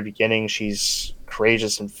from the very beginning she's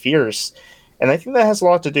courageous and fierce. And I think that has a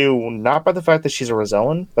lot to do not by the fact that she's a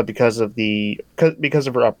Rosellan, but because of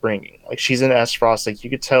her upbringing. Like she's in Aesfrost, like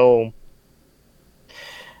you could tell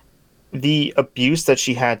the abuse that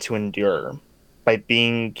she had to endure by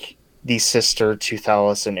being the sister to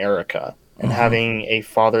Thalos and Erica, and having a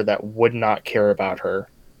father that would not care about her,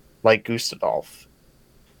 like Gustadolf,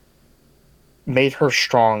 made her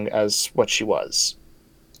strong as what she was.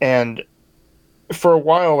 And for a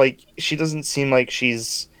while, like she doesn't seem like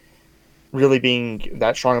she's really being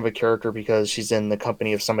that strong of a character because she's in the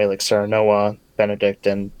company of somebody like Serenoa, Benedict,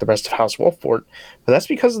 and the rest of House Wolffort. But that's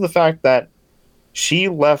because of the fact that she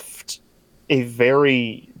left a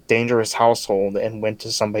very dangerous household and went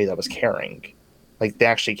to somebody that was caring. Like they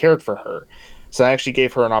actually cared for her. So that actually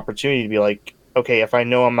gave her an opportunity to be like, okay, if I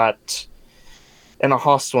know I'm not in a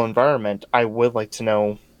hostile environment, I would like to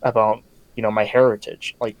know about, my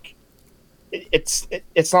heritage. Like it's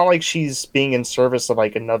not like she's being in service of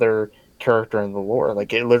like another character in the lore.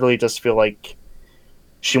 Like it literally just feel like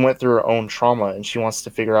she went through her own trauma and she wants to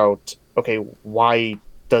figure out, okay, why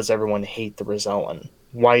does everyone hate the Rosellan?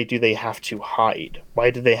 Why do they have to hide?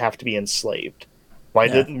 Why do they have to be enslaved? Why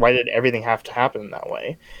did everything have to happen that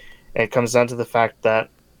way? And it comes down to the fact that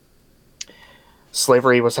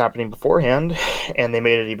slavery was happening beforehand, and they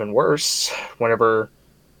made it even worse whenever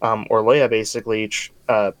Orlea basically.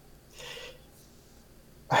 God,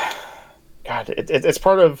 it's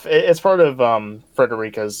part of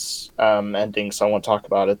Frederica's ending, so I won't talk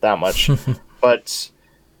about it that much. But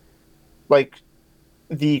like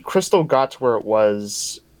the crystal got to where it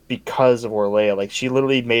was because of Orlea. Like she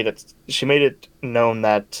literally made it. She made it known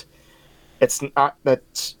that it's not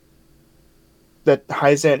that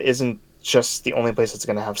Hyzant isn't just the only place that's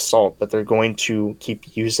going to have salt, but they're going to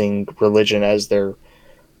keep using religion as their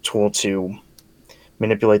tool to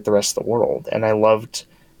manipulate the rest of the world. And I loved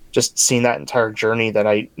just seeing that entire journey,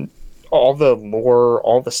 all the lore,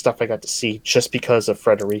 all the stuff I got to see just because of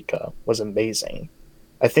Frederica was amazing.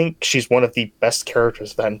 I think she's one of the best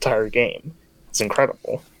characters of that entire game. It's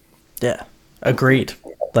incredible. Yeah, agreed.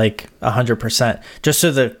 Like 100%. Just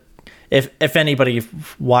so if anybody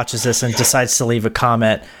watches this and decides to leave a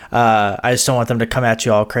comment, I just don't want them to come at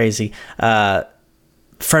you all crazy.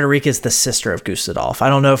 Frederica is the sister of Gustadolf. I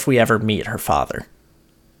don't know if we ever meet her father.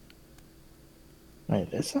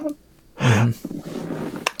 Wait, is that?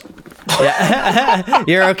 Yeah,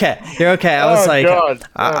 you're okay. You're okay. I was like, God.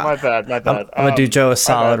 My bad. I'm gonna do Joe a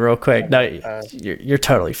solid real quick. No, you're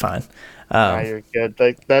totally fine. You're good.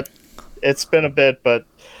 Like that. It's been a bit, but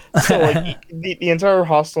still, like the entire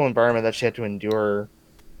hostile environment that she had to endure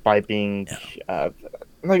by being,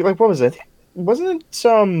 like what was it? Wasn't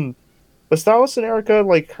it was Thalos and Erica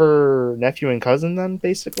like her nephew and cousin then?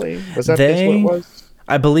 Basically, was that basically what it was?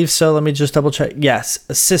 I believe so. Let me just double check. Yes,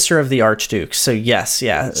 a sister of the Archduke. So yes,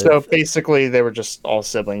 yeah. So basically, they were just all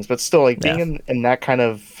siblings, but still, like being in that kind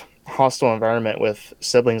of hostile environment with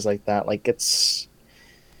siblings like that, like it's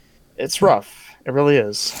rough. It really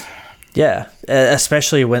is. Yeah,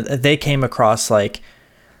 especially when they came across like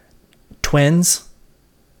twins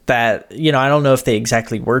that, I don't know if they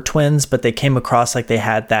exactly were twins, but they came across like they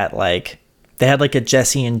had like a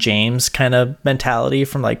Jesse and James kind of mentality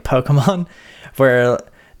from like Pokemon, where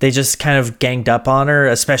they just kind of ganged up on her,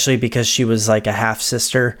 especially because she was like a half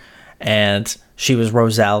sister and she was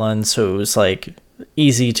Rosellan, so it was like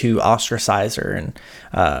easy to ostracize her and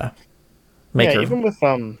make her. Even with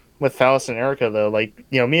Thalos and Erica though, like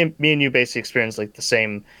me and you basically experienced like the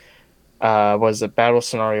same was a battle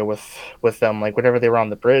scenario with them, like whenever they were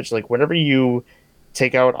on the bridge, like whenever you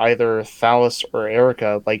take out either Thalos or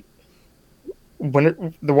Erica, like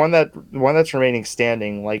when the one that's remaining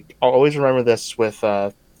standing, like I'll always remember this with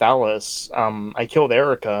Thalos. I killed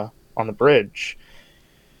Erica on the bridge,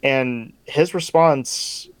 and his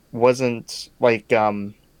response wasn't like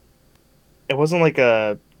it wasn't like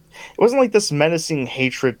this menacing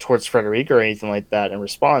hatred towards Frederica or anything like that. In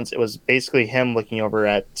response, it was basically him looking over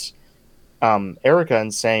at Erica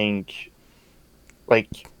and saying,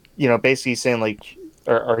 like, basically saying like,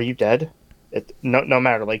 "Are you dead?" No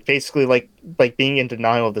matter, like basically like being in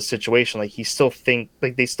denial of the situation. Like they still think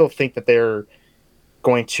that they're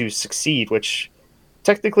going to succeed, which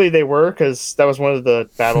technically they were, because that was one of the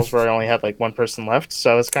battles where I only had like one person left,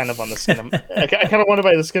 so I was kind of on the skin of I kind of wanted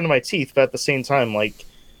by the skin of my teeth, but at the same time, like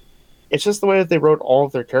it's just the way that they wrote all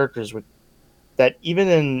of their characters, with that even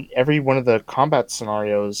in every one of the combat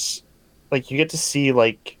scenarios, like you get to see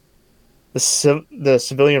like the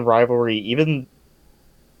civilian rivalry, even,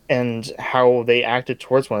 and how they acted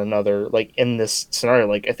towards one another, like in this scenario.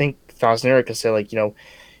 Like I think Thosnera could say, like,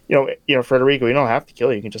 Frederica, we don't have to kill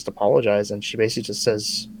you. You can just apologize, and she basically just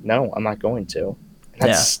says, "No, I'm not going to." And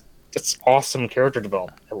that's awesome character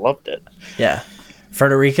development. I loved it. Yeah,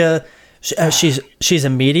 Frederica, she's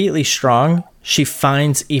immediately strong. She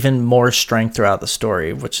finds even more strength throughout the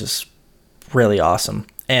story, which is really awesome.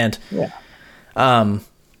 And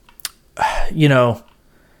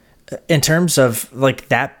in terms of like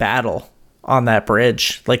that battle on that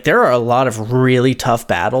bridge, like there are a lot of really tough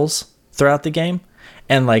battles throughout the game.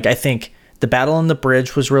 And like, I think the battle on the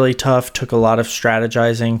bridge was really tough, took a lot of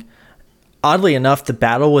strategizing. Oddly enough, the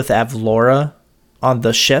battle with Avlora on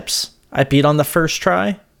the ships, I beat on the first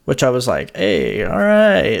try, which I was like, hey, all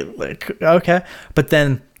right, like, okay. But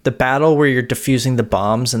then the battle where you're defusing the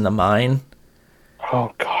bombs in the mine.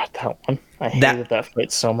 Oh God, that one. I hated that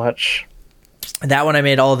fight so much. That one, I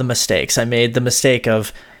made all the mistakes. I made the mistake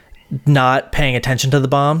of not paying attention to the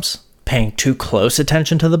bombs, paying too close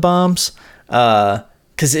attention to the bombs,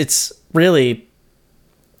 because it's really,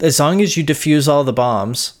 as long as you defuse all the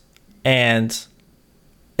bombs, and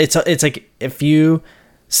it's like if you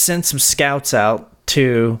send some scouts out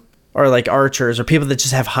to, or like archers or people that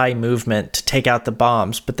just have high movement to take out the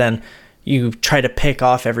bombs, but then you try to pick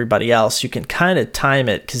off everybody else, you can kind of time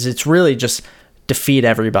it, because it's really just defeat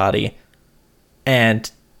everybody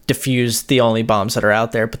and defuse the only bombs that are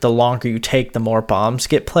out there. But the longer you take, the more bombs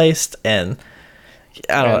get placed, and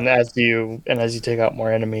as you take out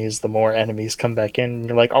more enemies, the more enemies come back in. And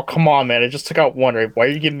you're like, oh come on, man! I just took out one. Right? Why are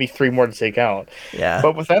you giving me 3 more to take out? Yeah.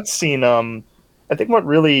 But with that scene, I think what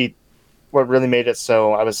really made it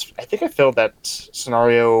so I think I failed that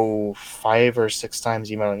scenario 5 or 6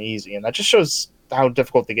 times even on easy, and that just shows how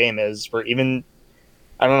difficult the game is. For even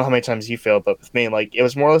I don't know how many times you failed, but with me, like it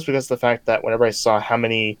was more or less because of the fact that whenever I saw how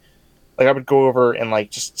many, like I would go over and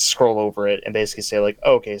like just scroll over it and basically say like,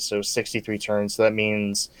 oh, okay, so 63 turns. So that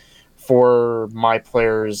means for my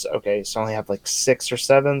players, okay, so I only have like 6 or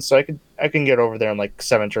 7, so I can get over there in like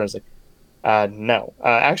 7 turns. Like, no,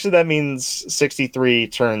 actually that means 63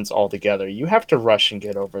 turns altogether. You have to rush and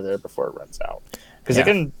get over there before it runs out, because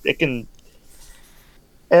it can,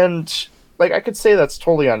 and like I could say that's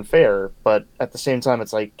totally unfair, but at the same time,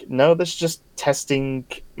 it's like, no, this is just testing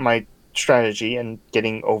my strategy and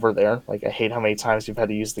getting over there. Like I hate how many times you've had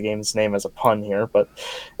to use the game's name as a pun here, but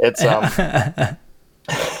it's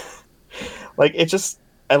like it just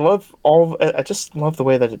I just love the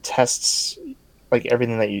way that it tests like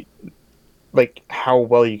everything that you like, how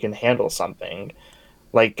well you can handle something.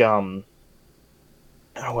 Like what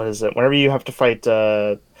is it? Whenever you have to fight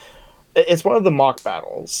it's one of the mock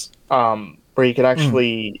battles where you can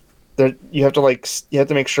actually you have to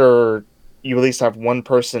make sure you at least have one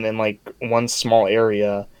person in like one small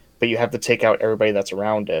area, but you have to take out everybody that's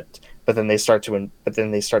around it. But then they start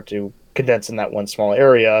to condense in that one small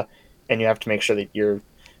area, and you have to make sure that you're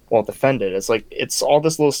well defended. It's like it's all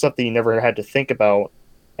this little stuff that you never had to think about,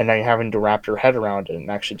 and now you're having to wrap your head around it and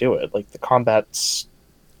actually do it. Like the combat's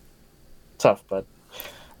tough, but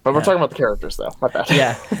we're talking about the characters, though. My bad.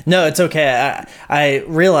 Yeah. No, it's okay. I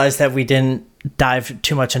realized that we didn't dive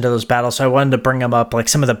too much into those battles, so I wanted to bring them up, like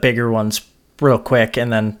some of the bigger ones, real quick,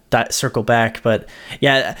 and then circle back. But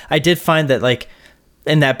yeah, I did find that, like,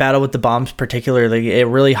 in that battle with the bombs particularly, it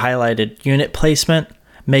really highlighted unit placement,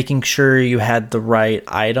 making sure you had the right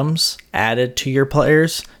items added to your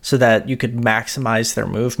players so that you could maximize their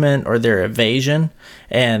movement or their evasion.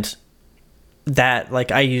 And that,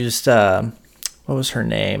 like, I used... what was her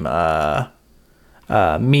name? Milo.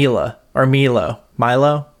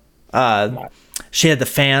 She had the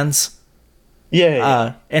fans.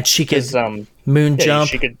 Yeah. And she could moon jump.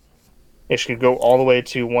 She could go all the way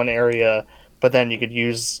to one area, but then you could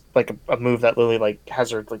use like a move that literally like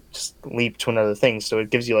has her like just leap to another thing. So it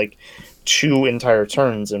gives you like 2 entire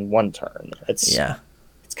turns in 1 turn. It's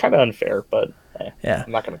kind of unfair, but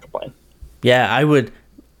I'm not going to complain. Yeah, I would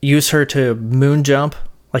use her to moon jump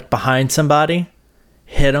like behind somebody,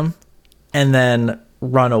 hit them, and then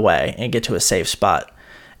run away and get to a safe spot,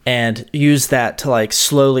 and use that to like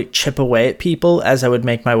slowly chip away at people as I would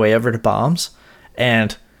make my way over to bombs.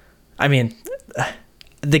 And I mean,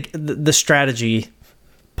 the strategy,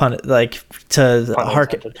 like to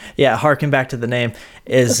harken back to the name,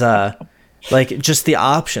 is like just the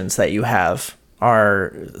options that you have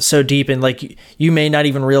are so deep, and like you may not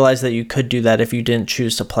even realize that you could do that if you didn't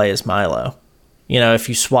choose to play as Milo. You know, if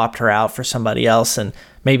you swapped her out for somebody else, and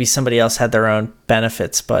maybe somebody else had their own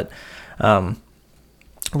benefits. But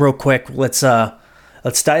real quick, let's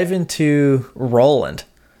dive into Roland,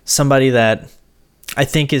 somebody that I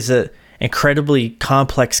think is a incredibly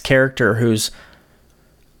complex character who's,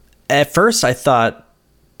 at first I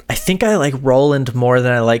think I like Roland more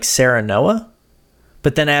than I like Sarah Noah.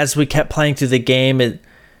 But then as we kept playing through the game, it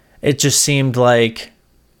just seemed like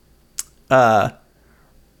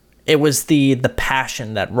it was the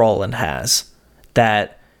passion that Roland has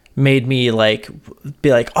that made me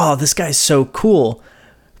be like, oh, this guy's so cool.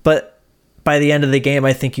 But by the end of the game,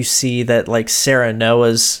 I think you see that like Sarah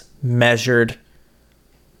Noah's measured,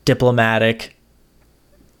 diplomatic,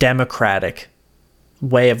 democratic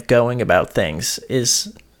way of going about things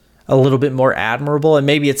is a little bit more admirable. And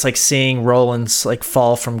maybe it's like seeing Roland's like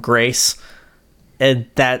fall from grace, and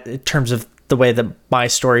that in terms of the way that my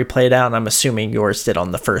story played out, and I'm assuming yours did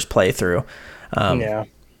on the first playthrough.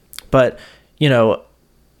 But, you know,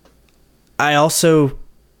 I also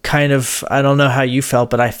kind of, I don't know how you felt,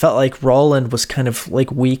 but I felt like Roland was kind of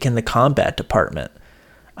like weak in the combat department.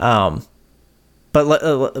 But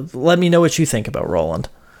let me know what you think about Roland.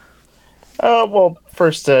 Well,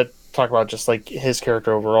 first to talk about just like his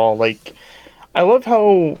character overall, like I love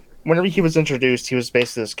how whenever he was introduced, he was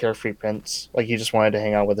basically this carefree prince. Like he just wanted to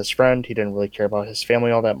hang out with his friend. He didn't really care about his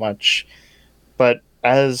family all that much. But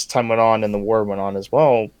as time went on and the war went on as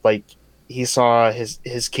well, like he saw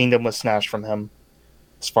his kingdom was snatched from him.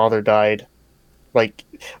 His father died. Like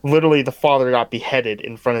literally the father got beheaded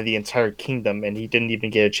in front of the entire kingdom, and he didn't even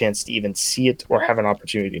get a chance to even see it or have an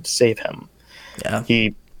opportunity to save him. Yeah.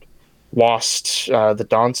 He lost the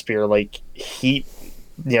Dawn Spear, like he,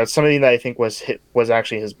 somebody that I think was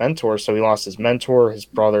actually his mentor. So he lost his mentor, his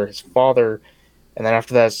brother, his father, and then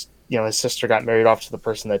after that, his sister got married off to the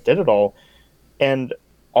person that did it all, and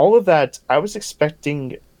all of that. I was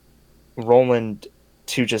expecting Roland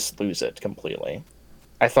to just lose it completely.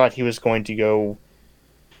 I thought he was going to go.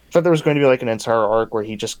 I thought there was going to be like an entire arc where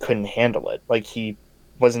he just couldn't handle it, like he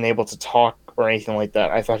wasn't able to talk or anything like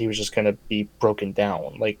that. I thought he was just going to be broken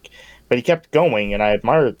down, but he kept going, and I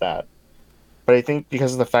admired that. But I think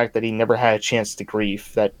because of the fact that he never had a chance to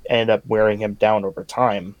grief, that ended up wearing him down over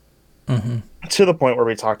time, to the point where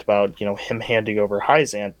we talked about, him handing over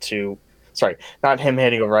Hyzant to, sorry, not him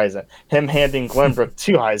handing over Hyzant, him handing Glenbrook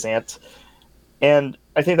to Hyzant. And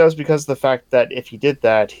I think that was because of the fact that if he did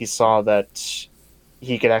that, he saw that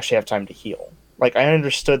he could actually have time to heal. Like, I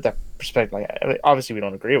understood that perspective. Like, I mean, obviously, we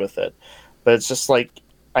don't agree with it, but it's just like,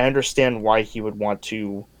 I understand why he would want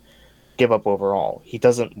to give up overall. He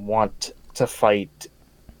doesn't want to fight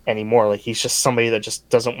anymore. Like, he's just somebody that just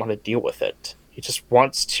doesn't want to deal with it. He just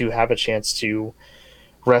wants to have a chance to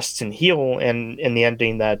rest and heal. And in the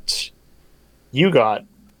ending that you got,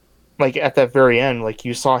 like, at that very end, like,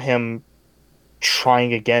 you saw him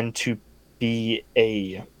trying again to be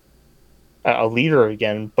a leader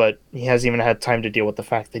again, but he hasn't even had time to deal with the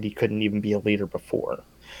fact that he couldn't even be a leader before.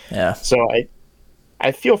 Yeah. So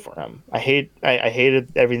I feel for him. I hated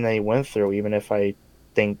everything that he went through, even if I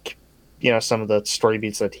think, some of the story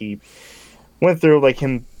beats that he went through, like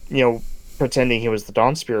him, pretending he was the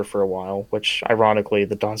Dawn Spear for a while, which ironically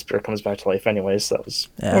the Dawn Spear comes back to life anyways. So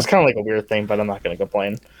that was kind of like a weird thing, but I'm not going to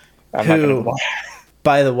complain.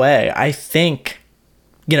 By the way, I think,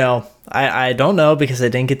 I don't know because I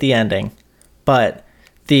didn't get the ending, but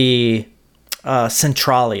the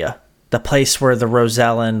Centralia, the place where the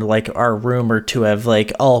Rosellan like are rumored to have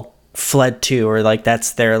like all fled to, or like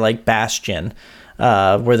that's their like bastion,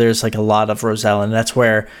 where there's like a lot of Rosellan. That's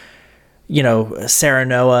where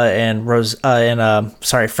Serenoa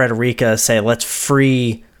and Frederica say, let's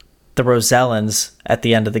free the Rosellans at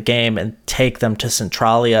the end of the game and take them to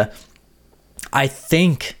Centralia. I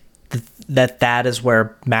think that is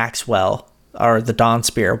where Maxwell, or the Dawn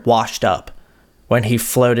Spear, washed up when he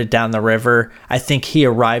floated down the river. I think he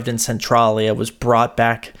arrived in Centralia, was brought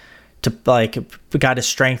back to, like, got his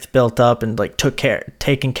strength built up and like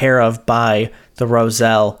taken care of by the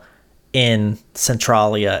Roselle in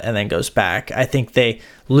Centralia, and then goes back. I think they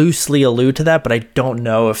loosely allude to that, but I don't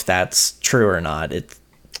know if that's true or not. It's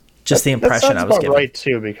just the impression I was given. Right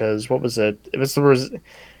too, because what was it? It was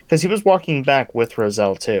because he was walking back with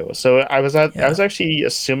Roselle too. So I was actually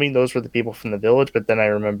assuming those were the people from the village, but then I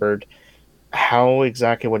remembered how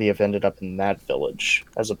exactly would he have ended up in that village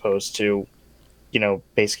as opposed to,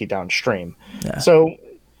 basically downstream. Yeah. So,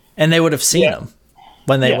 and they would have seen him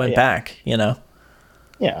when they went back,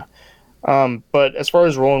 Yeah. But as far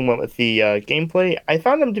as Roland went with the gameplay, I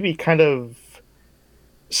found him to be kind of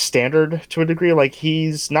standard to a degree. Like,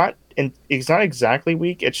 he's not exactly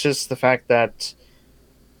weak. It's just the fact that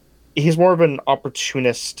he's more of an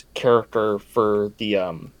opportunist character for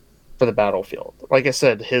the battlefield. Like I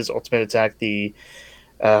said, his ultimate attack, the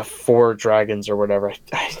 4 dragons or whatever.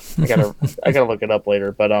 I gotta look it up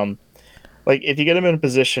later. But like, if you get him in a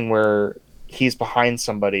position where he's behind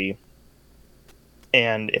somebody,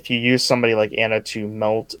 and if you use somebody like Anna to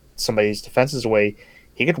melt somebody's defenses away,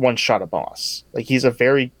 he could one-shot a boss. Like, he's a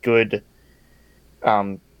very good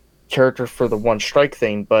character for the one-strike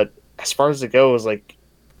thing, but as far as it goes, like,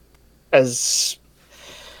 as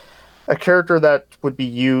a character that would be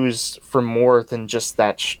used for more than just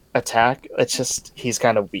that attack, it's just, he's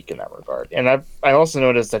kind of weak in that regard. And I also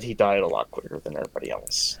noticed that he died a lot quicker than everybody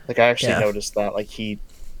else. Like, I actually noticed that, like, he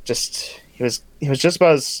was just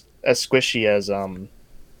about as squishy as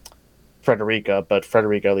Frederica, but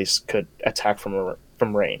Frederica at least could attack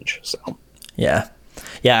from range. So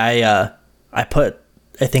I put,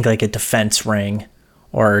 I think, like a defense ring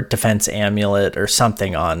or defense amulet or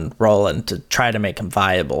something on Roland to try to make him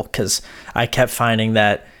viable, because I kept finding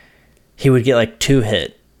that he would get like 2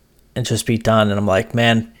 hit and just be done, and I'm like,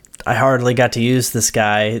 man, I hardly got to use this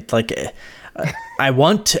guy. Like, I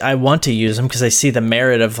want to use him because I see the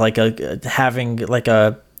merit of like having like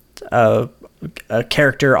a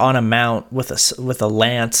character on a mount with a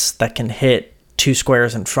lance that can hit 2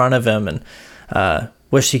 squares in front of him, and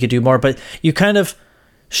wish he could do more. But you kind of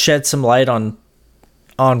shed some light on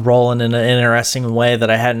Roland in an interesting way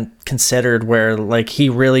that I hadn't considered, where like he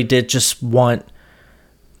really did just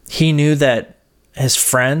he knew that his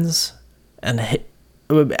friends and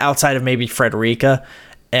outside of maybe Frederica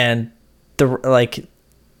and the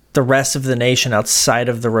rest of the nation outside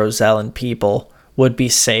of the Rosellan people would be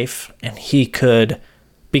safe and he could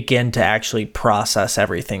begin to actually process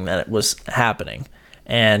everything that was happening.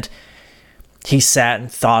 And he sat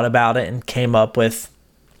and thought about it and came up with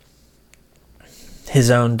his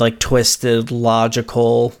own like twisted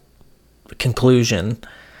logical conclusion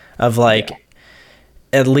of like,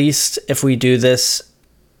 at least if we do this,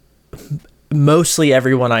 mostly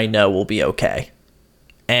everyone I know will be okay.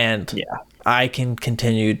 And I can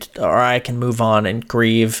continue or I can move on and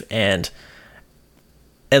grieve, and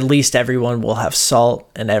at least everyone will have salt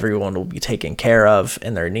and everyone will be taken care of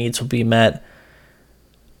and their needs will be met.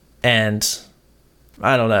 And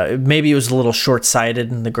I don't know, maybe it was a little short-sighted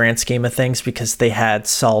in the grand scheme of things because they had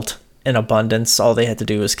salt in abundance. All they had to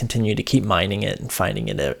do was continue to keep mining it and finding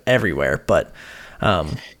it everywhere. But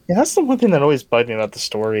that's the one thing that always bugged me about the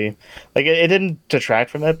story. Like, it didn't detract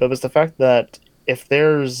from it, but it was the fact that if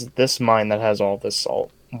there's this mine that has all this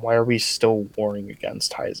salt, why are we still warring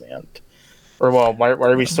against Hyzant? Or, well, why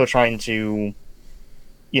are we still trying to,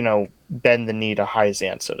 bend the knee to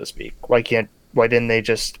Hyzant, so to speak? Why didn't they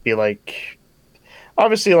just be like,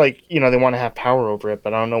 obviously, like, they want to have power over it,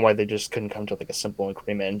 but I don't know why they just couldn't come to like a simple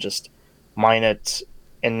agreement and just mine it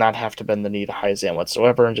and not have to bend the knee to Hyzant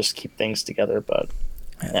whatsoever and just keep things together. But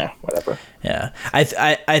whatever. Yeah,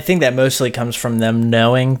 I think that mostly comes from them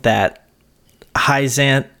knowing that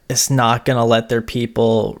Hyzant is not going to let their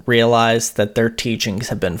people realize that their teachings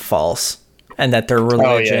have been false and that their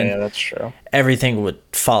religion, that's true, everything would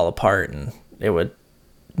fall apart and it would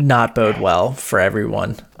not bode well for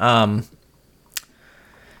everyone.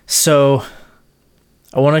 So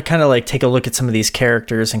I want to kind of like take a look at some of these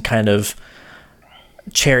characters and kind of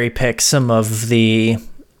cherry pick some of the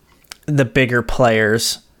bigger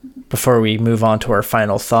players before we move on to our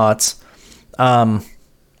final thoughts. I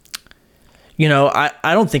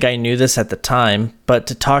don't think I knew this at the time, but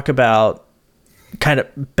to talk about kind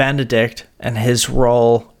of Benedict and his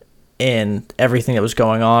role in everything that was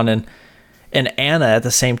going on, and Anna at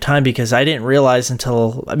the same time, because I didn't realize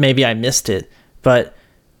until maybe I missed it, but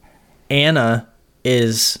Anna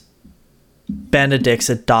is Benedict's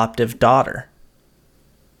adoptive daughter.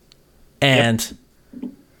 And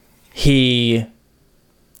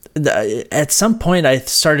at some point I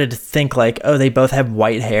started to think like, oh, they both have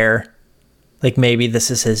white hair. Like maybe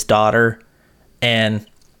this is his daughter. And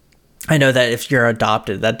I know that if you're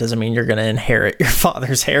adopted, that doesn't mean you're going to inherit your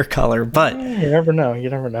father's hair color, but you never know.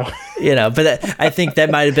 But I think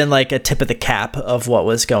that might've been like a tip of the cap of what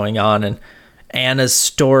was going on, and Anna's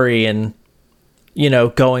story and,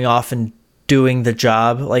 going off and doing the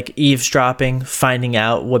job, like eavesdropping, finding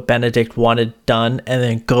out what Benedict wanted done, and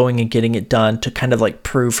then going and getting it done to kind of like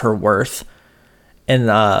prove her worth and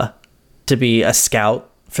to be a scout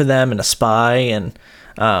for them and a spy. And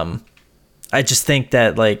I just think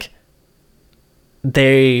that like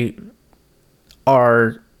they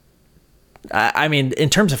are, I mean, in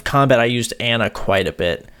terms of combat, I used Anna quite a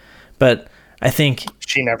bit, but I think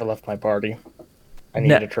she never left my party. I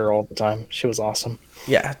needed her all the time. She was awesome.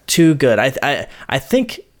 Yeah, too good. I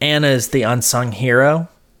think Anna is the unsung hero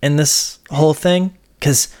in this whole thing,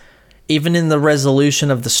 because even in the resolution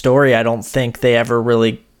of the story, I don't think they ever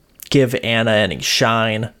really give Anna any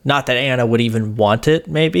shine. Not that Anna would even want it,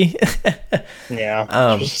 maybe.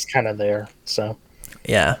 Yeah, she was just kind of there. So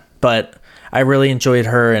yeah, but I really enjoyed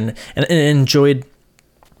her and enjoyed,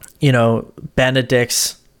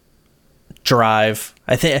 Benedict's drive.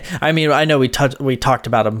 I know we talked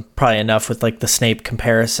about him probably enough with like the Snape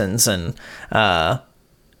comparisons and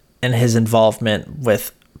his involvement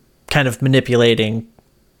with kind of manipulating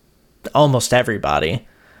almost everybody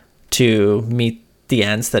to meet the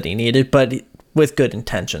ends that he needed, but with good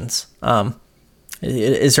intentions.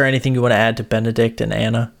 Is there anything you want to add to Benedict and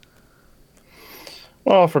Anna?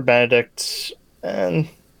 Well, for Benedict, and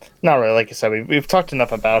not really. Like I said, we've talked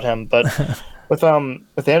enough about him, but with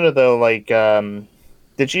Anna though, like,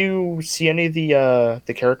 did you see any of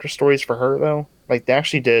the character stories for her though? Like they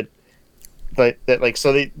actually did,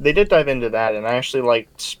 so they did dive into that, and I actually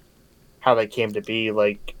liked how they came to be.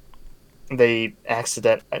 Like they I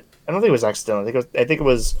don't think it was accidental. I think it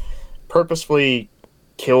was purposefully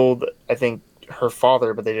killed. I think her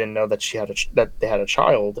father, but they didn't know that that they had a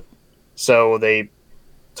child, so they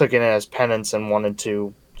took it as penance and wanted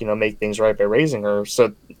to make things right by raising her.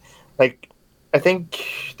 So like I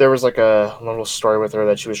think there was like a little story with her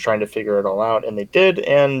that she was trying to figure it all out, and they did,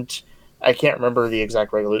 and I can't remember the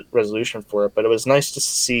exact resolution for it, but it was nice to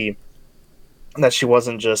see that she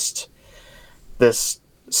wasn't just this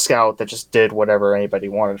scout that just did whatever anybody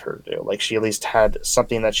wanted her to do. Like she at least had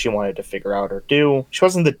something that she wanted to figure out or do. She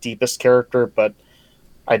wasn't the deepest character, but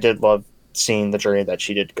I did love seeing the journey that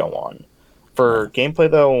she did go on. For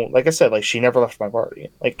gameplay, though, like I said, like she never left my party.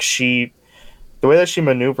 Like the way that she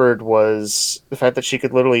maneuvered was the fact that she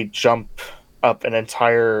could literally jump up an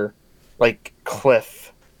entire like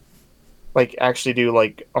cliff, like actually do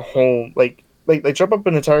like a whole like jump up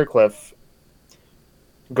an entire cliff,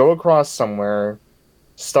 go across somewhere,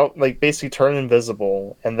 stop, like basically turn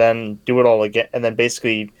invisible, and then do it all again, and then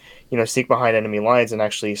basically, sneak behind enemy lines and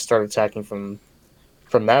actually start attacking from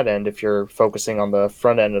that end if you're focusing on the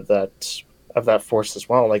front end of that force as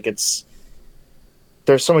well. Like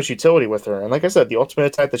there's so much utility with her, and like I said, the ultimate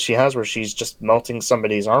attack that she has, where she's just melting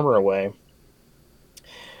somebody's armor away.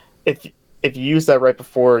 If you use that right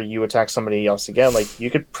before you attack somebody else again, like you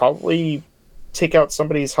could probably take out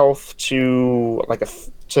somebody's health to like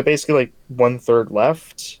to basically like 1/3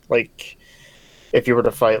 left. Like if you were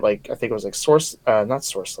to fight, like I think it was like not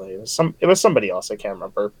Source Slave, it was somebody else, I can't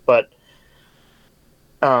remember, but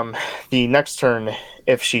the next turn,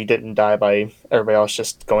 if she didn't die by everybody else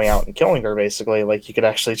just going out and killing her, basically, like you could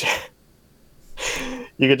actually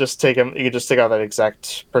you could just take out that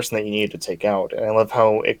exact person that you needed to take out. And I love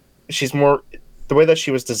how the way that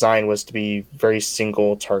she was designed was to be very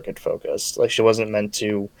single target focused. Like she wasn't meant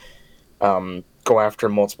to go after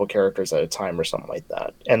multiple characters at a time or something like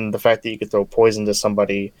that. And the fact that you could throw poison to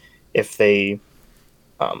somebody if they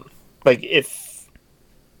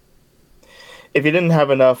if you didn't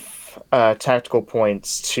have enough tactical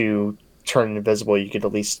points to turn invisible, you could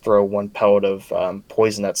at least throw one pellet of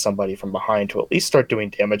poison at somebody from behind to at least start doing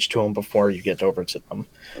damage to them before you get over to them.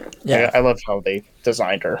 Yeah, I love how they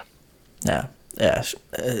designed her. Yeah,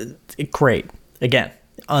 great. Again,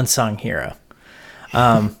 unsung hero.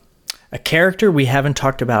 A character we haven't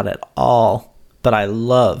talked about at all, but I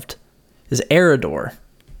loved, is Eridor.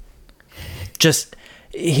 Just,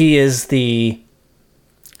 he is the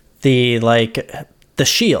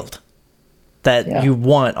shield that you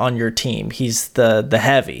want on your team. He's the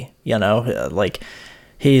heavy, like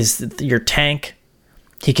he's your tank.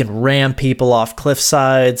 He can ram people off cliff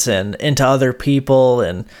sides and into other people,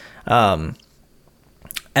 and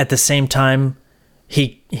at the same time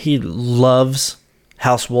he loves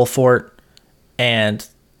House Wolfort and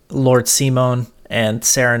Lord Simon and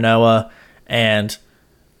Serenoa, and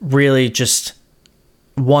really just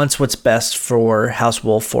wants what's best for House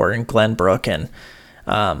Wolfort and Glenbrook. And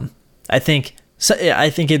I think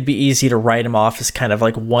it'd be easy to write him off as kind of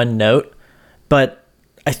like one note, but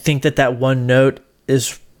I think that one note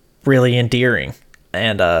is really endearing.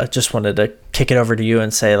 And just wanted to kick it over to you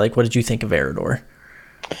and say, like, what did you think of Eridor?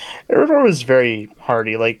 Eridor was very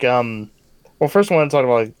hearty. Like, well, first I want to talk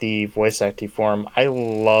about like the voice acting for him. I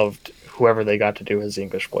loved whoever they got to do his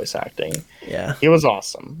English voice acting. Yeah. He was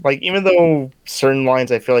awesome. Like, even though certain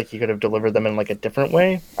lines I feel like he could have delivered them in like a different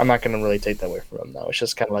way, I'm not going to really take that away from him, though. It's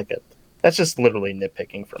just kind of like that's just literally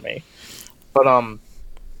nitpicking for me. But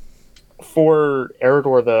for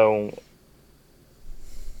Eridor, though,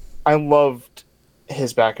 I loved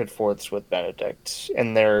his back and forths with Benedict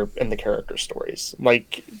in the character stories.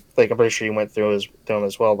 Like I'm pretty sure you went through them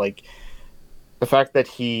as well. Like the fact that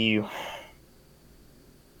he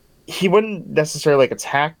wouldn't necessarily like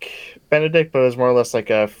attack Benedict, but it was more or less like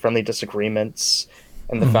a friendly disagreements,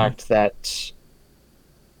 and the fact that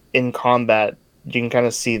in combat you can kind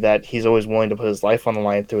of see that he's always willing to put his life on the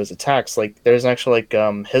line through his attacks. Like there's actually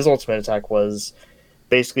like his ultimate attack was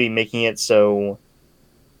basically making it so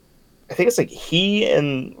I think it's like he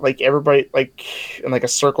and like everybody like in like a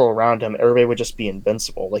circle around him, everybody would just be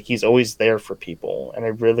invincible. Like he's always there for people, and I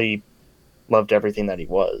really loved everything that he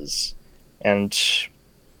was. And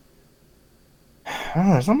I don't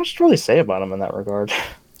know, there's not much to really say about him in that regard.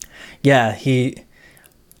 Yeah,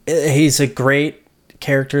 he's a great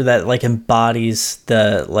character that like embodies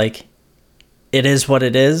the like it is what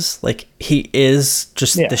it is. Like he is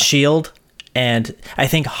just the shield, and I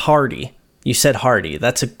think hardy. You said hardy.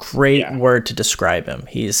 That's a great word to describe him.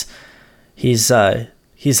 He's a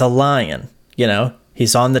lion,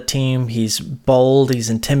 He's on the team. He's bold. He's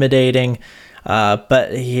intimidating,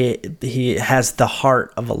 but he has the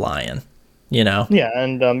heart of a lion. Yeah,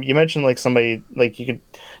 and you mentioned like somebody like you could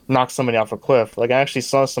knock somebody off a cliff. Like I actually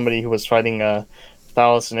saw somebody who was fighting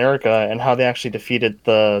Thalos and Erica, and how they actually defeated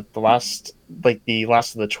the last of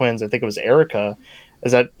the twins. I think it was Erica.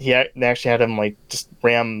 Is that they actually had him like just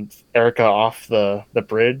ram Erica off the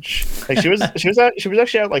bridge. Like she was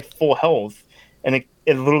actually at like full health, and it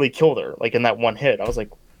literally killed her like in that one hit. I was like,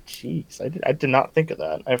 jeez, I did not think of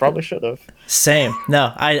that. I probably should have. Same.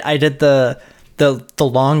 No, I did the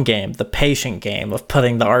long game, the patient game of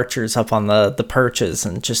putting the archers up on the perches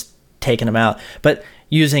and just taking them out, but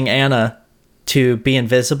using Anna to be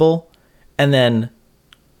invisible and then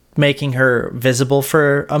making her visible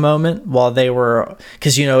for a moment while they were,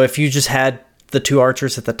 because if you just had the two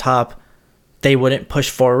archers at the top, they wouldn't push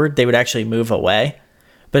forward, they would actually move away.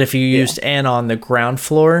 But if you used Anna on the ground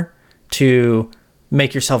floor to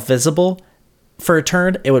make yourself visible for a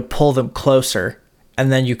turn, it would pull them closer,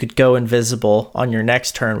 and then you could go invisible on your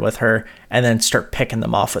next turn with her and then start picking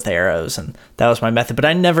them off with arrows. And that was my method, but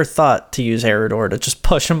I never thought to use Aerodor to just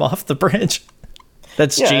push them off the bridge.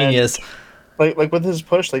 That's genius. Like with his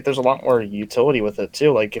push, like there's a lot more utility with it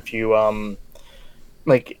too. Like if you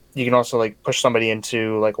like you can also like push somebody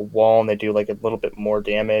into like a wall and they do like a little bit more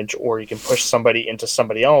damage, or you can push somebody into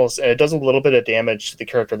somebody else and it does a little bit of damage to the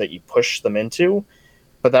character that you push them into,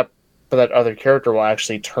 but that other character will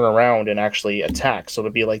actually turn around and actually attack. So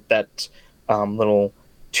it'll be like that little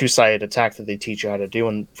two-sided attack that they teach you how to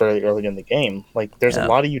do very early in the game. Like there's a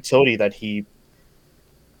lot of utility that he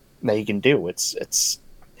can do. It's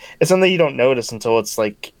something that you don't notice until it's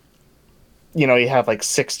like, you have like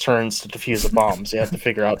 6 turns to defuse a bomb, so you have to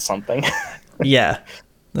figure out something. Yeah,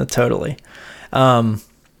 no, totally.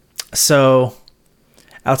 So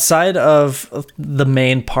outside of the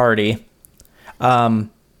main party, I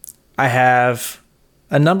have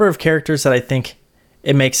a number of characters that I think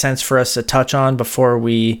it makes sense for us to touch on before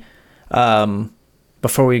we go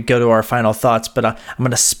to our final thoughts. But I'm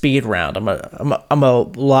gonna speed round. I'm gonna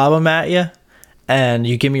lob them at you, and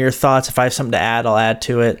you give me your thoughts. If I have something to add, I'll add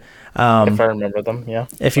to it. If I remember them, yeah.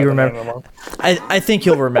 If you remember, I think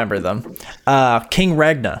you'll remember them. King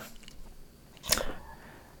Regna.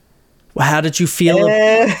 How did you feel?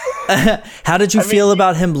 How did you feel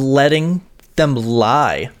about him letting them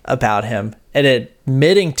lie about him and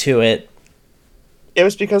admitting to it? It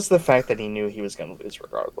was because of the fact that he knew he was going to lose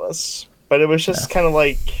regardless. But it was just kind of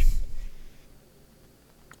like,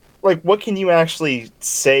 what can you actually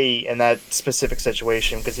say in that specific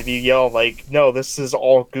situation? Because if you yell, like, no, this is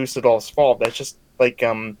all Goosadol's fault, that's just, like,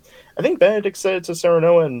 I think Benedict said it to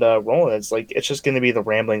Sereno and Roland, it's just going to be the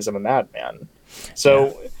ramblings of a madman.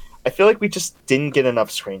 So I feel like we just didn't get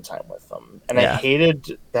enough screen time with them. And I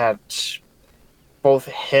hated that both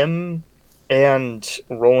him and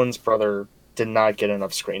Roland's brother did not get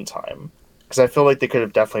enough screen time. Because I feel like they could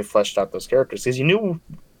have definitely fleshed out those characters. Because you knew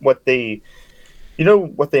what they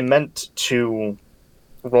meant to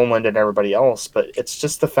Roland and everybody else, but it's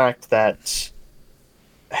just the fact that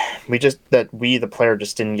we, the player,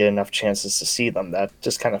 just didn't get enough chances to see them. That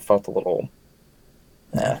just kind of felt a little,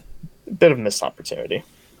 a bit of a missed opportunity.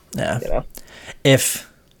 Yeah.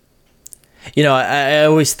 If, I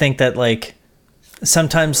always think that, like,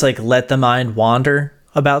 sometimes, like, let the mind wander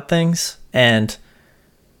about things and,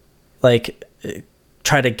 like,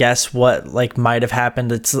 try to guess what, like, might have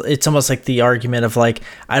happened. It's almost like the argument of, like,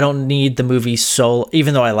 I don't need the movie Solo,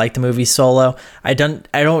 even though I like the movie Solo. I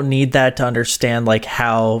don't need that to understand, like,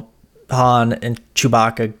 how Han and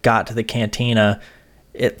Chewbacca got to the cantina.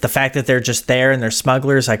 The fact that they're just there and they're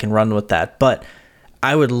smugglers, I can run with that. But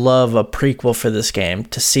I would love a prequel for this game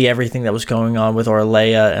to see everything that was going on with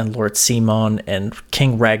Orleia and Lord Simon and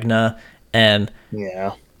King Regna, and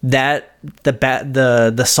that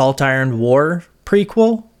the Salt Iron War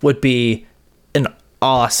prequel would be an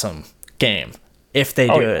awesome game if they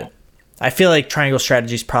do it. I feel like Triangle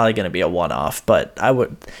Strategy is probably going to be a one-off, but I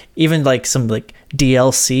would even like some like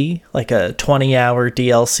DLC, like a 20-hour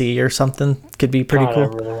DLC or something could be pretty cool. I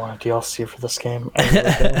really want a DLC for this game. I really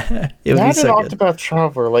do. It would be so good. Octopath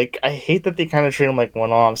Traveler, like, I hate that they kind of treat them like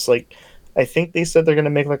one-offs. Like, I think they said they're going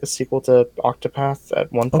to make like a sequel to Octopath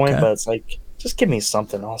at one point, but it's like, just give me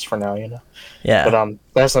something else for now, Yeah. But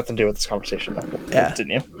that has nothing to do with this conversation.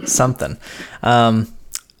 Continue. Something.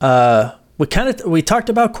 We talked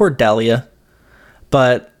about Cordelia,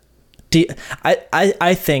 but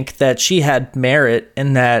I think that she had merit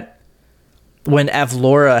in that when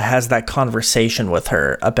Avlora has that conversation with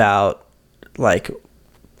her about, like,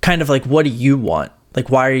 kind of like, what do you want?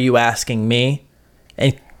 Like, why are you asking me?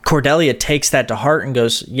 And Cordelia takes that to heart and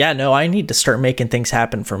goes, yeah, no, I need to start making things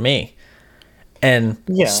happen for me. And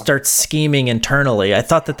starts scheming internally. I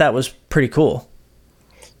thought that was pretty cool.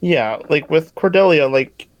 Yeah, like with Cordelia,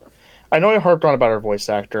 like, I know I harped on about her voice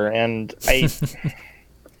actor, and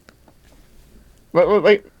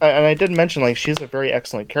but I did mention, like, she's a very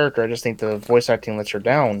excellent character. I just think the voice acting lets her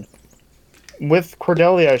down. With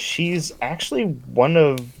Cordelia, she's actually one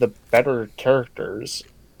of the better characters.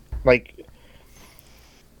 Like,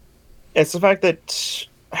 it's the fact that,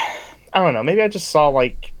 I don't know, maybe I just saw,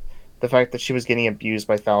 like, the fact that she was getting abused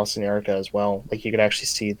by Thalos and Erica as well. Like, you could actually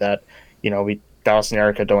see that, Thalos and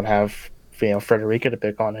Erica don't have, Frederica to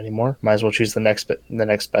pick on anymore. Might as well choose the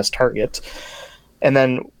next best target. And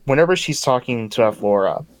then whenever she's talking to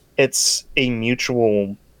Avlora, it's a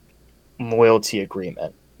mutual loyalty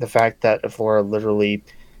agreement. The fact that Evora literally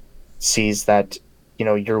sees that,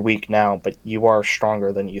 you're weak now, but you are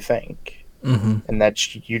stronger than you think. Mm-hmm. And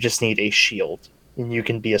that you just need a shield, and you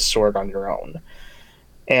can be a sword on your own.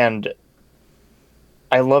 And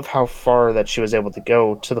I love how far that she was able to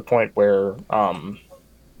go, to the point where, what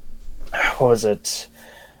was it?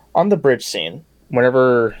 On the bridge scene,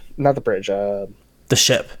 whenever, not the bridge, The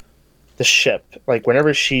ship. the ship, like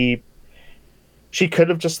whenever she could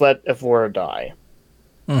have just let Evora die,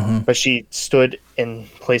 Mm-hmm. but she stood in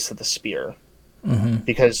place of the spear, Mm-hmm.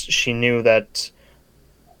 because she knew that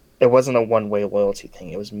it wasn't a one-way loyalty thing.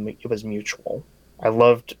 It was mutual. I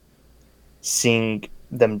loved seeing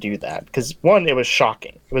them do that, because one, it was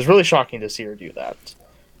shocking. It was really shocking to see her do that,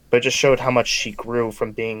 but it just showed how much she grew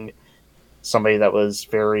from being somebody that was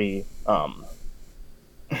very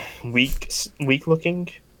weak looking,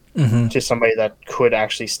 Mm-hmm. to somebody that could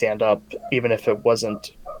actually stand up, even if it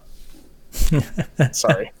wasn't.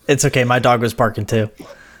 Sorry, It's okay. My dog was barking too.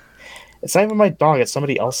 it's not even my dog; it's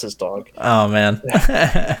somebody else's dog. Oh man.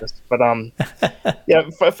 But yeah.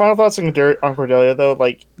 Final thoughts on Cordelia, though.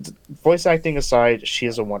 Like, voice acting aside, she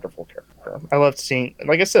is a wonderful character. I loved seeing,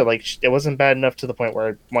 like I said, like it wasn't bad enough to the point where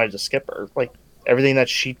I wanted to skip her. Like, everything that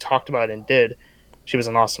she talked about and did, she was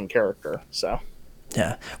an awesome character. So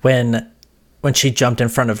Yeah. When she jumped in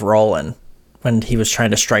front of Roland, when he was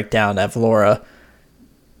trying to strike down Evlora,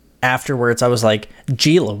 afterwards I was like,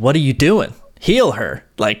 Gila, what are you doing? Heal her.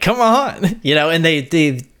 Like, come on. And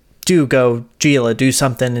they do go, Gila, do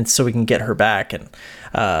something, and so we can get her back. And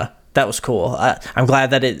that was cool. I'm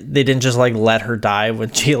glad that they didn't just like let her die when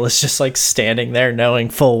Gila's just like standing there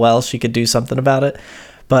knowing full well she could do something about it.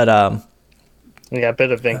 But yeah, a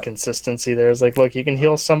bit of inconsistency there. It's like, look, you can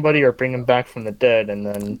heal somebody or bring them back from the dead, and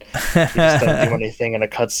then you just don't do anything in a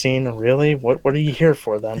cutscene. Really? What are you here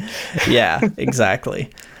for then? Yeah,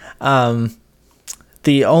 exactly.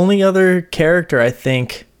 The only other character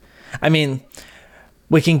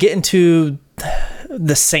we can get into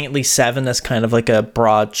the Saintly Seven as kind of like a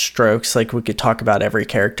broad strokes. Like, we could talk about every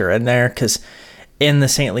character in there, because in the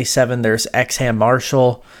Saintly Seven, there's Exham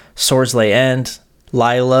Marshall, Sorsley End,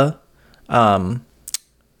 Lila,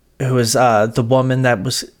 who was the woman that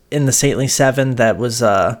was in the Saintly Seven. That was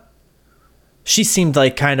she seemed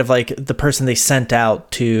like kind of like the person they sent out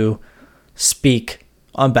to speak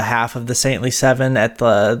on behalf of the Saintly Seven at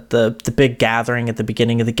the big gathering at the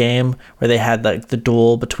beginning of the game, where they had like the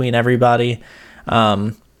duel between everybody.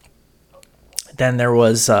 Then there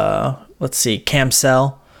was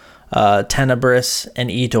Camcel, Tenebris, and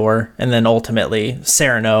Edor, and then ultimately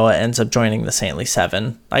Serenoa ends up joining the Saintly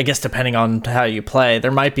Seven. I guess depending on how you play,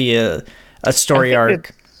 there might be a story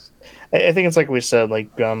arc. I think it's like we said, like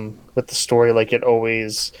with the story, like it'll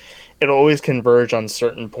always converge on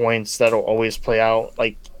certain points that'll always play out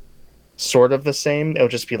like sort of the same. It'll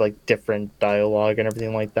just be like different dialogue and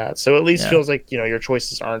everything like that. So at least feels like, your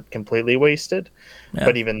choices aren't completely wasted. Yeah.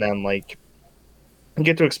 But even then, like, you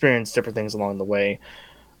get to experience different things along the way.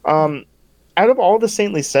 Out of all the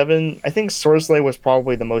Saintly Seven, I think Sorsley was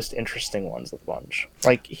probably the most interesting ones of the bunch.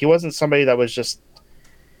 Like, he wasn't somebody that was just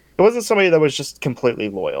completely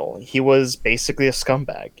loyal. He was basically a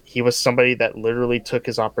scumbag. He was somebody that literally took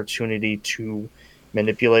his opportunity to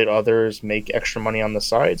manipulate others, make extra money on the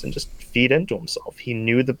sides, and just feed into himself. He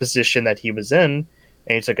knew the position that he was in,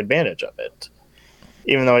 and he took advantage of it.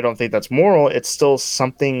 Even though I don't think that's moral, it's still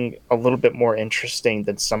something a little bit more interesting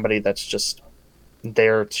than somebody that's just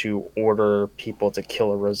there to order people to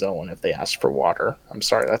kill a Rosellan if they ask for water. I'm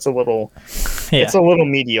sorry, that's a little it's a little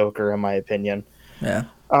mediocre in my opinion. Yeah.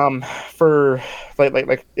 For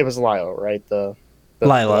like it was Lila, right? The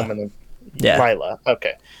Lila. Woman Yeah. Lila.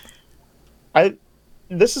 Okay.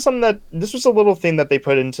 This was a little thing that they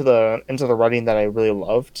put into the writing that I really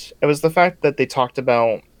loved. It was the fact that they talked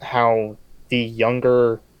about how the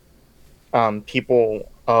younger people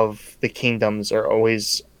of the kingdoms are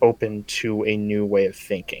always open to a new way of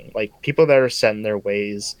thinking. Like, people that are set in their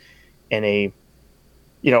ways in a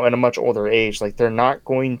much older age, like, they're not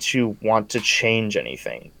going to want to change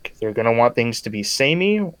anything. They're going to want things to be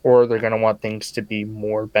samey, or they're going to want things to be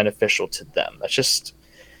more beneficial to them. It's just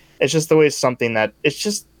the way it's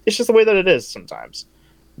just the way that it is sometimes.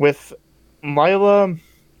 With Lila,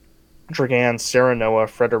 Dragan, Serenoa,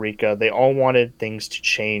 Frederica, they all wanted things to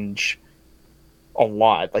change a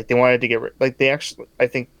lot. Like, they wanted to I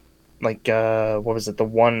think, like, what was it? The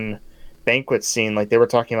one banquet scene, like, they were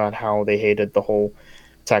talking about how they hated the whole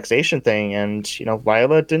taxation thing, and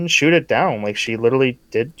Lila didn't shoot it down. Like, she literally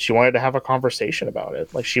did. She wanted to have a conversation about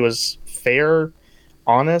it. Like, she was fair,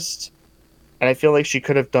 honest, and I feel like she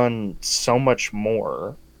could have done so much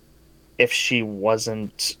more if she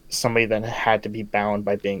wasn't somebody that had to be bound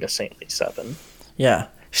by being a saintly seven. Yeah.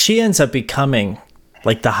 She ends up becoming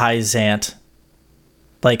like the High Zant,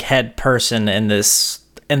 like head person in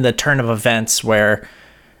the turn of events where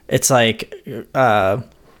it's like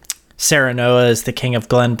Serenoa is the king of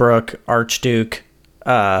Glenbrook, Archduke,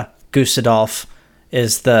 Gustadolf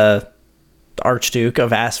is the Archduke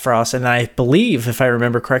of Aspharos, and I believe, if I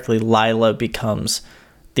remember correctly, Lila becomes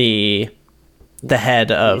the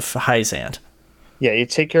head of High Zant. Yeah, you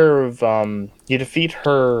take care of you defeat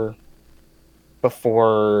her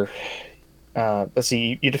before let's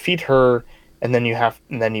see, you defeat her, and then you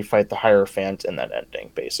fight the Hierophant in that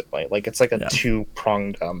ending, basically. Like it's like a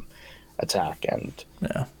two-pronged attack, and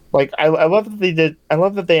like I love that they did. I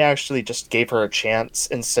love that they actually just gave her a chance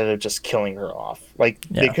instead of just killing her off. Like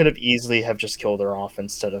they could have easily have just killed her off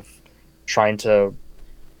instead of trying to,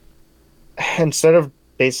 instead of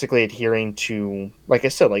basically adhering to, like I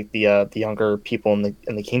said, like the younger people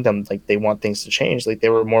in the kingdom, like they want things to change. Like they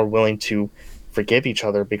were more willing to forgive each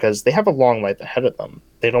other because they have a long life ahead of them.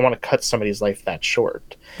 They don't want to cut somebody's life that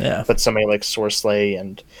short. Yeah. But somebody like Sorsley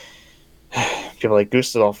and people like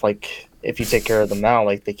Gustadolf, like if you take care of them now,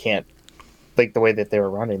 like they can't, like the way that they were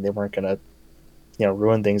running, they weren't gonna,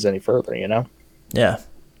 ruin things any further. Yeah.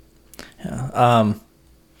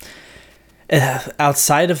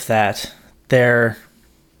 Outside of that, there,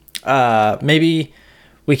 maybe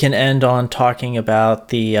we can end on talking about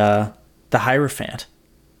the Hierophant,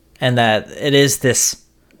 and that it is this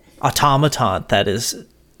automaton that is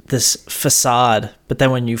this facade, but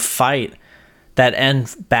then when you fight that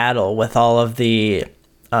end battle with all of the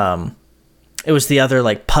it was the other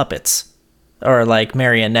like puppets or like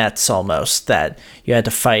marionettes almost that you had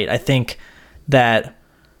to fight. I think that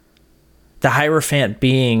the Hierophant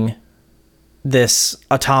being this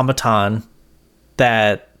automaton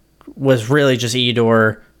that was really just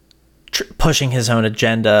Edor pushing his own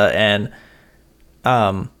agenda, and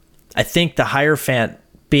I think the Hierophant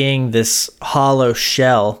being this hollow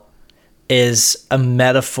shell is a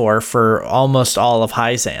metaphor for almost all of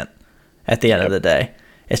High Zant at the end of the day.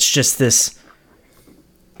 It's just this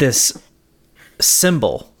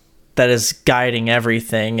symbol that is guiding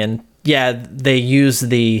everything. And yeah, they use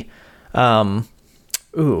the what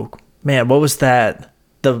was that?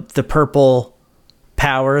 The purple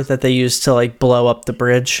power that they used to like blow up the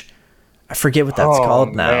bridge. I forget what that's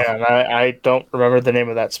called now. Man, I don't remember the name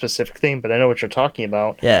of that specific thing, but I know what you're talking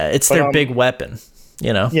about. Yeah, it's their big weapon,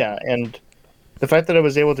 Yeah, and the fact that it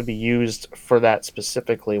was able to be used for that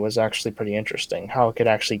specifically was actually pretty interesting. How it could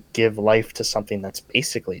actually give life to something that's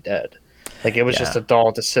basically dead. Like it was just a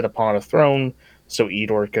doll to sit upon a throne, so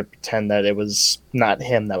Edor could pretend that it was not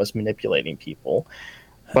him that was manipulating people.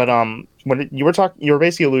 But when you were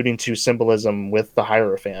basically alluding to symbolism with the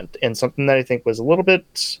Hierophant, and something that I think was a little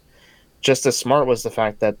bit just as smart was the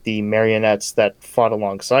fact that the marionettes that fought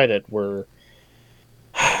alongside it were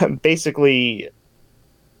basically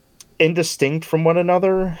indistinct from one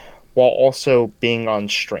another while also being on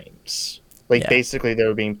strings. Like basically they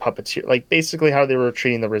were being puppeteer, like basically how they were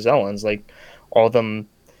treating the Rosellans. Like all of them,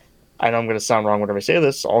 I know I'm going to sound wrong whenever I say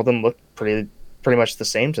this, all of them looked pretty much the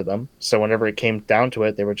same to them. So whenever it came down to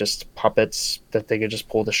it, they were just puppets that they could just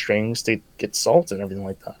pull the strings to get salt and everything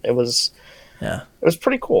like that. It was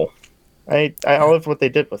pretty cool. I loved what they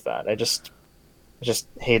did with that. I just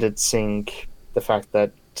hated seeing the fact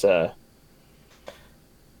that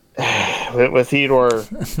with Edor,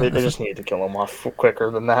 they just needed to kill him off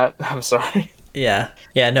quicker than that. I'm sorry.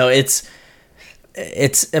 No, it's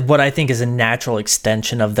what I think is a natural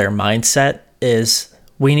extension of their mindset is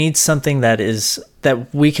we need something that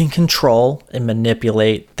we can control and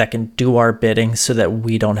manipulate, that can do our bidding so that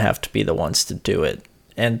we don't have to be the ones to do it.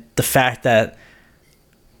 And the fact that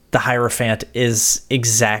the Hierophant is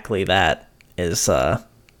exactly that is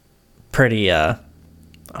pretty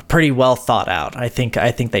well thought out. I think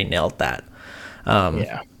they nailed that.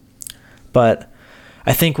 But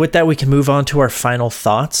I think with that we can move on to our final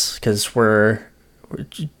thoughts, because we're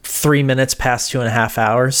 3 minutes past 2.5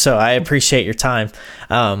 hours. So I appreciate your time.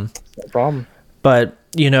 No problem. But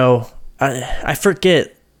I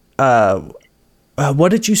forget. What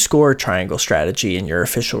did you score Triangle Strategy in your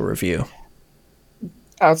official review?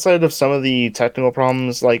 Outside of some of the technical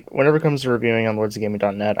problems, like whenever it comes to reviewing on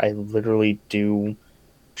lordsofgaming.net, I literally do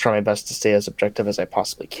try my best to stay as objective as I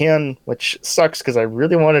possibly can, which sucks because I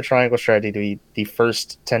really wanted Triangle Strategy to be the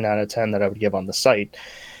first 10 out of 10 that I would give on the site.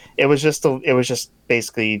 It was just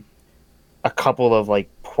basically a couple of like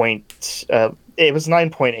it was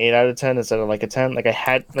 9.8 out of 10 instead of like a 10. Like I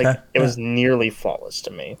had it was nearly flawless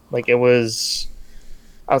to me. Like it was,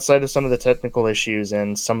 outside of some of the technical issues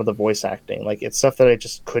and some of the voice acting, like it's stuff that I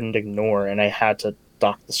just couldn't ignore, and I had to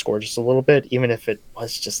dock the score just a little bit, even if it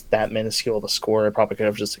was just that minuscule of a score. I probably could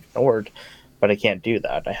have just ignored, but I can't do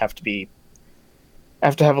that. I have to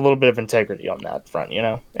have a little bit of integrity on that front, you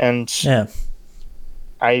know. And Yeah.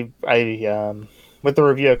 I with the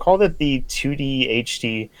review, I called it the 2D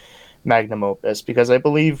HD magnum opus because I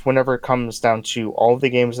believe whenever it comes down to all of the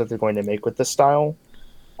games that they're going to make with this style,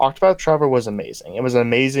 Octopath Traveler was amazing. It was an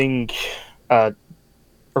amazing uh,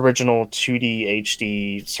 original 2D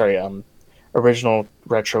HD, original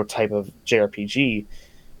retro type of JRPG,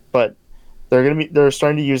 but they're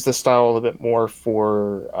starting to use this style a little bit more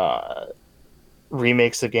for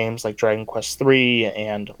remakes of games like Dragon Quest III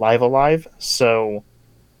and Live Alive. So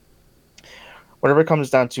whenever it comes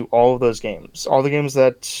down to all of those games, all the games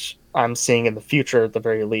that I'm seeing in the future at the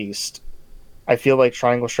very least, I feel like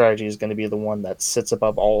Triangle Strategy is going to be the one that sits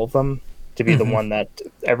above all of them, to be the one that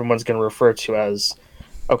everyone's going to refer to as,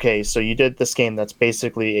 okay, so you did this game that's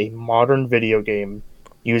basically a modern video game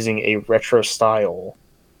using a retro style,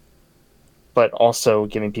 but also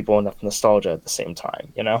giving people enough nostalgia at the same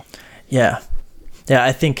time, you know? Yeah. Yeah,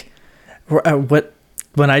 I think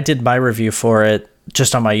when I did my review for it,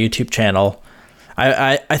 just on my YouTube channel,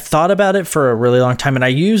 I thought about it for a really long time, and I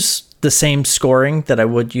use the same scoring that I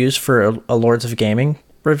would use for a Lords of Gaming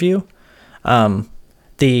review. But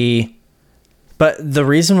the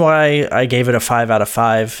reason why I gave it a 5 out of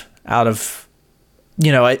 5 out of,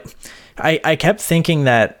 you know, I kept thinking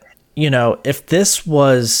that, you know, if this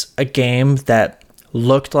was a game that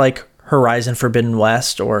looked like Horizon Forbidden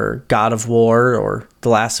West or God of War or The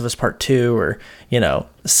Last of Us Part 2 or, you know,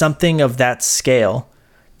 something of that scale,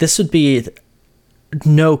 this would be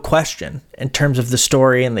no question in terms of the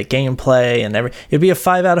story and the gameplay and it'd be a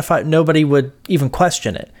 5 out of 5. Nobody would even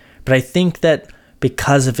question it. But I think that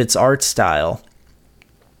because of its art style,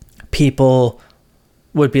 people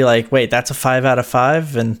would be like, wait, that's a 5 out of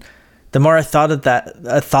 5? And the more I thought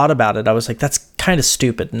about it, I was like, that's kind of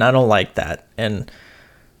stupid and I don't like that. And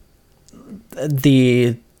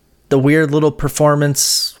the weird little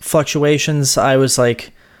performance fluctuations, I was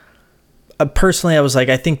like, personally, I was like,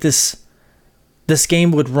 I think this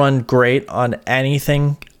game would run great on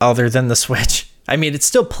anything other than the Switch. I mean, it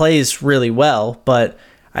still plays really well, but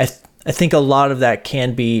I think a lot of that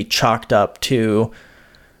can be chalked up to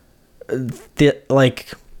the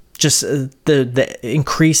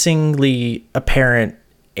increasingly apparent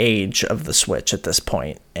age of the Switch at this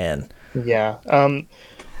point. And yeah,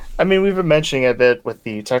 I mean, we've been mentioning a bit with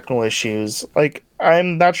the technical issues. Like,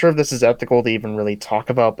 I'm not sure if this is ethical to even really talk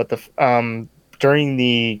about, but during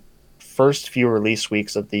the first few release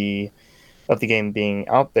weeks of the game being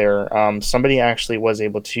out there, somebody actually was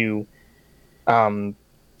able to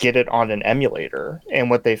get it on an emulator,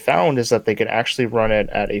 and what they found is that they could actually run it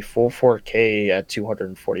at a full 4K at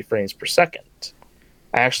 240 frames per second.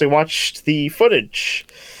 I actually watched the footage,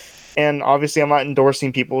 and obviously I'm not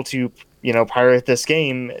endorsing people to, you know, pirate this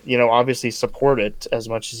game. You know, obviously support it as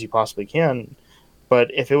much as you possibly can,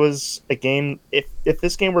 but if it was a game, if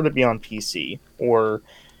this game were to be on PC or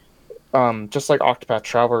just like Octopath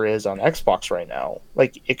Traveler is on Xbox right now,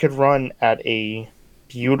 like it could run at a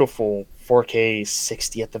beautiful 4K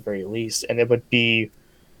 60 at the very least, and it would be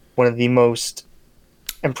one of the most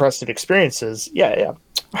impressive experiences. Yeah.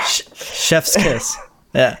 Chef's kiss.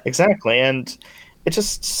 Yeah, exactly. And it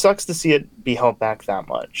just sucks to see it be held back that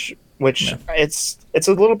much, which it's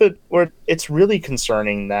a little bit, or it's really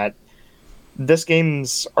concerning that this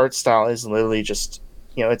game's art style is literally just,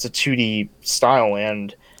 you know, it's a 2D style,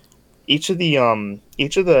 and each of the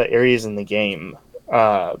areas in the game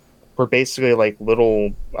were basically like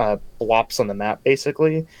little blops on the map,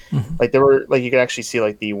 basically. Like there were, like, you could actually see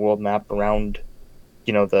like the world map around,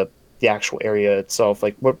 you know, the actual area itself.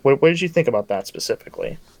 Like what did you think about that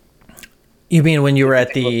specifically? You mean when you were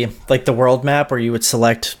at the world map where you would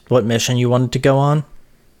select what mission you wanted to go on?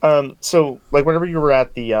 So like whenever you're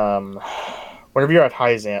at Hyzant,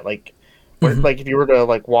 like like if you were to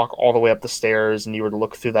like walk all the way up the stairs and you were to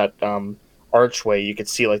look through that archway, you could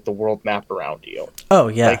see like the world map around you. Oh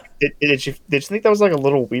yeah. Like did you think that was like a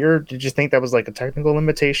little weird? Did you think that was like a technical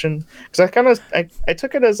limitation? Because I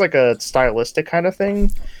took it as like a stylistic kind of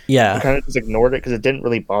thing. Yeah. I kind of just ignored it because it didn't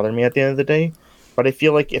really bother me at the end of the day. But I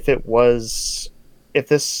feel like if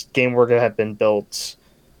this game were to have been built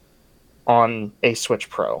on a Switch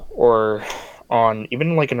Pro or on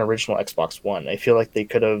even like an original Xbox One, I feel like they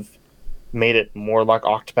could have made it more like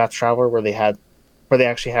Octopath Traveler, where they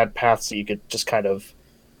actually had paths that you could just kind of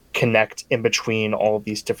connect in between all of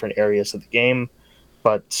these different areas of the game.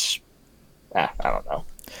 But I don't know.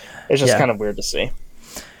 It's just kind of weird to see.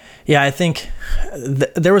 Yeah, I think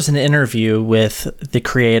there was an interview with the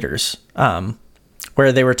creators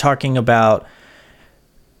where they were talking about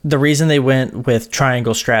the reason they went with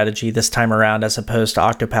triangle strategy this time around as opposed to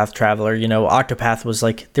Octopath Traveler. You know, Octopath was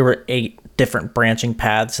like there were 8 different branching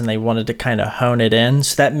paths and they wanted to kind of hone it in.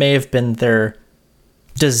 So that may have been their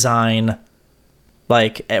design,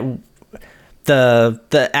 like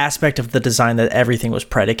the aspect of the design that everything was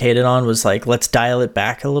predicated on was like, let's dial it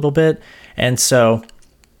back a little bit. And so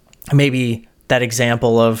maybe that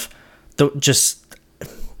example of just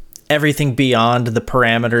everything beyond the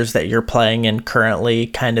parameters that you're playing in currently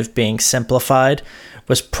kind of being simplified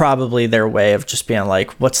was probably their way of just being like,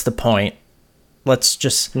 what's the point? Let's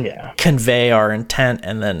just convey our intent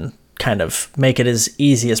and then kind of make it as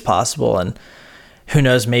easy as possible. And who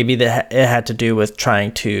knows, maybe it had to do with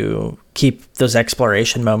trying to keep those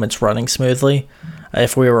exploration moments running smoothly.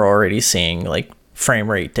 If we were already seeing like frame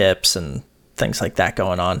rate dips and things like that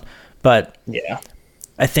going on. But yeah,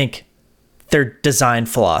 I think their design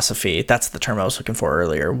philosophy, that's the term I was looking for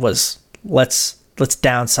earlier, was let's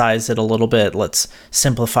downsize it a little bit, let's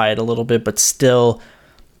simplify it a little bit, but still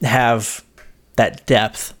have that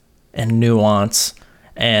depth and nuance.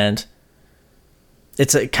 And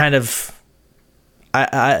it's a kind of,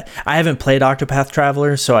 I haven't played Octopath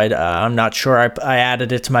Traveler, so I'm not sure. I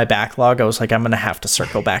added it to my backlog. I was like, I'm gonna have to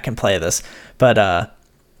circle back and play this. But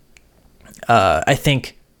I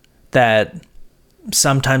think that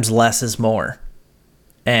sometimes less is more.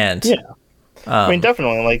 And I mean,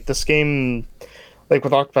 definitely, like this game, like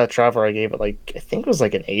with Octopath Traveler, I gave it like, I think it was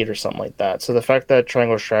like an 8 or something like that. So the fact that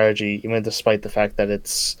Triangle Strategy, even despite the fact that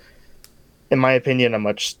it's, in my opinion, a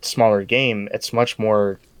much smaller game, it's much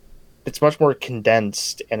more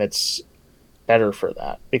condensed, and it's better for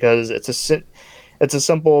that because it's a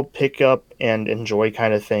simple pick up and enjoy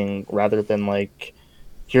kind of thing rather than like,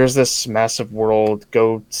 here's this massive world,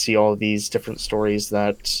 go see all these different stories.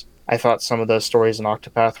 That I thought some of those stories in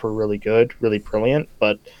Octopath were really good, really brilliant,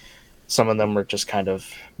 but some of them were just kind of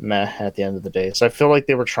meh at the end of the day. So I feel like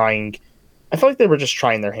they were just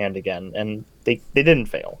trying their hand again, and they didn't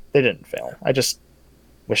fail. I just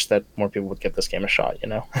wish that more people would give this game a shot, you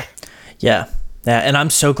know? Yeah, and I'm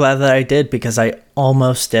so glad that I did, because I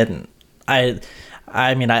almost didn't. I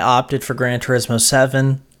mean, I opted for Gran Turismo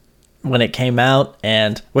 7 when it came out,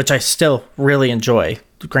 and which I still really enjoy.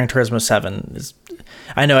 Gran Turismo 7 is,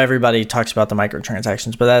 I know everybody talks about the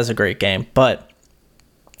microtransactions, but that is a great game. But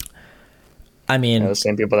I mean, the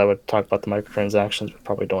same people that would talk about the microtransactions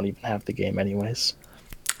probably don't even have the game anyways.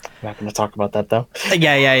 I'm not going to talk about that though.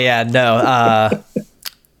 Yeah. No,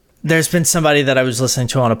 there's been somebody that I was listening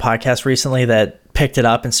to on a podcast recently that picked it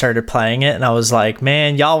up and started playing it, and I was like,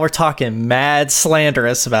 man, y'all were talking mad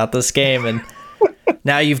slanderous about this game, and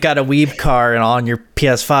now you've got a Weeb car and on your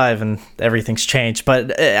PS5 and everything's changed.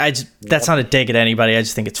 But that's not a dig at anybody. I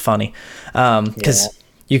just think it's funny because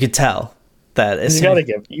you could tell that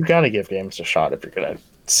you gotta give games a shot if you're gonna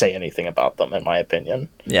say anything about them, in my opinion.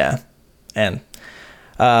 Yeah, and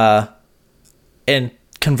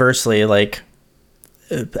conversely, like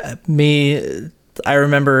me, I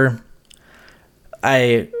remember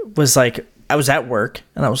I was at work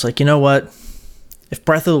and I was like, you know what? If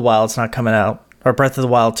Breath of the Wild's not coming out, or Breath of the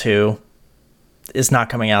Wild 2 is not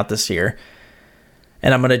coming out this year,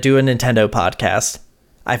 and I'm going to do a Nintendo podcast,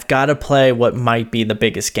 I've got to play what might be the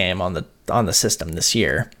biggest game on the system this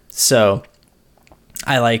year. So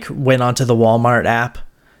I went onto the Walmart app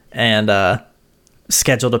and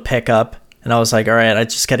scheduled a pickup, and I was like, all right, I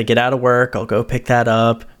just got to get out of work. I'll go pick that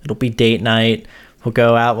up. It'll be date night. We'll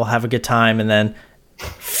go out. We'll have a good time. And then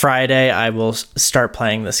Friday, I will start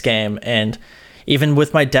playing this game. And even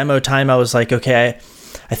with my demo time, I was like, okay,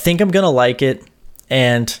 I think I'm going to like it.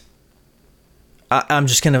 And I'm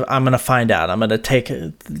going to find out. I'm going to take,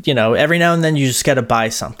 every now and then you just got to buy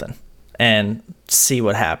something and see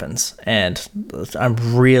what happens. And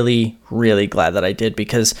I'm really, really glad that I did,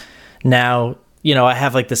 because now, I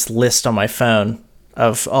have this list on my phone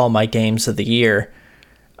of all my games of the year,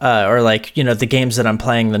 or the games that I'm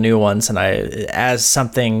playing, the new ones. And as I'm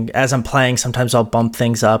playing, sometimes I'll bump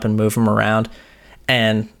things up and move them around.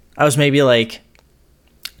 And I was maybe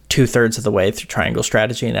 2/3 of the way through Triangle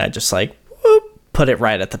Strategy, and I just put it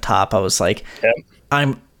right at the top. I was like, yep.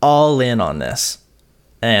 I'm all in on this.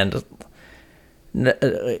 And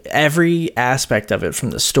every aspect of it, from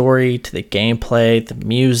the story to the gameplay, the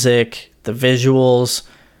music, the visuals,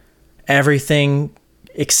 everything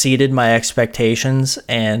exceeded my expectations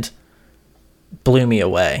and blew me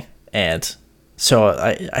away. And so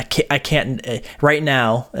I can't right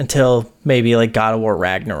now, until maybe God of War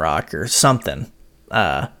Ragnarok or something.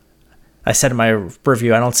 I said in my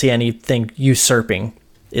review, I don't see anything usurping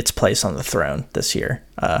its place on the throne this year.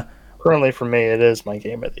 Currently, for me, it is my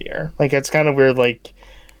game of the year. Like, it's kind of weird. Like,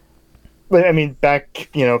 but I mean, back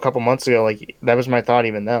a couple months ago, like that was my thought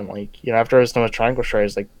even then. Like, after I was done with Triangle Strategy, I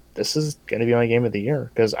was like, this is gonna be my game of the year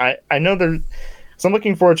because I know there. So I'm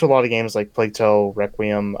looking forward to a lot of games like Plague Tale,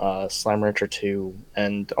 Requiem, Slime Rancher 2,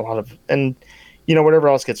 and whatever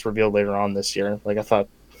else gets revealed later on this year. Like I thought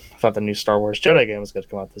the new Star Wars Jedi game was going to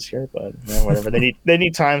come out this year, but whatever. They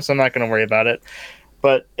need time, so I'm not going to worry about it.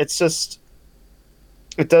 But it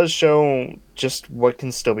does show just what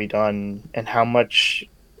can still be done and how much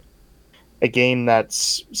a game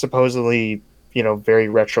that's supposedly very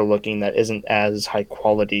retro looking, that isn't as high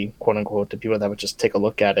quality, quote unquote, to people that would just take a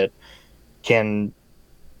look at it, can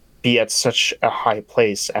be at such a high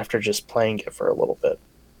place after just playing it for a little bit.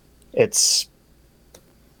 It's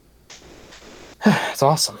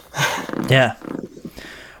awesome. Yeah.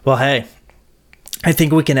 Well, hey, I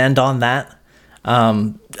think we can end on that.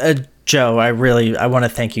 Joe, I want to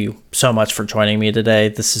thank you so much for joining me today.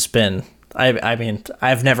 This has been, I mean,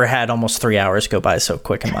 I've never had almost 3 hours go by so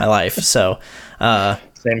quick in my life. So,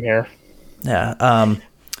 same here. Yeah.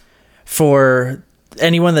 For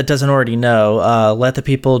anyone that doesn't already know, let the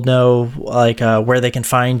people know where they can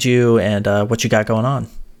find you and what you got going on.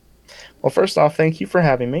 Well, first off, thank you for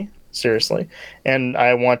having me. Seriously. And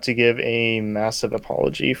I want to give a massive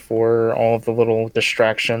apology for all of the little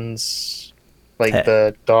distractions, like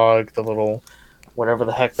the dog, the little whatever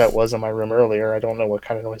the heck that was in my room earlier. I don't know what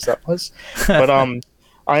kind of noise that was. But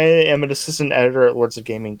I am an assistant editor at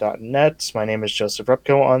lordsofgaming.net. My name is Joseph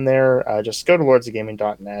Repko on there. Just go to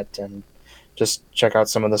lordsofgaming.net and just check out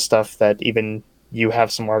some of the stuff that even you have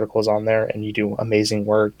some articles on there, and you do amazing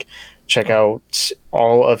work. Check out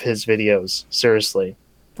all of his videos. Seriously.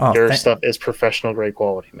 Your stuff is professional grade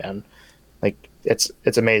quality, man. Like it's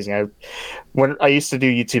amazing. When I used to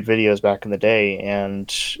do YouTube videos back in the day,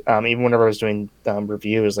 and even whenever I was doing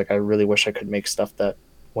reviews, like I really wish I could make stuff that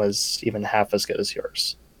was even half as good as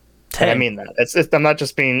yours. And I mean that. I'm not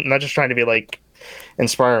just trying to be like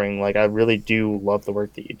inspiring. Like I really do love the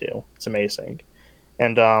work that you do. It's amazing.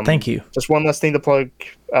 And thank you. Just one last thing to plug.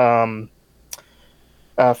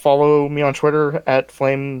 Follow me on Twitter at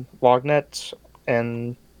FlameLognet,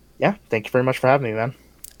 and yeah, thank you very much for having me, man.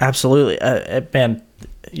 Absolutely. Man,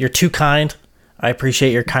 you're too kind. I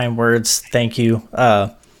appreciate your kind words. Thank you.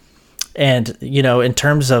 And, in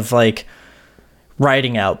terms of like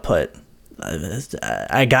writing output,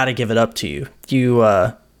 I got to give it up to you.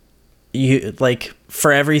 You like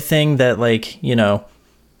for everything that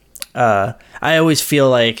I always feel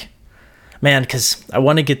like, man, because I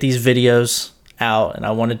want to get these videos out and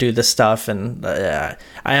I want to do this stuff. And I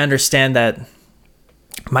understand that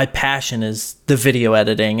my passion is the video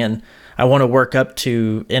editing, and I want to work up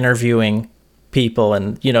to interviewing people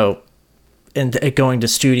and and going to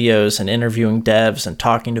studios and interviewing devs and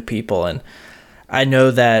talking to people. And I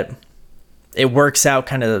know that it works out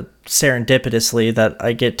kind of serendipitously that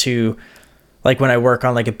I get to, like when I work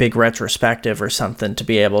on like a big retrospective or something, to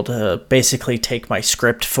be able to basically take my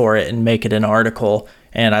script for it and make it an article.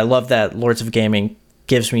 And I love that Lords of Gaming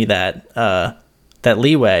gives me that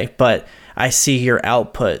leeway. But I see your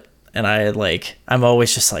output and I'm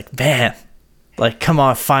always just like, man, like, come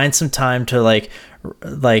on, find some time to like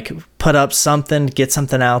put up something, get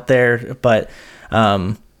something out there. But,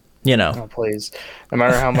 oh, please. No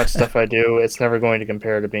matter how much stuff I do, it's never going to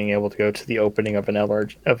compare to being able to go to the opening of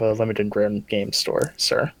a limited run game store,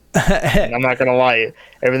 sir. And I'm not going to lie.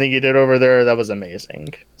 Everything you did over there, that was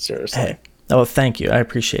amazing. Seriously. Hey. Oh, thank you. I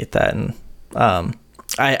appreciate that. And,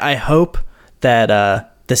 I hope that,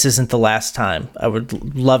 this isn't the last time. I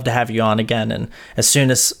would love to have you on again. And as soon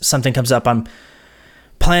as something comes up, I'm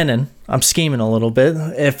scheming a little bit.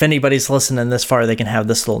 If anybody's listening this far, they can have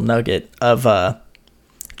this little nugget of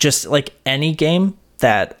just like any game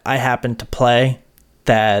that I happen to play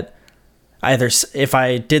that either if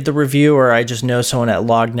I did the review or I just know someone at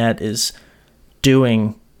Lognet is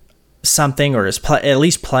doing something or is at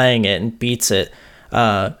least playing it and beats it,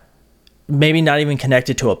 maybe not even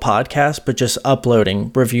connected to a podcast, but just uploading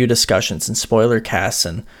review discussions and spoiler casts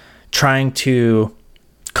and trying to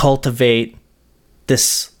cultivate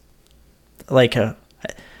this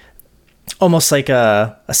almost like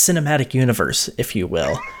a cinematic universe, if you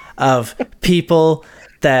will, of people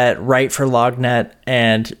that write for Lognet.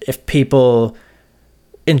 And if people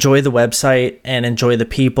enjoy the website and enjoy the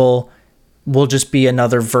people, will just be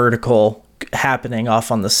another vertical happening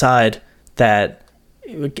off on the side that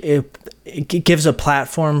it gives a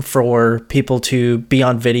platform for people to be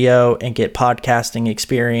on video and get podcasting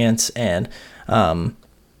experience. And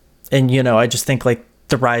I just think like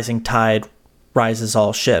the rising tide rises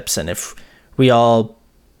all ships. And if we all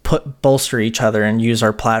bolster each other and use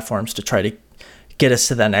our platforms to try to get us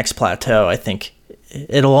to that next plateau, I think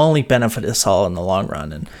it'll only benefit us all in the long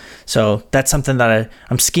run. And so that's something that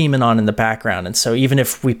I'm scheming on in the background. And so even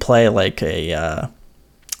if we play like I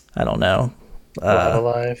don't know,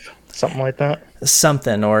 Alive, something like that.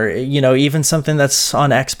 Something, or even something that's on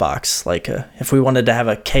Xbox, like if we wanted to have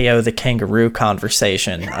a KO the Kangaroo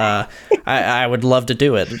conversation, I would love to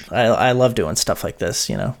do it. I love doing stuff like this,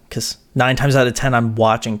 because 9 times out of 10 I'm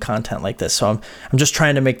watching content like this, so I'm just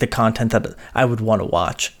trying to make the content that I would want to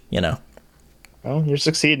watch. Well, you're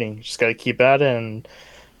succeeding. You just got to keep at it, and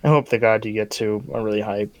I hope to God you get to a really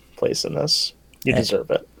high place in this. You deserve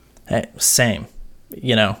it. Hey, same.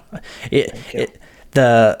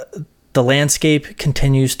 The landscape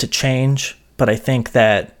continues to change, but I think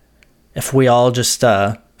that if we all just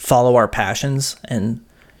follow our passions, and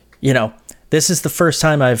this is the first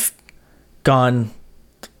time I've gone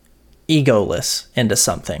egoless into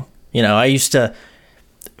something. I used to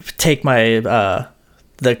take my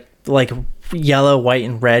the like yellow, white,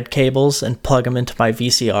 and red cables and plug them into my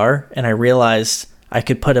VCR, and I realized I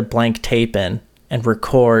could put a blank tape in and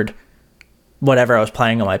record whatever I was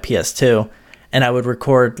playing on my PS2. And I would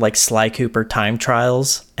record like Sly Cooper time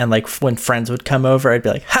trials, and like when friends would come over, I'd be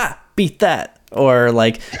like, "Ha, beat that!" Or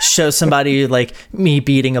like show somebody like me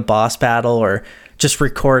beating a boss battle, or just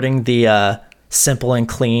recording the simple and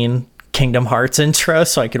clean Kingdom Hearts intro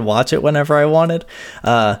so I could watch it whenever I wanted.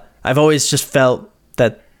 I've always just felt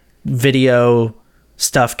that video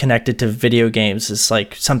stuff connected to video games is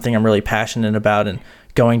like something I'm really passionate about, and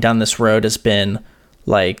going down this road has been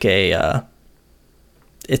like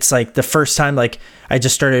it's like the first time like I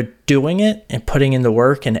just started doing it and putting in the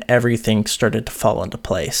work, and everything started to fall into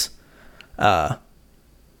place. And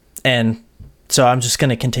so I'm just going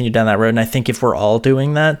to continue down that road. And I think if we're all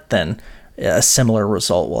doing that, then a similar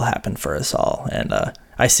result will happen for us all. And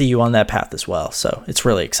I see you on that path as well. So it's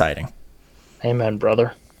really exciting. Amen,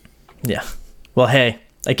 brother. Yeah. Well, hey,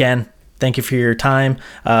 again, thank you for your time.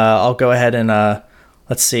 I'll go ahead and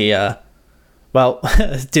let's see. Do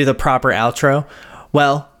the proper outro.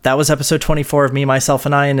 Well, that was episode 24 of Me, Myself,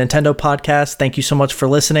 and I, a Nintendo podcast. Thank you so much for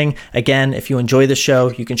listening. Again, if you enjoy the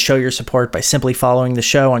show, you can show your support by simply following the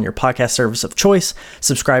show on your podcast service of choice,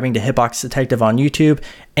 subscribing to Hitbox Detective on YouTube,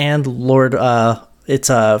 and it's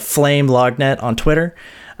Flame Lognet on Twitter.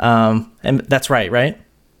 And that's right?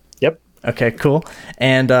 Yep. Okay, cool.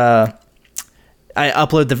 And I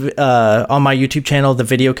upload on my YouTube channel, the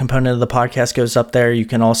video component of the podcast goes up there. You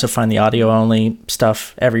can also find the audio only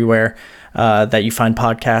stuff everywhere that you find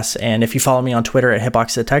podcasts. And if you follow me on Twitter at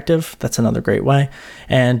Hitbox Detective, that's another great way.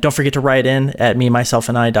 And don't forget to write in at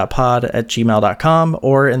memyselfandi.pod@gmail.com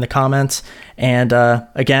or in the comments. And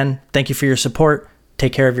again, thank you for your support.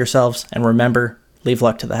 Take care of yourselves, and remember, leave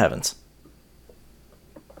luck to the heavens.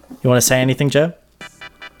 You want to say anything, Joe?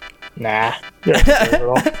 Nah.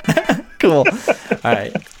 Cool. All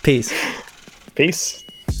right. Peace. Peace.